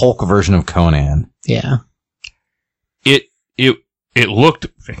a Hulk version of Conan. Yeah. It looked.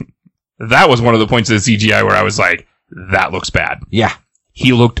 That was one of the points of the CGI where I was like, that looks bad. Yeah,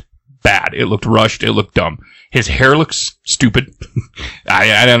 He looked bad. It looked rushed. It looked dumb. His hair looks stupid.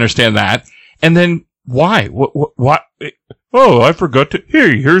 I understand that. And then why? What? Oh, I forgot to.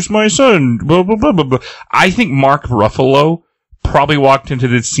 Here's my son. Blah, blah, blah, blah, blah. I think Mark Ruffalo probably walked into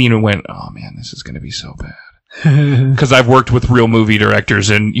this scene and went, oh man, this is going to be so bad. Because I've worked with real movie directors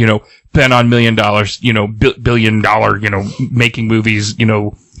and, been on $1 million, $1 billion, making movies,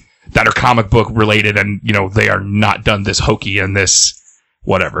 that are comic book related and, they are not done this hokey and this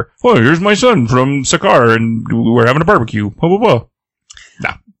whatever. Oh, here's my son from Sakaar and we're having a barbecue. Blah, blah, blah.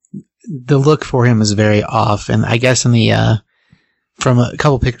 No. The look for him is very off, and I guess in the from a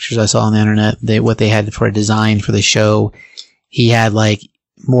couple pictures I saw on the internet, what they had for a design for the show, he had like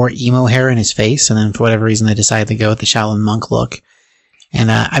more emo hair in his face, and then for whatever reason they decided to go with the Shaolin monk look.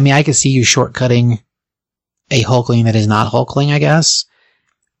 And I could see you shortcutting a Hulkling that is not Hulkling. I guess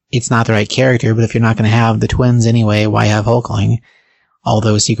it's not the right character, but if you're not going to have the twins anyway, why have Hulkling?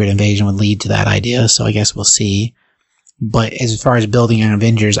 Although Secret Invasion would lead to that idea, so I guess we'll see. But as far as building Young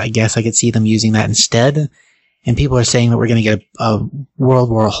Avengers, I guess I could see them using that instead. And people are saying that we're going to get a World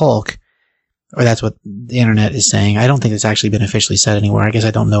War Hulk, or that's what the internet is saying. I don't think it's actually been officially said anywhere. I guess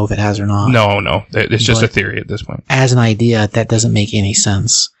I don't know if it has or not. No. It's just But a theory at this point. as an idea, that doesn't make any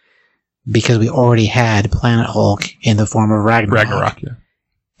sense. Because we already had Planet Hulk in the form of Ragnarok. Yeah.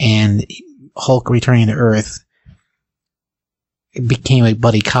 And Hulk returning to Earth, it became a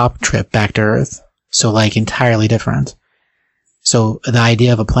buddy cop trip back to Earth. So, like, entirely different. So, the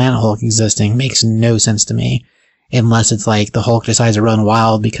idea of a Planet Hulk existing makes no sense to me. Unless it's like the Hulk decides to run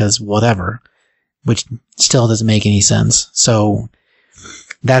wild because whatever. Which still doesn't make any sense. So,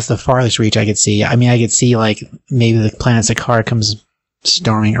 that's the farthest reach I could see. I mean, I could see, like, maybe the planet Sakaar comes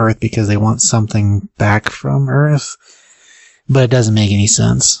storming Earth because they want something back from Earth. But it doesn't make any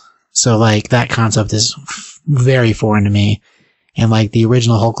sense. So, like, that concept is very foreign to me. And, like, the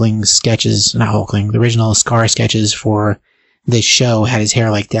original Hulkling sketches, not Hulkling, the original Scar sketches for this show had his hair,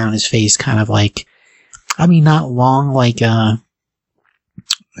 like, down his face, kind of like, I mean, not long, like,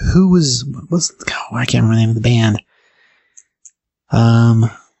 I can't remember the name of the band.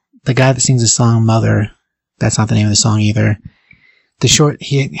 The guy that sings the song Mother, that's not the name of the song either.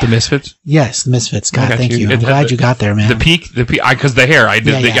 The Misfits? Yes, the Misfits. God, I got thank you. you. I'm glad you got there, man. The peak, because the hair,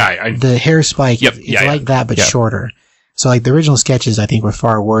 The hair spike is like that, but shorter. So, like, the original sketches, I think, were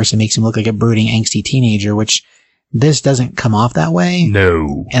far worse. It makes him look like a brooding, angsty teenager, which this doesn't come off that way.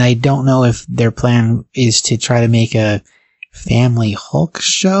 No. And I don't know if their plan is to try to make a family Hulk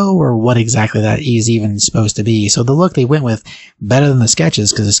show or what exactly that is even supposed to be. So the look they went with, better than the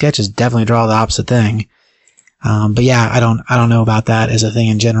sketches, because the sketches definitely draw the opposite thing. But yeah, I don't know about that as a thing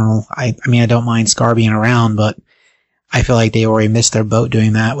in general. I mean, I don't mind Scar being around, but I feel like they already missed their boat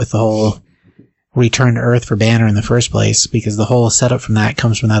doing that with the whole Return to Earth for Banner in the first place, because the whole setup from that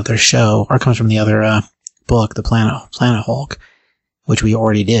comes from the other show, or comes from the other book, the Planet Hulk, which we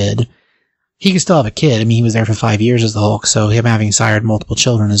already did. He could still have a kid. I mean, he was there for 5 years as the Hulk, so him having sired multiple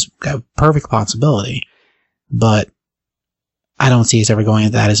children is a perfect possibility. But I don't see us ever going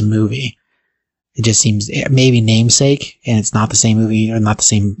at that as a movie. It just seems maybe namesake, and it's not the same movie or not the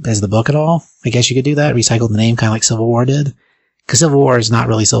same as the book at all. I guess you could do that. Recycle the name, kind of like Civil War did. Because Civil War is not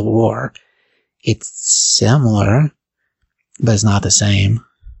really Civil War. It's similar, but it's not the same.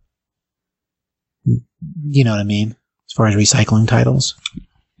 You know what I mean? As far as recycling titles.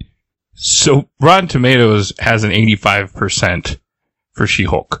 So Rotten Tomatoes has an 85% for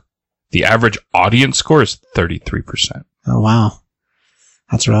She-Hulk. The average audience score is 33%. Oh, wow.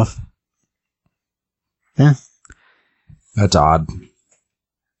 That's rough. Yeah. That's odd.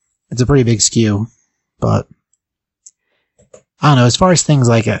 It's a pretty big skew, but I don't know. As far as things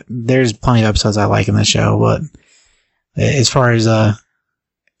like it, there's plenty of episodes I like in the show, but as far as a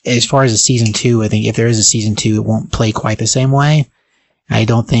season 2, I think if there is a season 2, it won't play quite the same way. I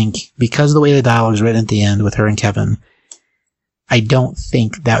don't think, because of the way the dialogue is written at the end with her and Kevin, I don't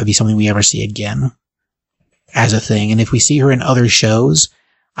think that would be something we ever see again as a thing. And if we see her in other shows,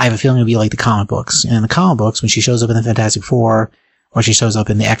 I have a feeling it'll be like the comic books. And in the comic books, when she shows up in the Fantastic Four, or she shows up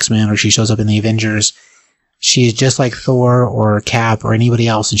in the X-Men, or she shows up in the Avengers, she is just like Thor or Cap or anybody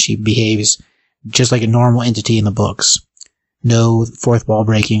else, and she behaves just like a normal entity in the books. No fourth wall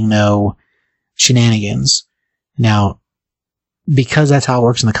breaking, no shenanigans. Now, because that's how it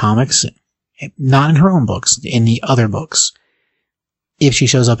works in the comics, not in her own books, in the other books, if she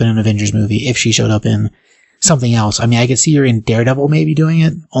shows up in an Avengers movie, if she showed up in something else, I mean, I could see her in Daredevil maybe doing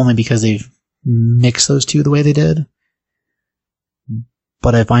it, only because they've mixed those two the way they did.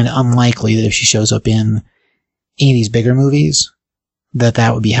 But I find it unlikely that if she shows up in any of these bigger movies,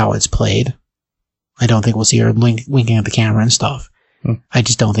 that would be how it's played. I don't think we'll see her winking at the camera and stuff. I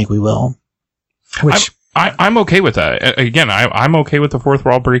just don't think we will. Which I'm okay with that. Again, I'm okay with the fourth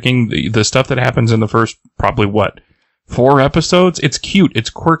wall breaking. The stuff that happens in the first probably 4 episodes. It's cute. It's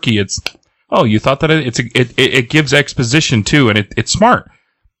quirky. It's you thought that it gives exposition too, and it's smart.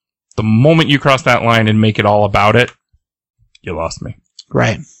 The moment you cross that line and make it all about it, you lost me.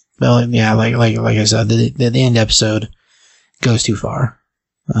 Right. Well, yeah, like I said, the end episode goes too far.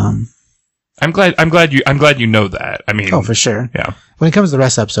 I'm glad you know that. I mean, oh, for sure. Yeah. When it comes to the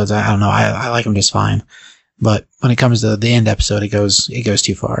rest of episodes, I don't know. I like them just fine. But when it comes to the end episode, it goes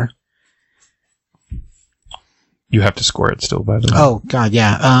too far. You have to score it still, by the way. Oh God,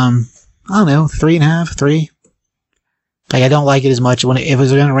 yeah. I don't know, 3.5, 3. Like, I don't like it as much. If it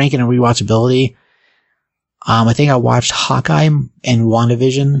was going to rank it in rewatchability, I think I watched Hawkeye and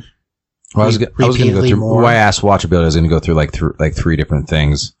WandaVision. Well, I was going to go through. More. Why I asked watchability, I was going to go through like 3 different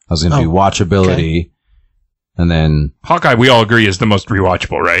things. I was going to do watchability, and then Hawkeye. We all agree is the most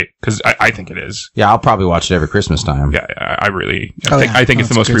rewatchable, right? Because I think it is. Yeah, I'll probably watch it every Christmas time. Yeah, I think it's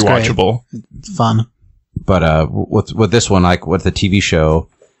the most rewatchable. It's fun. But with this one, like with the TV show,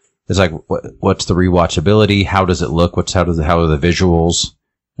 it's like what's the rewatchability? How does it look? How are the visuals?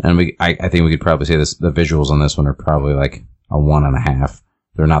 And I think we could probably say the visuals on this one are probably like a 1.5.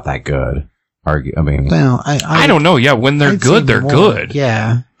 They're not that good. I mean, well, I don't know. Yeah, when they're good, they're good.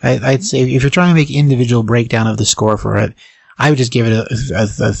 Yeah, I'd say if you're trying to make individual breakdown of the score for it, I would just give it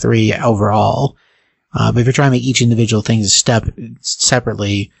a 3 overall. But if you're trying to make each individual thing step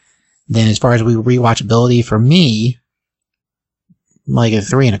separately, then as far as rewatchability, for me, like a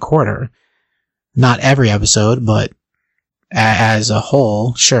 3.25. Not every episode, but as a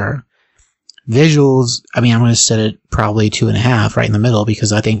whole, sure. Visuals, I mean, I'm going to set it probably 2.5 right in the middle,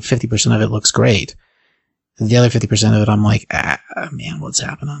 because I think 50% of it looks great. The other 50% of it, I'm like, man, what's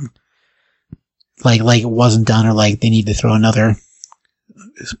happening? Like it wasn't done, or like they need to throw another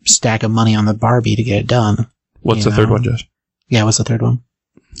stack of money on the Barbie to get it done. What's the third one, Josh? Yeah, what's the third one?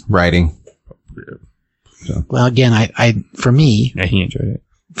 Writing. So. Well, again, I for me... Yeah, he enjoyed it.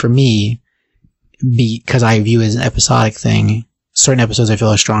 for me, because I view it as an episodic thing, certain episodes I feel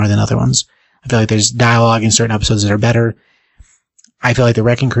are stronger than other ones. I feel like there's dialogue in certain episodes that are better. I feel like the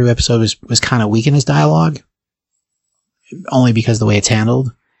Wrecking Crew episode was kind of weak in its dialogue, only because of the way it's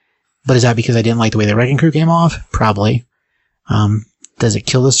handled. But is that because I didn't like the way the Wrecking Crew came off? Probably. Does it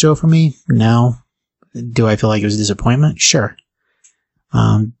kill this show for me? No. Do I feel like it was a disappointment? Sure.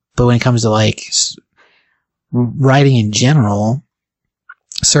 But when it comes to like writing in general,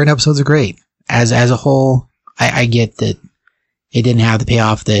 certain episodes are great. As a whole, I get that it didn't have the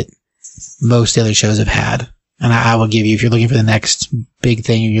payoff that most other shows have had. And I will give you, if you're looking for the next big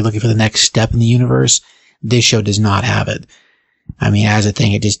thing, or you're looking for the next step in the universe, this show does not have it. I mean, as a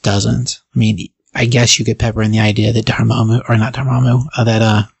thing, it just doesn't. I mean, I guess you could pepper in the idea that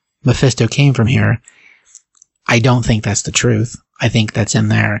that Mephisto came from here. I don't think that's the truth. I think that's in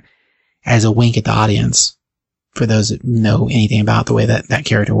there as a wink at the audience for those that know anything about the way that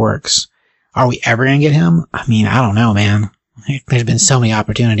character works. Are we ever going to get him? I mean, I don't know, man. There's been so many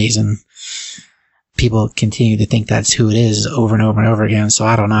opportunities, and people continue to think that's who it is over and over and over again, so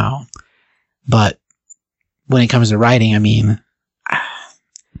I don't know. But when it comes to writing, I mean,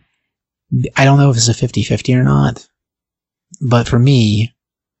 I don't know if it's a 50-50 or not. But for me,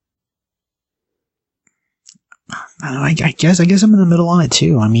 I don't know, I guess I'm in the middle on it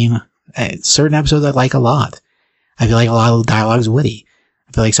too. I mean, certain episodes I like a lot. I feel like a lot of the dialogue is witty.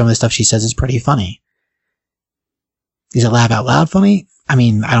 I feel like some of the stuff she says is pretty funny. Is it laugh out loud funny? I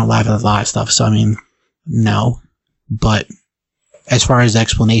mean, I don't laugh at a lot of stuff, so I mean, no. But as far as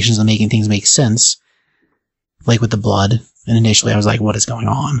explanations and making things make sense, like with the blood, and initially I was like, what is going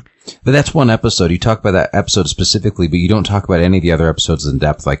on? But that's one episode. You talk about that episode specifically, but you don't talk about any of the other episodes in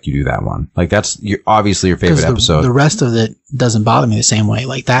depth like you do that one. Like, that's obviously your favorite episode. The rest of it doesn't bother me the same way.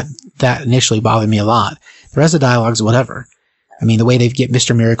 Like, that initially bothered me a lot. The rest of the dialogue's whatever. I mean, the way they get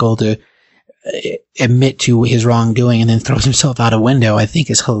Mr. Miracle to admit to his wrongdoing and then throws himself out a window, I think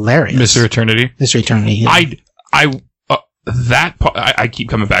is hilarious. Mr. Eternity. Mr. Eternity. Yeah. That part, I keep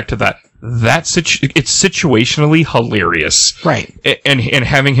coming back to that. It's situationally hilarious. Right. And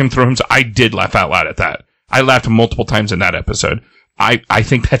having him throw himself, I did laugh out loud at that. I laughed multiple times in that episode. I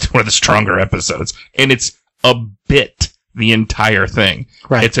think that's one of the stronger episodes. And it's a bit, the entire thing.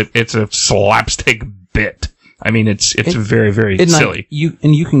 Right. It's a slapstick bit. I mean, it's very, very silly.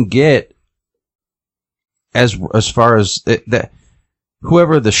 You can get as far as that.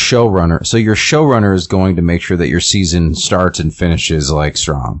 Whoever the showrunner, so your showrunner is going to make sure that your season starts and finishes like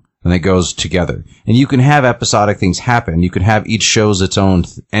strong, and it goes together. And you can have episodic things happen. You can have each show's its own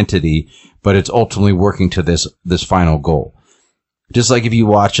entity, but it's ultimately working to this final goal. Just like if you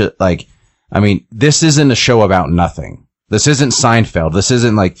watch it, like, I mean, this isn't a show about nothing. This isn't Seinfeld. This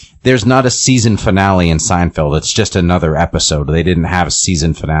isn't like, there's not a season finale in Seinfeld. It's just another episode. They didn't have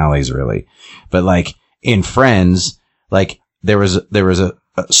season finales really. But like in Friends, like, there was a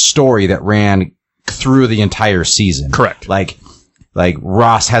story that ran through the entire season. Correct. Like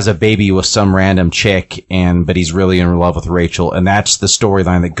Ross has a baby with some random chick, but he's really in love with Rachel, and that's the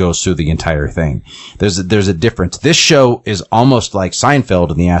storyline that goes through the entire thing. There's a difference. This show is almost like Seinfeld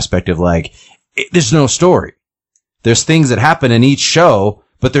in the aspect of like, there's no story. There's things that happen in each show,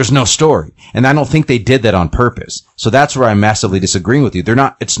 but there's no story. And I don't think they did that on purpose. So that's where I'm massively disagreeing with you.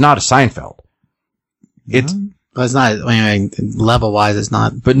 It's not a Seinfeld. But it's not, I mean, level-wise, it's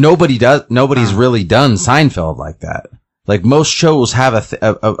not. But nobody's really done Seinfeld like that. Like, most shows have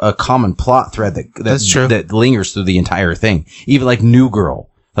a common plot thread That's true. that lingers through the entire thing. Even like New Girl.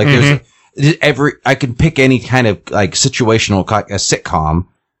 Like, I can pick any kind of like situational, a sitcom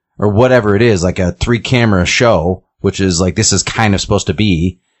or whatever it is, like a 3-camera show, which is like, this is kind of supposed to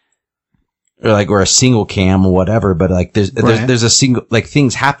be, or a single cam or whatever, but like there's a single, like,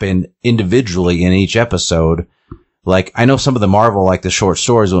 things happen individually in each episode. Like, I know some of the Marvel, like the short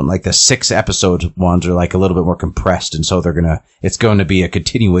stories, like the 6-episode ones are like a little bit more compressed, and so it's going to be a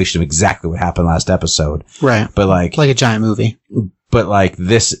continuation of exactly what happened last episode. Right. But like a giant movie. But like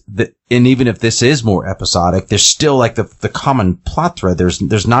and even if this is more episodic, there's still like the common plot thread.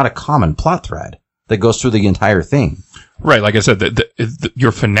 There's not a common plot thread that goes through the entire thing. Right. Like I said,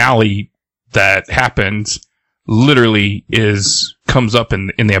 your finale that happens literally comes up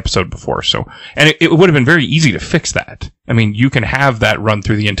in the episode before. So, and it would have been very easy to fix that. I mean, you can have that run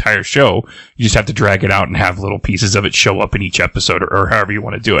through the entire show. You just have to drag it out and have little pieces of it show up in each episode, or however you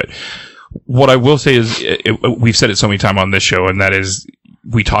want to do it. What I will say is, we've said it so many times on this show, and that is,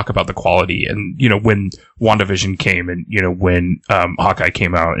 we talk about the quality. And, when WandaVision came, and, when Hawkeye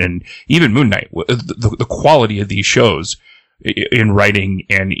came out, and even Moon Knight, the quality of these shows, in writing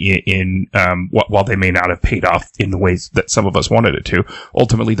and in while they may not have paid off in the ways that some of us wanted it to,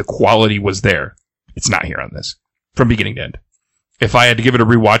 ultimately the quality was there. It's not here on this from beginning to end. If I had to give it a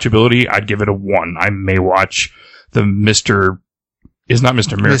rewatchability, I'd give it a 1. I may watch the Mr.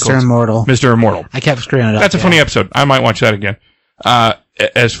 Mr. Immortal. Mr. Immortal. I kept screwing it up. That's a funny episode. I might watch that again.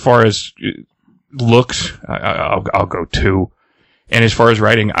 As far as looks, I'll go 2. And as far as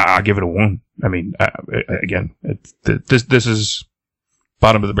writing, I'll give it a 1. I mean, again, this is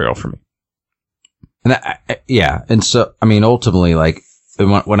bottom of the barrel for me. And and so I mean, ultimately, like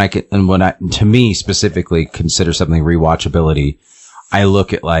when I to me specifically consider something rewatchability, I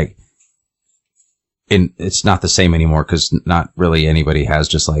look at like, it's not the same anymore because not really anybody has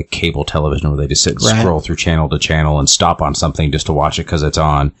just like cable television where they just sit and scroll through channel to channel and stop on something just to watch it because it's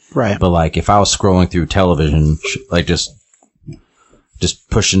on. Right. But like if I was scrolling through television, like just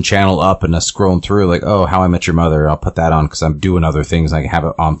pushing channel up and scrolling through, like, oh, How I Met Your Mother, I'll put that on because I'm doing other things. And I have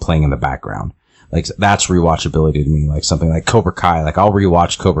it on playing in the background. Like that's rewatchability to me. Like something like Cobra Kai. Like I'll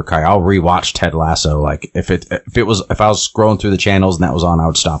rewatch Cobra Kai. I'll rewatch Ted Lasso. Like if I was scrolling through the channels and that was on, I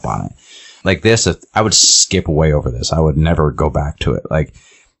would stop on it. Like this, I would skip way over this. I would never go back to it. Like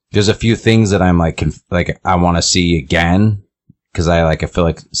there's a few things that I'm like I want to see again because I feel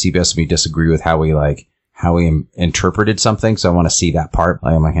like CBS and me disagree with how we interpreted something. So I want to see that part.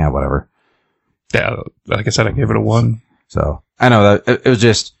 Like, I'm like, yeah, whatever. Yeah, like I said, I gave it a 1. So I know that it was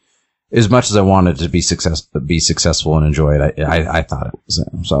just as much as I wanted to be successful and enjoy it. I thought it was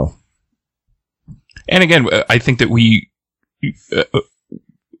so. And again, I think that we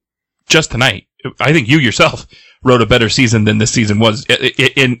just tonight, I think you yourself wrote a better season than this season was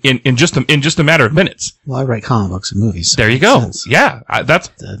in just a matter of minutes. Well, I write comic books and movies. So there you go. Yeah,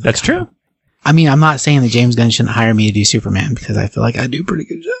 that's true. I mean, I'm not saying that James Gunn shouldn't hire me to do Superman because I feel like I do a pretty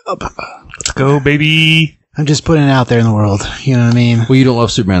good job. Let's go, baby. I'm just putting it out there in the world. You know what I mean? Well, you don't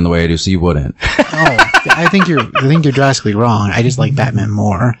love Superman the way I do, so you wouldn't. I think you're drastically wrong. I just like Batman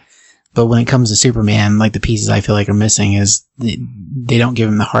more. But when it comes to Superman, like the pieces I feel like are missing is they don't give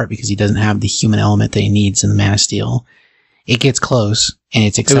him the heart because he doesn't have the human element that he needs in the Man of Steel. It gets close and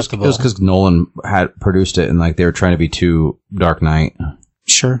it's acceptable. It was because Nolan had produced it and like they were trying to be too Dark Knight.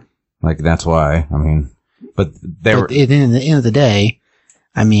 Sure. Like that's why. I mean, but at the end of the day,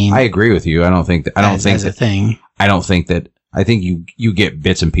 I mean, I agree with you. I don't think that I think you get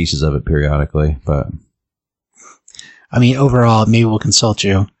bits and pieces of it periodically, but I mean, overall, maybe we'll consult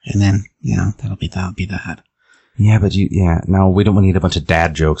you, and then that'll be that. Yeah, but no, we don't need a bunch of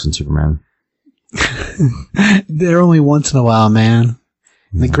dad jokes in Superman. They're only once in a while, man.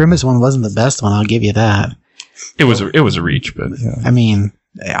 The Grimace one wasn't the best one. I'll give you that. It was a reach, but I mean,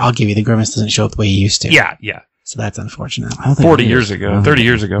 I'll give you the Grimace doesn't show up the way he used to. Yeah. So that's unfortunate. 40 years ago, 30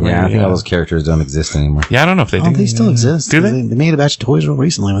 years ago. Yeah, I think all those characters don't exist anymore. Yeah, I don't know if they do. They still exist. Do they? They made a batch of toys real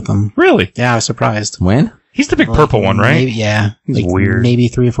recently with them. Really? Yeah, I was surprised. When? He's the big purple one, right? Maybe, yeah. He's weird. Maybe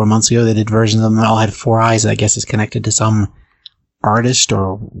 3 or 4 months ago, they did versions of them that all had 4 eyes that I guess is connected to some artist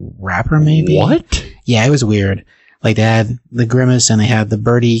or rapper, maybe. What? Yeah, it was weird. Like, they had the Grimace and they had the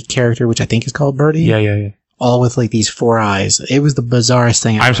Birdie character, which I think is called Birdie. Yeah. All with, like, these 4 eyes. It was the bizarrest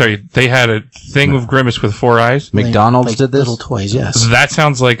thing ever. I'm sorry, they had a thing of Grimace with 4 eyes? McDonald's did this? Little toys, yes. That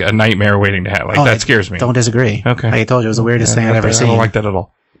sounds like a nightmare waiting to happen. That scares me. Don't disagree. Okay. Like I told you, it was the weirdest thing I've ever seen. I don't like that at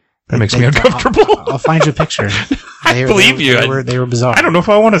all. That makes me uncomfortable. I'll find you a picture. I believe you. They were bizarre. I don't know if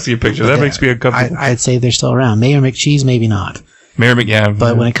I want to see a picture. That makes me uncomfortable. I'd say they're still around. Mayor McCheese, maybe not. Mayor McGann.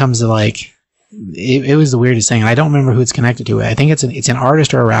 But when it comes to like, it was the weirdest thing. And I don't remember who it's connected to. I think it's an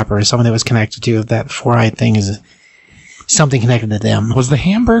artist or a rapper or someone that was connected to that 4-eyed thing is something connected to them. Was the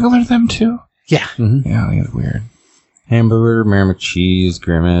Hamburglar them too? Yeah. Mm-hmm. Yeah, it's weird. Hamburger, Mayor McCheese,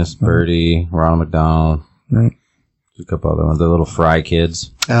 Grimace, Birdie, Ronald McDonald. Right. A couple other ones. The little Fry Kids.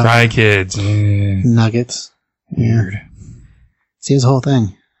 Fry Kids. Nuggets. Weird. See his whole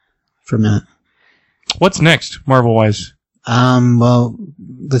thing for a minute. What's next, Marvel-wise? Well,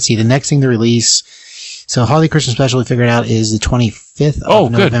 let's see. The next thing to release. So Holiday Christmas Special we figured out is the 25th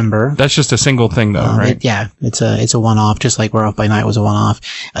of November. Good. That's just a single thing though, right? It's a one-off, just like Werewolf by Night was a one-off.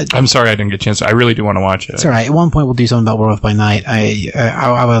 I'm sorry I didn't get a chance. I really do want to watch it. It's alright. At one point we'll do something about Werewolf by Night.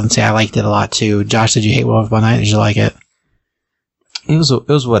 I wouldn't say I liked it a lot too. Josh, did you hate Werewolf by Night? Did you like it? It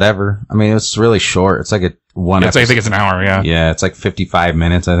was whatever. I mean, it's really short. It's like I think it's an hour, yeah. Yeah, it's like 55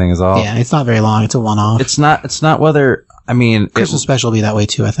 minutes, I think is all. Yeah, it's not very long. It's a one-off. It's not whether, I mean... Christmas special will be that way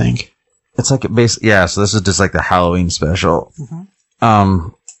too, I think. It's like so this is just like the Halloween special. Mm-hmm.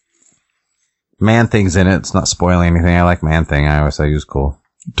 Man-Thing's in it. It's not spoiling anything. I like Man-Thing. I always thought he was cool.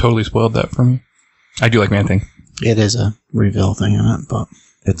 Totally spoiled that for me. I do like Man-Thing. It is a reveal thing in it, but...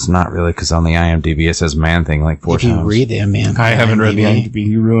 It's not really, because on the IMDb it says Man Thing like 4 If you times. read the man, I haven't read the IMDb. IMDb.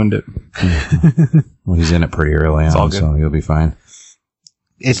 You ruined it. Well, he's in it pretty early It's all on, good. so he'll be fine.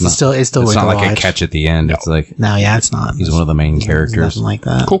 It's not- still It's worth not a like a watch. catch at the end. It's like No, yeah, it's not. he's one of the main There's characters. Nothing like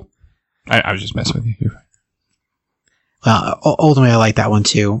that. Cool. I was just messing with you. You're fine. Well, ultimately, I like that one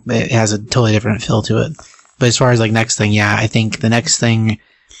too. It has a totally different feel to it. But as far as like next thing, yeah, I think the next thing,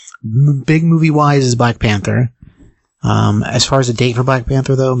 big movie wise, is Black Panther. As far as a date for Black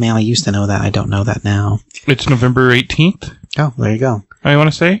Panther, though, man, I used to know that. I don't know that now. It's November 18th, Oh, there you go. I want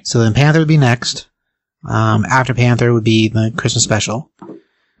to say. So then Panther would be next. After Panther would be the Christmas special.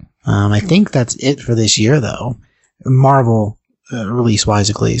 I think that's it for this year, though. Marvel release wise,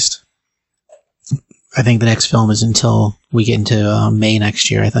 at least. I think the next film is until we get into May next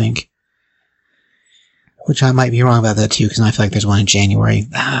year, I think. Which I might be wrong about that too, because I feel like there's one in January.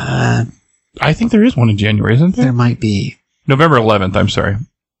 I think there is one in January, isn't There there? might be. November 11th, I'm sorry.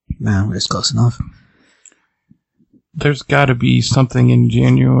 No, it's close enough. There's got to be something in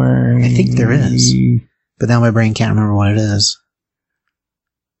January. I think there is. But now my brain can't remember what it is.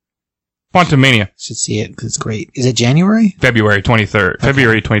 Quantumania, Should see it because it's great. Is it January? February 23rd. Okay.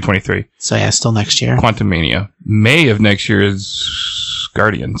 February 2023. So yeah, still next year. Quantumania. May of next year is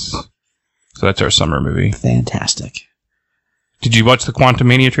Guardians. So that's our summer movie. Fantastic. Did you watch the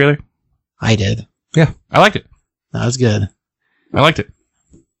Quantumania trailer? I did. I liked it. That was good. I liked it.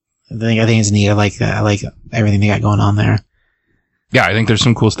 I think it's neat. I like that. I like everything they got going on there. Yeah, I think there's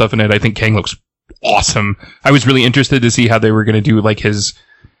some cool stuff in it. I think Kang looks awesome. I was really interested to see how they were going to do like his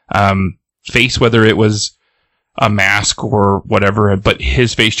face, whether it was a mask or whatever, but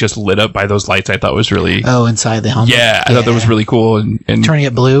his face just lit up by those lights. I thought was really, Oh, inside the helmet. yeah, I thought that was really cool. And Turning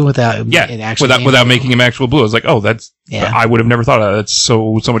it blue without yeah, it actually without making him actual blue. I was like, oh, that's, Yeah. I would have never thought of that. That's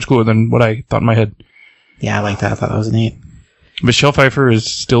so much cooler than what I thought in my head. Yeah, I like that. I thought that was neat. Michelle Pfeiffer is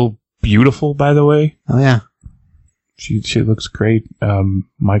still beautiful, by the way. Oh yeah. She looks great.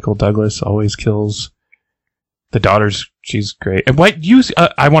 Michael Douglas always kills. The daughter's, she's great. And what you?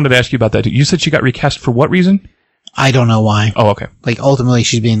 I wanted to ask you about that. You said she got recast for what reason? I don't know why. Oh, okay. Like ultimately,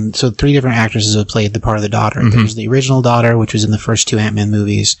 she's been so 3 different actresses have played the part of the daughter. Mhm. There's the original daughter, which was in the first 2 Ant-Man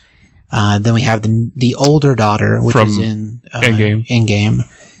movies. Then we have the older daughter, which From is in Endgame. Endgame.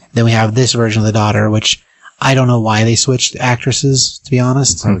 Then we have this version of the daughter, which I don't know why they switched actresses. To be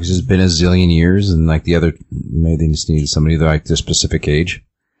honest, Because it's been a zillion years, and like the other, maybe they just needed somebody like this specific age.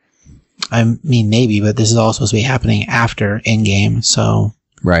 I mean maybe, but this is all supposed to be happening after Endgame, so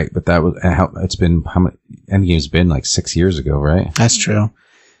Right, but that was how it's been. How much Endgame's been like 6 years ago, right? that's true.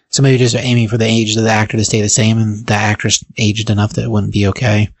 So maybe just aiming for the age of the actor to stay the same, and the actress aged enough that it wouldn't be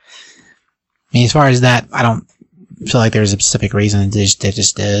okay. I mean, as far as that, I don't feel like there's a specific reason. They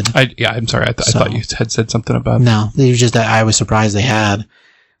just did. I'm sorry. I So- thought you had said something about. No, it was just that I was surprised they had.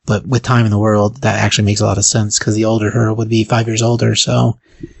 But with time in the world, that actually makes a lot of sense because the older her would be 5 years older. So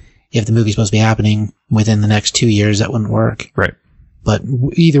if the movie's supposed to be happening within the next 2 years, that wouldn't work. Right. But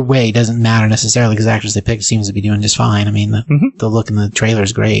either way, it doesn't matter necessarily because the actress they picked seems to be doing just fine. I mean, the look in the trailer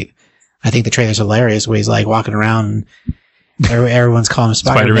is great. I think the trailer's hilarious where he's like walking around and everyone's calling him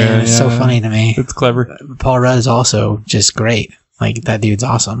Spider-Man. Spider-Man, It's so yeah. funny to me. It's clever. Paul Rudd is also just great. Like, that dude's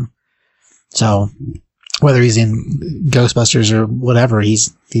awesome. So, whether he's in Ghostbusters or whatever, he's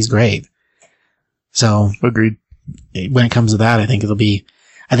great. So, Agreed. when it comes to that, I think it'll be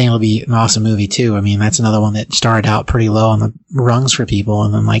an awesome movie too. I mean, that's another one that started out pretty low on the rungs for people,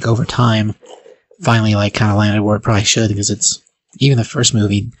 and then like over time, finally like kind of landed where it probably should because even the first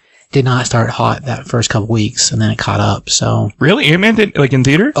movie did not start hot that first couple weeks, and then it caught up. So Really, Ant-Man did like in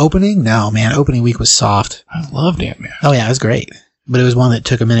theater. opening week was soft. I loved Ant-Man. Oh yeah, it was great. But it was one that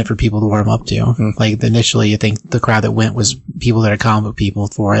took a minute for people to warm up to. Hmm. Like initially, I think the crowd that went was people that are comic book people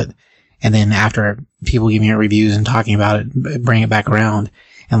for it. And then after people giving it reviews and talking about it, bring it back around.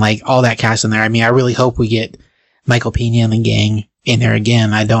 And like all that cast in there. I mean, I really hope we get Michael Pena and the gang in there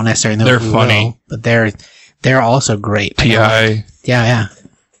again. I don't necessarily know They're if we funny. will, but they're also great. Like, T.I. yeah.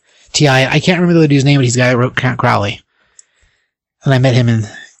 T.I. I can't remember the dude's name, but he's the guy that wrote Count Crowley. And I met him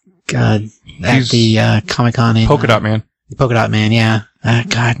at He's the Comic-Con in Polka Dot Man. Polka Dot Man, yeah.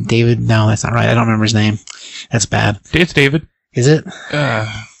 God, David. No, that's not right. I don't remember his name. That's bad. It's David. Is it?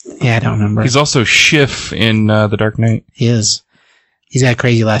 Uh, Yeah, I don't remember. he's also Schiff in The Dark Knight. He is. He's got a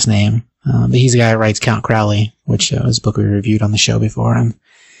crazy last name. But he's the guy that writes Count Crowley, which was a book we reviewed on the show before. And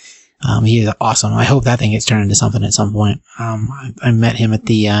he is awesome. I hope that thing gets turned into something at some point. I met him at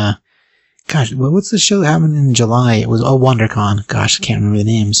the, what's the show that happened in July? It was, WonderCon. Gosh, I can't remember the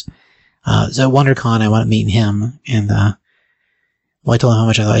names. So at WonderCon, I wound up meeting him, and, I told him how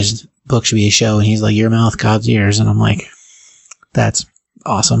much I thought his book should be a show, and he's like, your mouth, God's ears, and I'm like, that's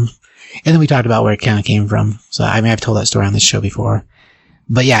awesome. And then we talked about where it kind of came from. So, I mean, I've told that story on this show before.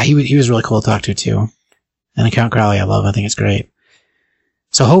 But yeah, he was really cool to talk to, too. And the Count Crowley I love. I think it's great.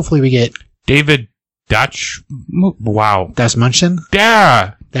 So hopefully we get... David Dutch. Wow. Das Munchen?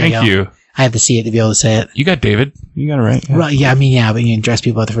 Yeah. Thank you. I had to see it to be able to say it. You got David. You got it right. Yeah. Right, yeah, I mean, yeah, but you can address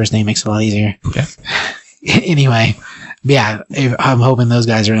people by the first name makes it a lot easier. Yeah. Anyway, yeah, I'm hoping those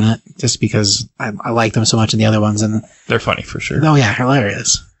guys are in it just because I like them so much in the other ones. And They're funny for sure. oh yeah,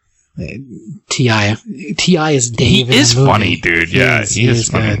 hilarious. T.I. is Dave. He is funny, dude. Yeah, he is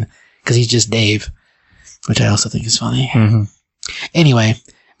funny. Because he's just Dave, which I also think is funny. Mm-hmm. Anyway,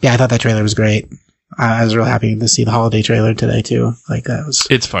 yeah, I thought that trailer was great. I was real happy to see the holiday trailer today too. Like that was.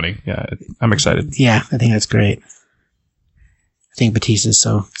 It's funny. Yeah, I'm excited. Yeah, I think that's great. I think Batista's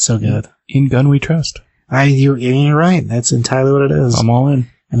so good. In Gun We Trust. You're right. That's entirely what it is. I'm all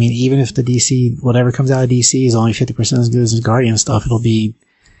in. I mean, even if the DC, whatever comes out of DC is only 50% as good as the Guardian stuff, it'll be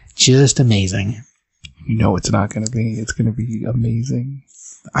just amazing. You know it's not going to be. It's going to be amazing.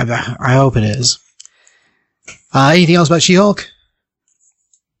 I hope it is. Anything else about She-Hulk?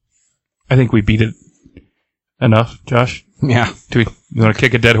 I think we beat it enough, Josh. Yeah. You want to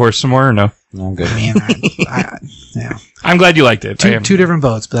kick a dead horse some more or no? No, I'm good. I mean, yeah. I'm glad you liked it. Two different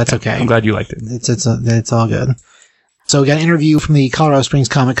votes, but that's okay. I'm glad you liked it. It's all good. So we got an interview from the Colorado Springs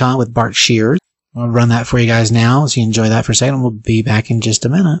Comic Con with Bart Shears. I'll run that for you guys now, so you enjoy that for a second. We'll be back in just a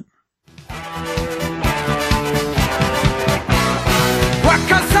minute.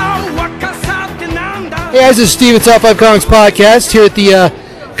 Hey guys, this is Steve at Top 5 Comics Podcast here at the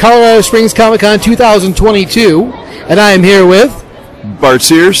Colorado Springs Comic Con 2022, and I am here with Bart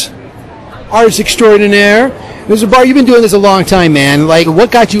Sears. artist extraordinaire. Mr. Bart, you've been doing this a long time, man. Like,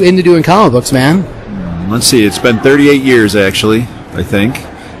 what got you into doing comic books, man? Let's see, it's been 38 years actually, I think.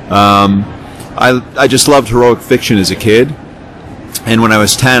 I just loved heroic fiction as a kid, and when I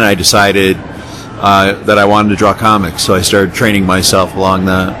was 10 I decided that I wanted to draw comics, so I started training myself along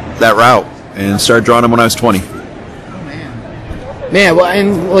that route and started drawing them when I was 20. Man, well,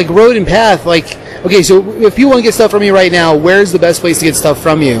 and like Road and Path, like, okay, so if you want to get stuff from you right now, where's the best place to get stuff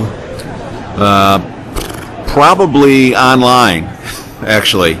from you? Probably online,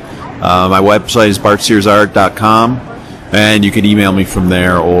 actually. My website is bartsearsart.com, and you can email me from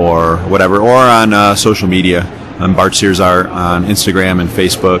there or whatever, or on social media. I'm Bart Sears Art on Instagram and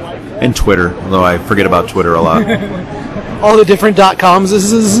Facebook and Twitter, although I forget about Twitter a lot. All the different .coms.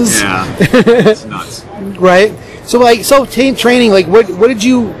 Yeah, it's nuts. Right? So, like, training, like, what did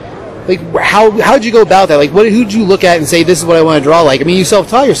you, like, how did you go about that? Like, who did you look at and say, this is what I want to draw? Like, I mean, you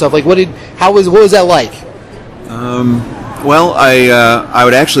self-taught yourself. Like, what was that like? Well, I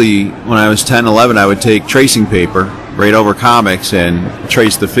would actually, when I was 10, 11, I would take tracing paper right over comics and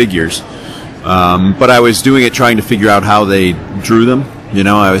trace the figures. But I was doing it trying to figure out how they drew them. You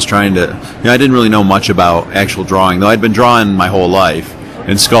know, I was trying to, I didn't really know much about actual drawing, though I'd been drawing my whole life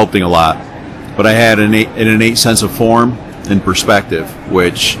and sculpting a lot. But I had an innate sense of form and perspective,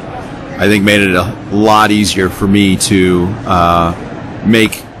 which I think made it a lot easier for me to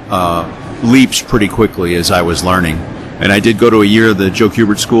make leaps pretty quickly as I was learning. And I did go to a year of the Joe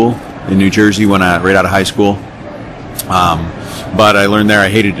Kubert School in New Jersey right out of high school. But I learned there I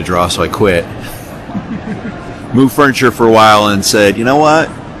hated to draw, so I quit. Moved furniture for a while and said, you know what?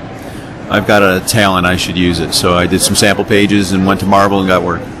 I've got a talent, I should use it. So I did some sample pages and went to Marvel and got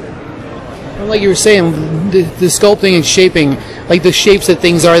work. Well, like you were saying, the sculpting and shaping, like the shapes that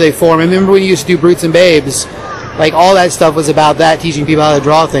things are, they form. I remember when you used to do Brutes and Babes, like all that stuff was about that, teaching people how to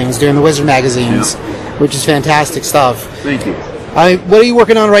draw things during the Wizard magazines, which is fantastic stuff. Thank you. What are you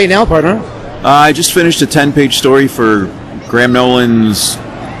working on right now, partner? I just finished a 10-page story for Graham Nolan's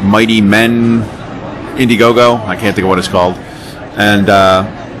Mighty Men Indiegogo. I can't think of what it's called. And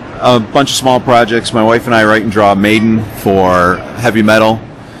a bunch of small projects. My wife and I write and draw Maiden for heavy metal,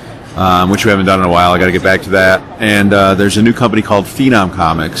 which we haven't done in a while. I got to get back to that. And there's a new company called Phenom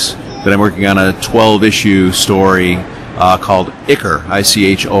Comics that I'm working on a 12-issue story called Ichor,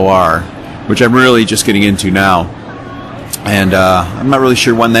 I-C-H-O-R, which I'm really just getting into now. And I'm not really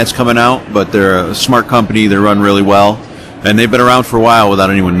sure when that's coming out, but they're a smart company. They run really well, and they've been around for a while without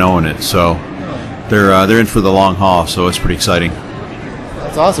anyone knowing it. So they're in for the long haul. So it's pretty exciting.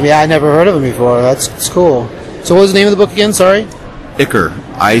 That's awesome. Yeah, I never heard of them before. That's cool. So what was the name of the book again? Sorry. Ichor,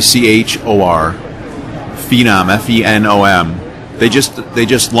 I-C-H-O-R, Phenom, F-E-N-O-M. They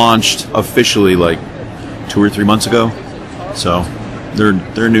just launched officially like 2 or 3 months ago. So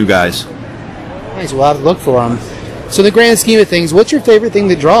they're new guys. Nice. We'll have to look for them. So in the grand scheme of things, what's your favorite thing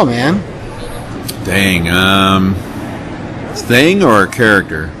to draw, man? Dang. Thing or a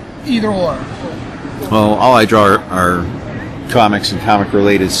character? Either or. Well, all I draw are comics and comic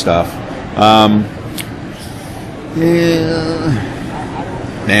related stuff. Man,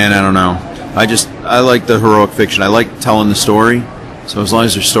 I don't know. I like the heroic fiction. I like telling the story. So as long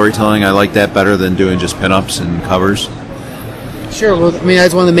as there's storytelling, I like that better than doing just pinups and covers. Sure. Well, I mean,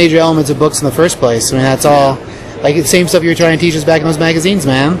 that's one of the major elements of books in the first place. I mean, that's all like the same stuff you were trying to teach us back in those magazines,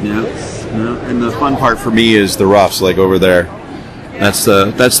 man. Yeah. And the fun part for me is the roughs, like over there. That's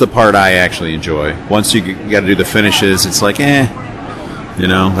the part I actually enjoy. Once you got to do the finishes, it's like,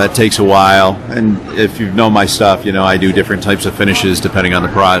 that takes a while. And if you know my stuff, I do different types of finishes depending on the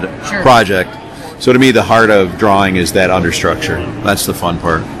project. So to me, the heart of drawing is that understructure. That's the fun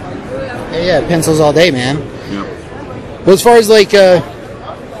part. Yeah, pencils all day, man. Yep. Well, as far as like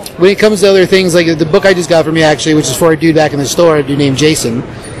when it comes to other things, like the book I just got from you actually, which is for a dude back in the store, a dude named Jason,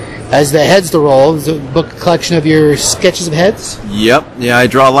 as the heads to roll. It's a book collection of your sketches of heads. Yep. Yeah, I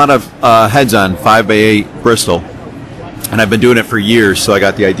draw a lot of heads on 5x8 Bristol, and I've been doing it for years. So I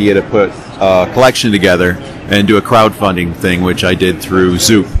got the idea to put a collection together and do a crowdfunding thing, which I did through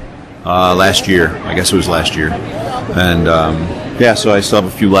Zoop last year. I guess it was last year, and so I still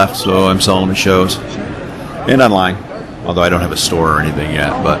have a few left. So I'm selling them at shows and online. Although I don't have a store or anything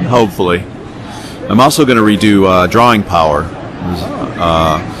yet, but hopefully. I'm also going to redo Drawing Power,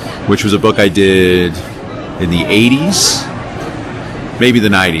 which was a book I did in the 80s, maybe the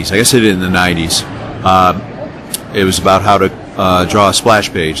 90s. I guess I did in the 90s. It was about how to draw a splash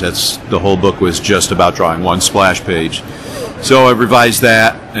page. The whole book was just about drawing one splash page. So I revised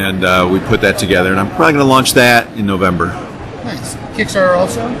that, and we put that together, and I'm probably going to launch that in November. Nice. Kickstarter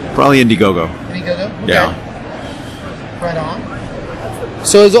also? Probably Indiegogo. Indiegogo? Okay. Yeah. Right on.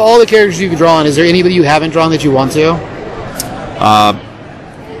 So, is all the characters you've drawn, is there anybody you haven't drawn that you want to?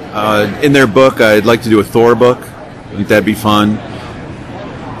 In their book, I'd like to do a Thor book. I think that'd be fun.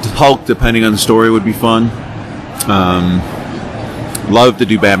 Hulk, depending on the story, would be fun. Love to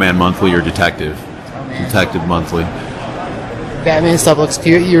do Batman Monthly or Detective Monthly. Batman stuff looks.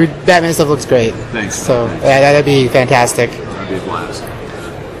 Your Batman stuff looks great. Thanks. So that'd be fantastic. That'd be a blast.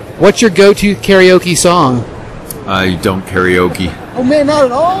 What's your go-to karaoke song? I don't karaoke. Oh man, not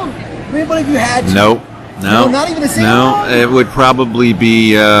at all. I mean, but if you had to. No, not even a sing No, it would probably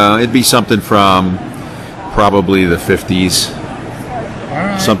be. It'd be something from probably the 50s. All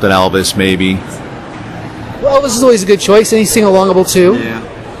right. Something Elvis, maybe. Well, Elvis is always a good choice, and he's sing-alongable too. Yeah.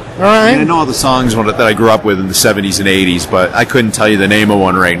 All right. I know all the songs that I grew up with in the 70s and 80s, but I couldn't tell you the name of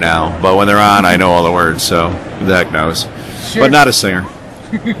one right now. But when they're on, I know all the words, so who the heck knows. Sure. But not a singer.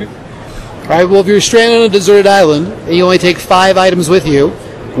 All right, well, if you're stranded on a deserted island and you only take 5 items with you,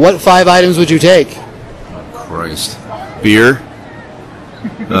 what 5 items would you take? Christ. Beer.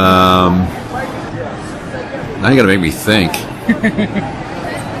 Now you gotta make me think.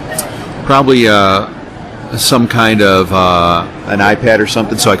 Probably some kind of an iPad or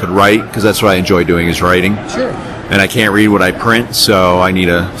something so I could write, because that's what I enjoy doing is writing. Sure. And I can't read what I print, so I need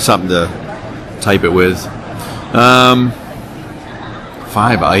something to type it with. 5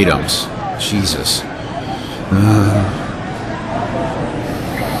 items. Jesus.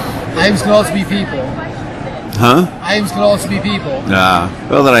 Items can also be people. Huh? Items can also be people.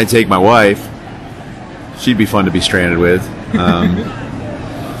 Well, then I'd take my wife. She'd be fun to be stranded with.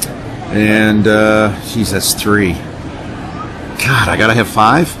 And, geez, that's 3. God, I gotta have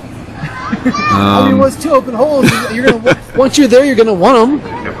 5? I mean, what's 2 open holes? You're gonna once you're there, you're gonna want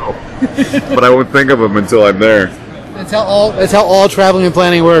them. But I won't think of them until I'm there. That's how all traveling and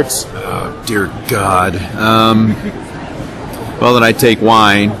planning works. Oh, dear God. Well, then I'd take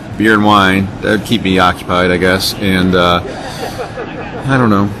wine, beer and wine. That'd keep me occupied, I guess. And, I don't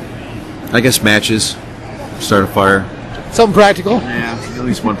know. I guess matches. Start a fire. Something practical. Yeah, at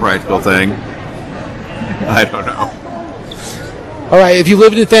least one practical thing. I don't know. All right, if you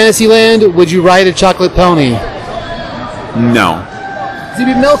lived in Fantasyland, would you ride a chocolate pony? No. It'd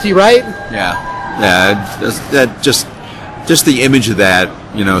be melty, right? Yeah. Just the image of that,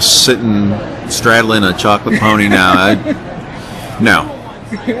 sitting, straddling a chocolate pony now. No.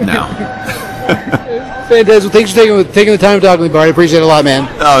 Fantastic. Thanks for taking the time to talk to me, Bart. I appreciate it a lot, man.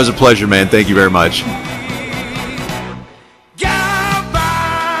 Oh, it was a pleasure, man. Thank you very much.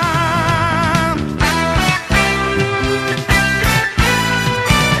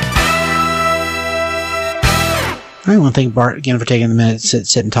 I want to thank Bart again for taking the minute to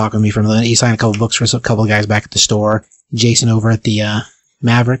sit and talk with me for a minute. He signed a couple books for a couple of guys back at the store. Jason over at the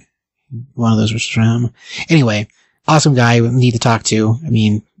Maverick. One of those was from him. Anyway, awesome guy. We need to talk to. I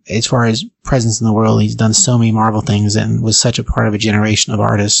mean, as far as presence in the world, he's done so many Marvel things and was such a part of a generation of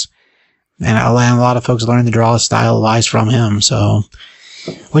artists. And a lot of folks learned to draw his style wise from him. So,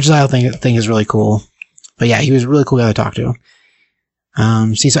 which I think is really cool. But yeah, he was a really cool guy to talk to.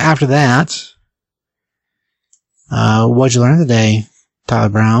 So after that, what'd you learn today, Tyler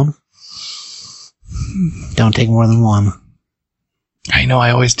Brown? Don't take more than one. I know,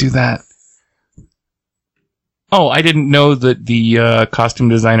 I always do that. Oh, I didn't know that the costume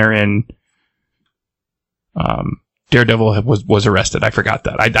designer in Daredevil was arrested. I forgot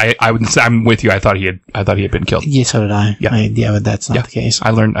that. I'm with you. I thought he had been killed. Yeah, so did I. Yeah, But that's not the case.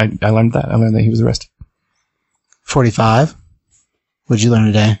 I learned that. I learned that he was arrested. 45. What'd you learn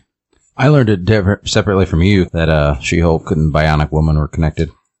today? I learned it separately from you that She-Hulk and Bionic Woman were connected.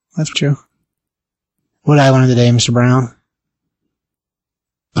 That's true. What did I learn today, Mr. Brown?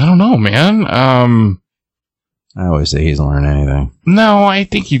 I don't know, man. I always say he doesn't learn anything. No, I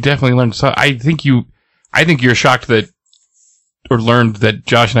think you definitely learned. So I think you're shocked or learned that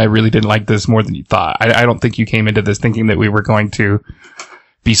Josh and I really didn't like this more than you thought. I don't think you came into this thinking that we were going to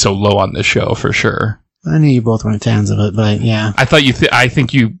be so low on this show for sure. I knew you both weren't fans of it, but yeah. I thought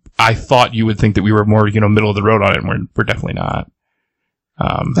I thought you would think that we were more, middle of the road on it, and we're definitely not.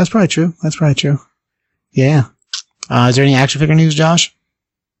 That's probably true. Yeah. Is there any action figure news, Josh?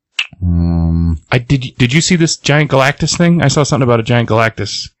 Did you see this giant Galactus thing? I saw something about a giant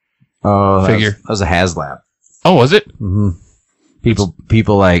Galactus figure. That was a HasLab. Oh, was it? Mm-hmm.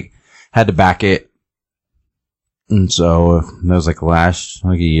 People like had to back it, and so that was like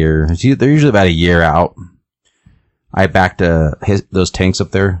a year. They're usually about a year out. I backed those tanks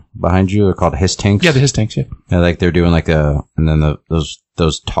up there behind you. They're called His tanks. Yeah, the His tanks. Yeah. And like they're doing and then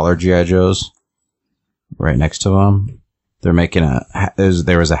those taller GI Joes right next to them. They're making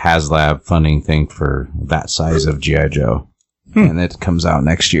there was a HasLab funding thing for that size of GI Joe, and it comes out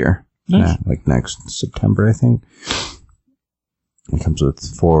next year. Nice. Yeah, like next September, I think. It comes with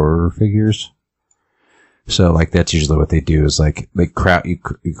 4 figures. So like that's usually what they do is like they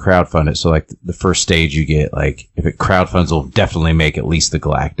crowdfund it. So like the first stage you get like if it crowdfunds will definitely make at least the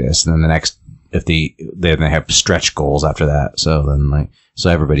Galactus, and then the next then they have stretch goals after that. So then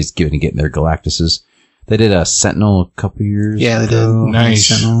everybody's getting their Galactuses. They did a Sentinel a couple years ago. Yeah, they did. Nice.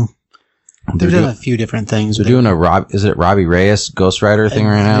 Sentinel. They've done a few different things. They're doing is it Robbie Reyes Ghost Rider thing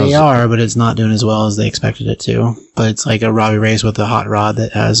right now? They are, but it's not doing as well as they expected it to. But it's like a Robbie Reyes with a hot rod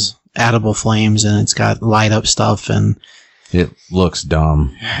that has addable flames and it's got light up stuff and it looks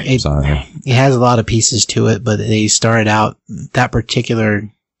dumb. It has a lot of pieces to it, but they started out that particular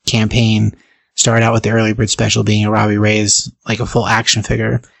campaign started out with the early bird special being a Robbie Reyes like a full action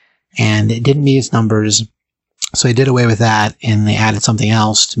figure, and it didn't meet its numbers, so they did away with that and they added something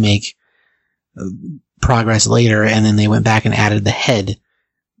else to make progress later, and then they went back and added the head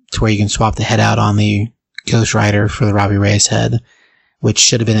to where you can swap the head out on the Ghost Rider for the Robbie Reyes head, which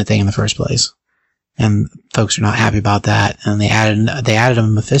should have been a thing in the first place. And folks are not happy about that. And they added a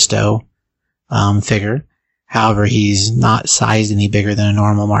Mephisto figure. However, he's not sized any bigger than a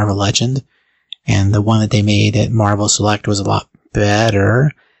normal Marvel Legend. And the one that they made at Marvel Select was a lot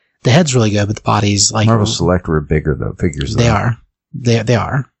better. The head's really good, but the body's like Marvel Select were bigger though figures. They are. They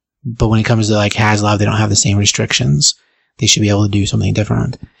are. But when it comes to like HasLab, they don't have the same restrictions. They should be able to do something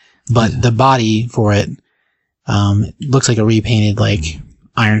different. But the body for it looks like a repainted like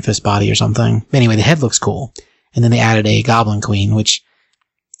Iron Fist body or something. Anyway, the head looks cool. And then they added a Goblin Queen, which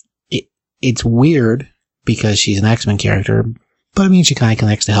it's weird because she's an X-Men character. But I mean, she kind of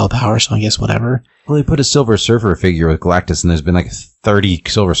connects to Hell Power, so I guess whatever. Well, they put a Silver Surfer figure with Galactus, and there's been like 30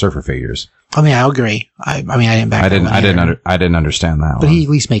 Silver Surfer figures. I mean, I agree. I didn't back. I didn't understand that. But he at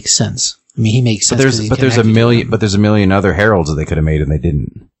least makes sense. I mean, he makes sense. But there's a million other Heralds that they could have made, and they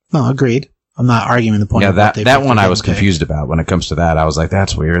didn't. No, agreed. I'm not arguing the point. Yeah, that one I was confused about. When it comes to that, I was like,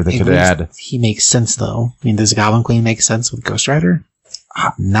 that's weird. They could add. He makes sense though. I mean, does Goblin Queen make sense with Ghost Rider?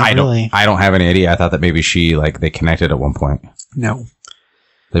 Not really. I don't have any idea. I thought that maybe they connected at one point. No.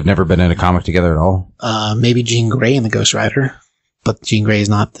 They've never been in a comic together at all? Maybe Jean Grey and the Ghost Rider. But Jean Grey is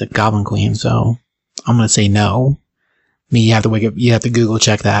not the Goblin Queen, so I'm going to say no. I mean, you have to Google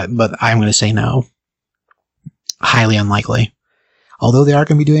check that, but I'm going to say no. Highly unlikely. Although they are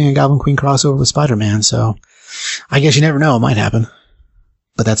going to be doing a Goblin Queen crossover with Spider-Man, so I guess you never know. It might happen.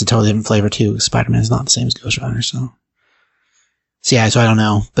 But that's a totally different flavor, too. Spider-Man is not the same as Ghost Rider, so I don't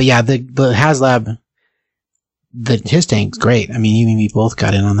know. But yeah, the HasLab, his tank's great. I mean, you and me both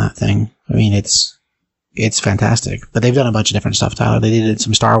got in on that thing. I mean, it's fantastic. But they've done a bunch of different stuff, Tyler. They did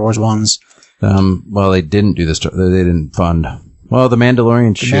some Star Wars ones. Well, they didn't do this. They didn't fund. Well, the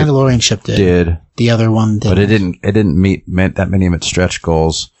Mandalorian ship did. The other one didn't. But it didn't meet that many of its stretch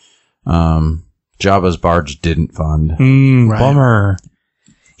goals. Jabba's barge didn't fund. Right. Bummer.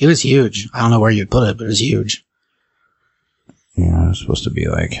 It was huge. I don't know where you'd put it, but it was huge. Yeah, it was supposed to be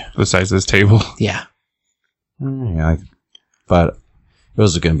like the size of this table. Yeah. Yeah, but It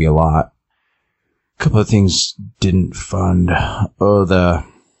was going to be a lot. A couple of things didn't fund. Oh, the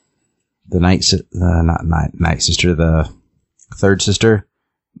night sister, the third sister.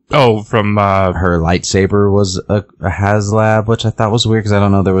 Oh, from Her lightsaber was a HasLab, which I thought was weird because I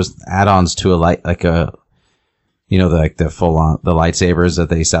don't know there was add-ons to a light, like a, you know, the full on the lightsabers that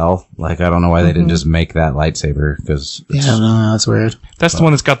they sell. Like I don't know why they didn't just make that lightsaber because Yeah, I don't know. That's weird. that's the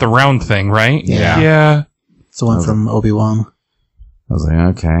one that's got the round thing, right? Yeah. Yeah. It's the one from Obi-Wan. I was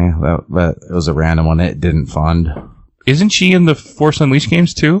like, okay, that it was a random one. It didn't fund. Isn't she in the Force Unleashed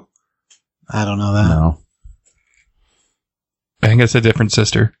games too? I don't know that. No. I think it's a different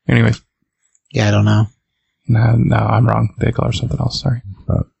sister. Anyway, Yeah, I don't know. no, I'm wrong. They call her something else. Sorry.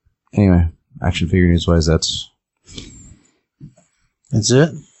 But anyway, action figure news wise, that's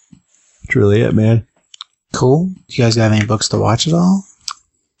it. truly it, man. Cool. Do you guys got any books to watch at all?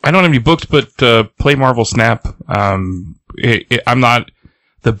 I don't have any books, but play Marvel Snap. I'm not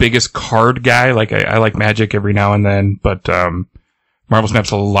the biggest card guy. Like I like Magic every now and then, but Marvel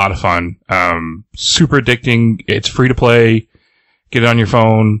Snap's a lot of fun. Super addicting. It's free to play. Get it on your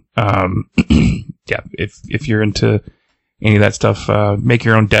phone. Yeah, if you're into any of that stuff, make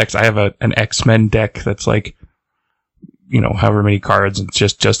your own decks. I have an X-Men deck that's like, you know, however many cards. It's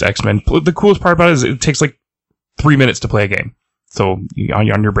just X-Men. The coolest part about it is it takes like 3 minutes to play a game. So on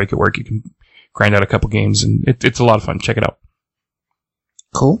your break at work, you can grind out a couple games, and it's a lot of fun. Check it out.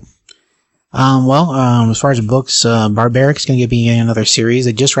 Cool. As far as books, Barbaric's going to be getting another series.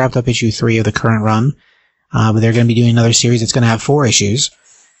 They just wrapped up issue 3 of the current run, but they're going to be doing another series that's going to have 4 issues.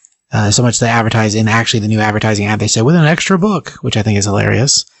 So much they advertise in actually the new advertising ad, they said with an extra book, which I think is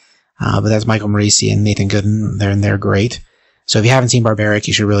hilarious. But that's Michael Morisi and Nathan Gooden. They're great. So if you haven't seen Barbaric,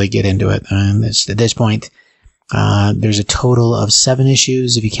 you should really get into it. At this point, there's a total of 7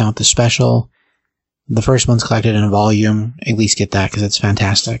 issues if you count the special. The first one's collected in a volume. At least get that because it's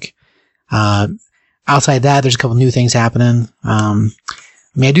fantastic. Outside that, there's a couple new things happening. I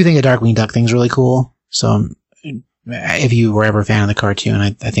do think the Darkwing Duck thing's really cool. So if you were ever a fan of the cartoon,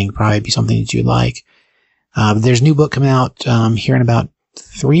 I think it'd probably be something that you'd like. There's a new book coming out here in about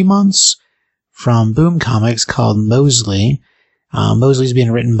 3 months from Boom Comics called Mosley. Mosley's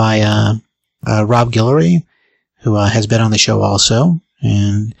being written by Rob Guillory, who has been on the show also,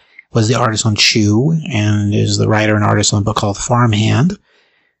 and was the artist on Chew, and is the writer and artist on a book called Farmhand.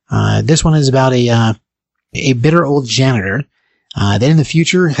 This one is about a bitter old janitor that in the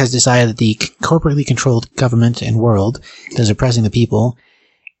future has decided that the corporately controlled government and world that is oppressing the people,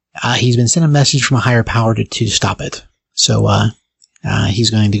 he's been sent a message from a higher power to stop it. So he's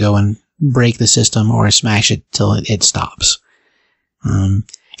going to go and break the system or smash it till it stops.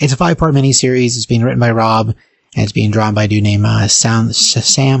 It's a 5-part miniseries. It's being written by Rob, and it's being drawn by a dude named Sam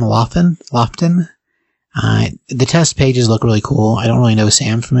Lofton. The test pages look really cool. I don't really know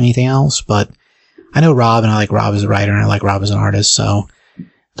Sam from anything else, but I know Rob, and I like Rob as a writer, and I like Rob as an artist, so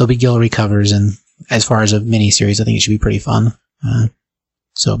there'll be Guillory covers, and as far as a miniseries, I think it should be pretty fun.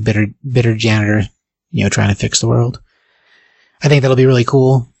 So bitter janitor, trying to fix the world. I think that'll be really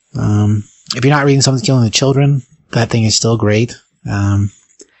cool. If you're not reading Something's Killing the Children, that thing is still great.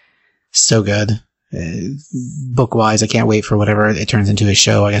 So good. Book-wise, I can't wait for whatever it turns into a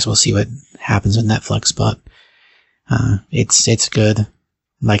show. I guess we'll see what happens with Netflix, but it's good. I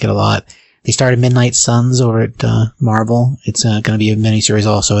like it a lot. They started Midnight Suns over at Marvel. It's going to be a miniseries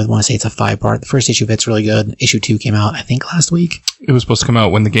also. I want to say it's a 5-part. The first issue of it's really good. Issue 2 came out, I think, last week. It was supposed to come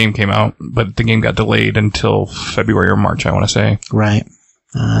out when the game came out, but the game got delayed until February or March, I want to say. Right.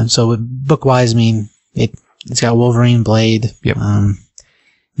 So book-wise, I mean, it's got Wolverine, Blade, yep.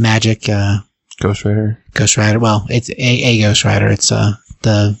 Magic, Ghost Rider. Well, it's a Ghost Rider. It's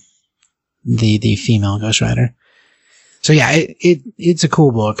the female Ghost Rider. So yeah, it's a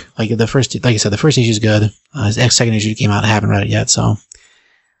cool book. Like I said, the first issue is good. The second issue came out. I haven't read it yet, so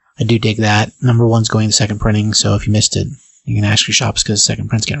I do dig that. Number 1's going to second printing, so if you missed it, you can ask your shops because second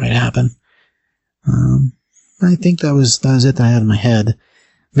print's getting ready to happen. I think that was it that I had in my head.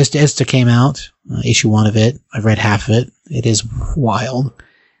 Mr. Ista came out, issue 1 of it. I've read half of it. It is wild.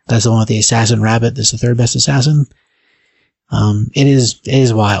 That's the one with the assassin rabbit. This is the 3rd best assassin. It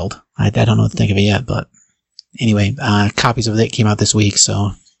is wild. I don't know what to think of it yet, but anyway, copies of it came out this week,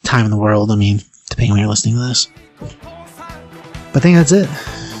 so time in the world, depending on when you're listening to this. But I think that's it.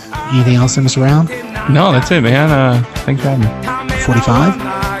 Anything else there, Mr. Brown? No, that's it, man. Thanks for having me. 45?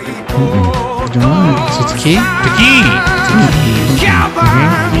 It's a key? The key! Yeah.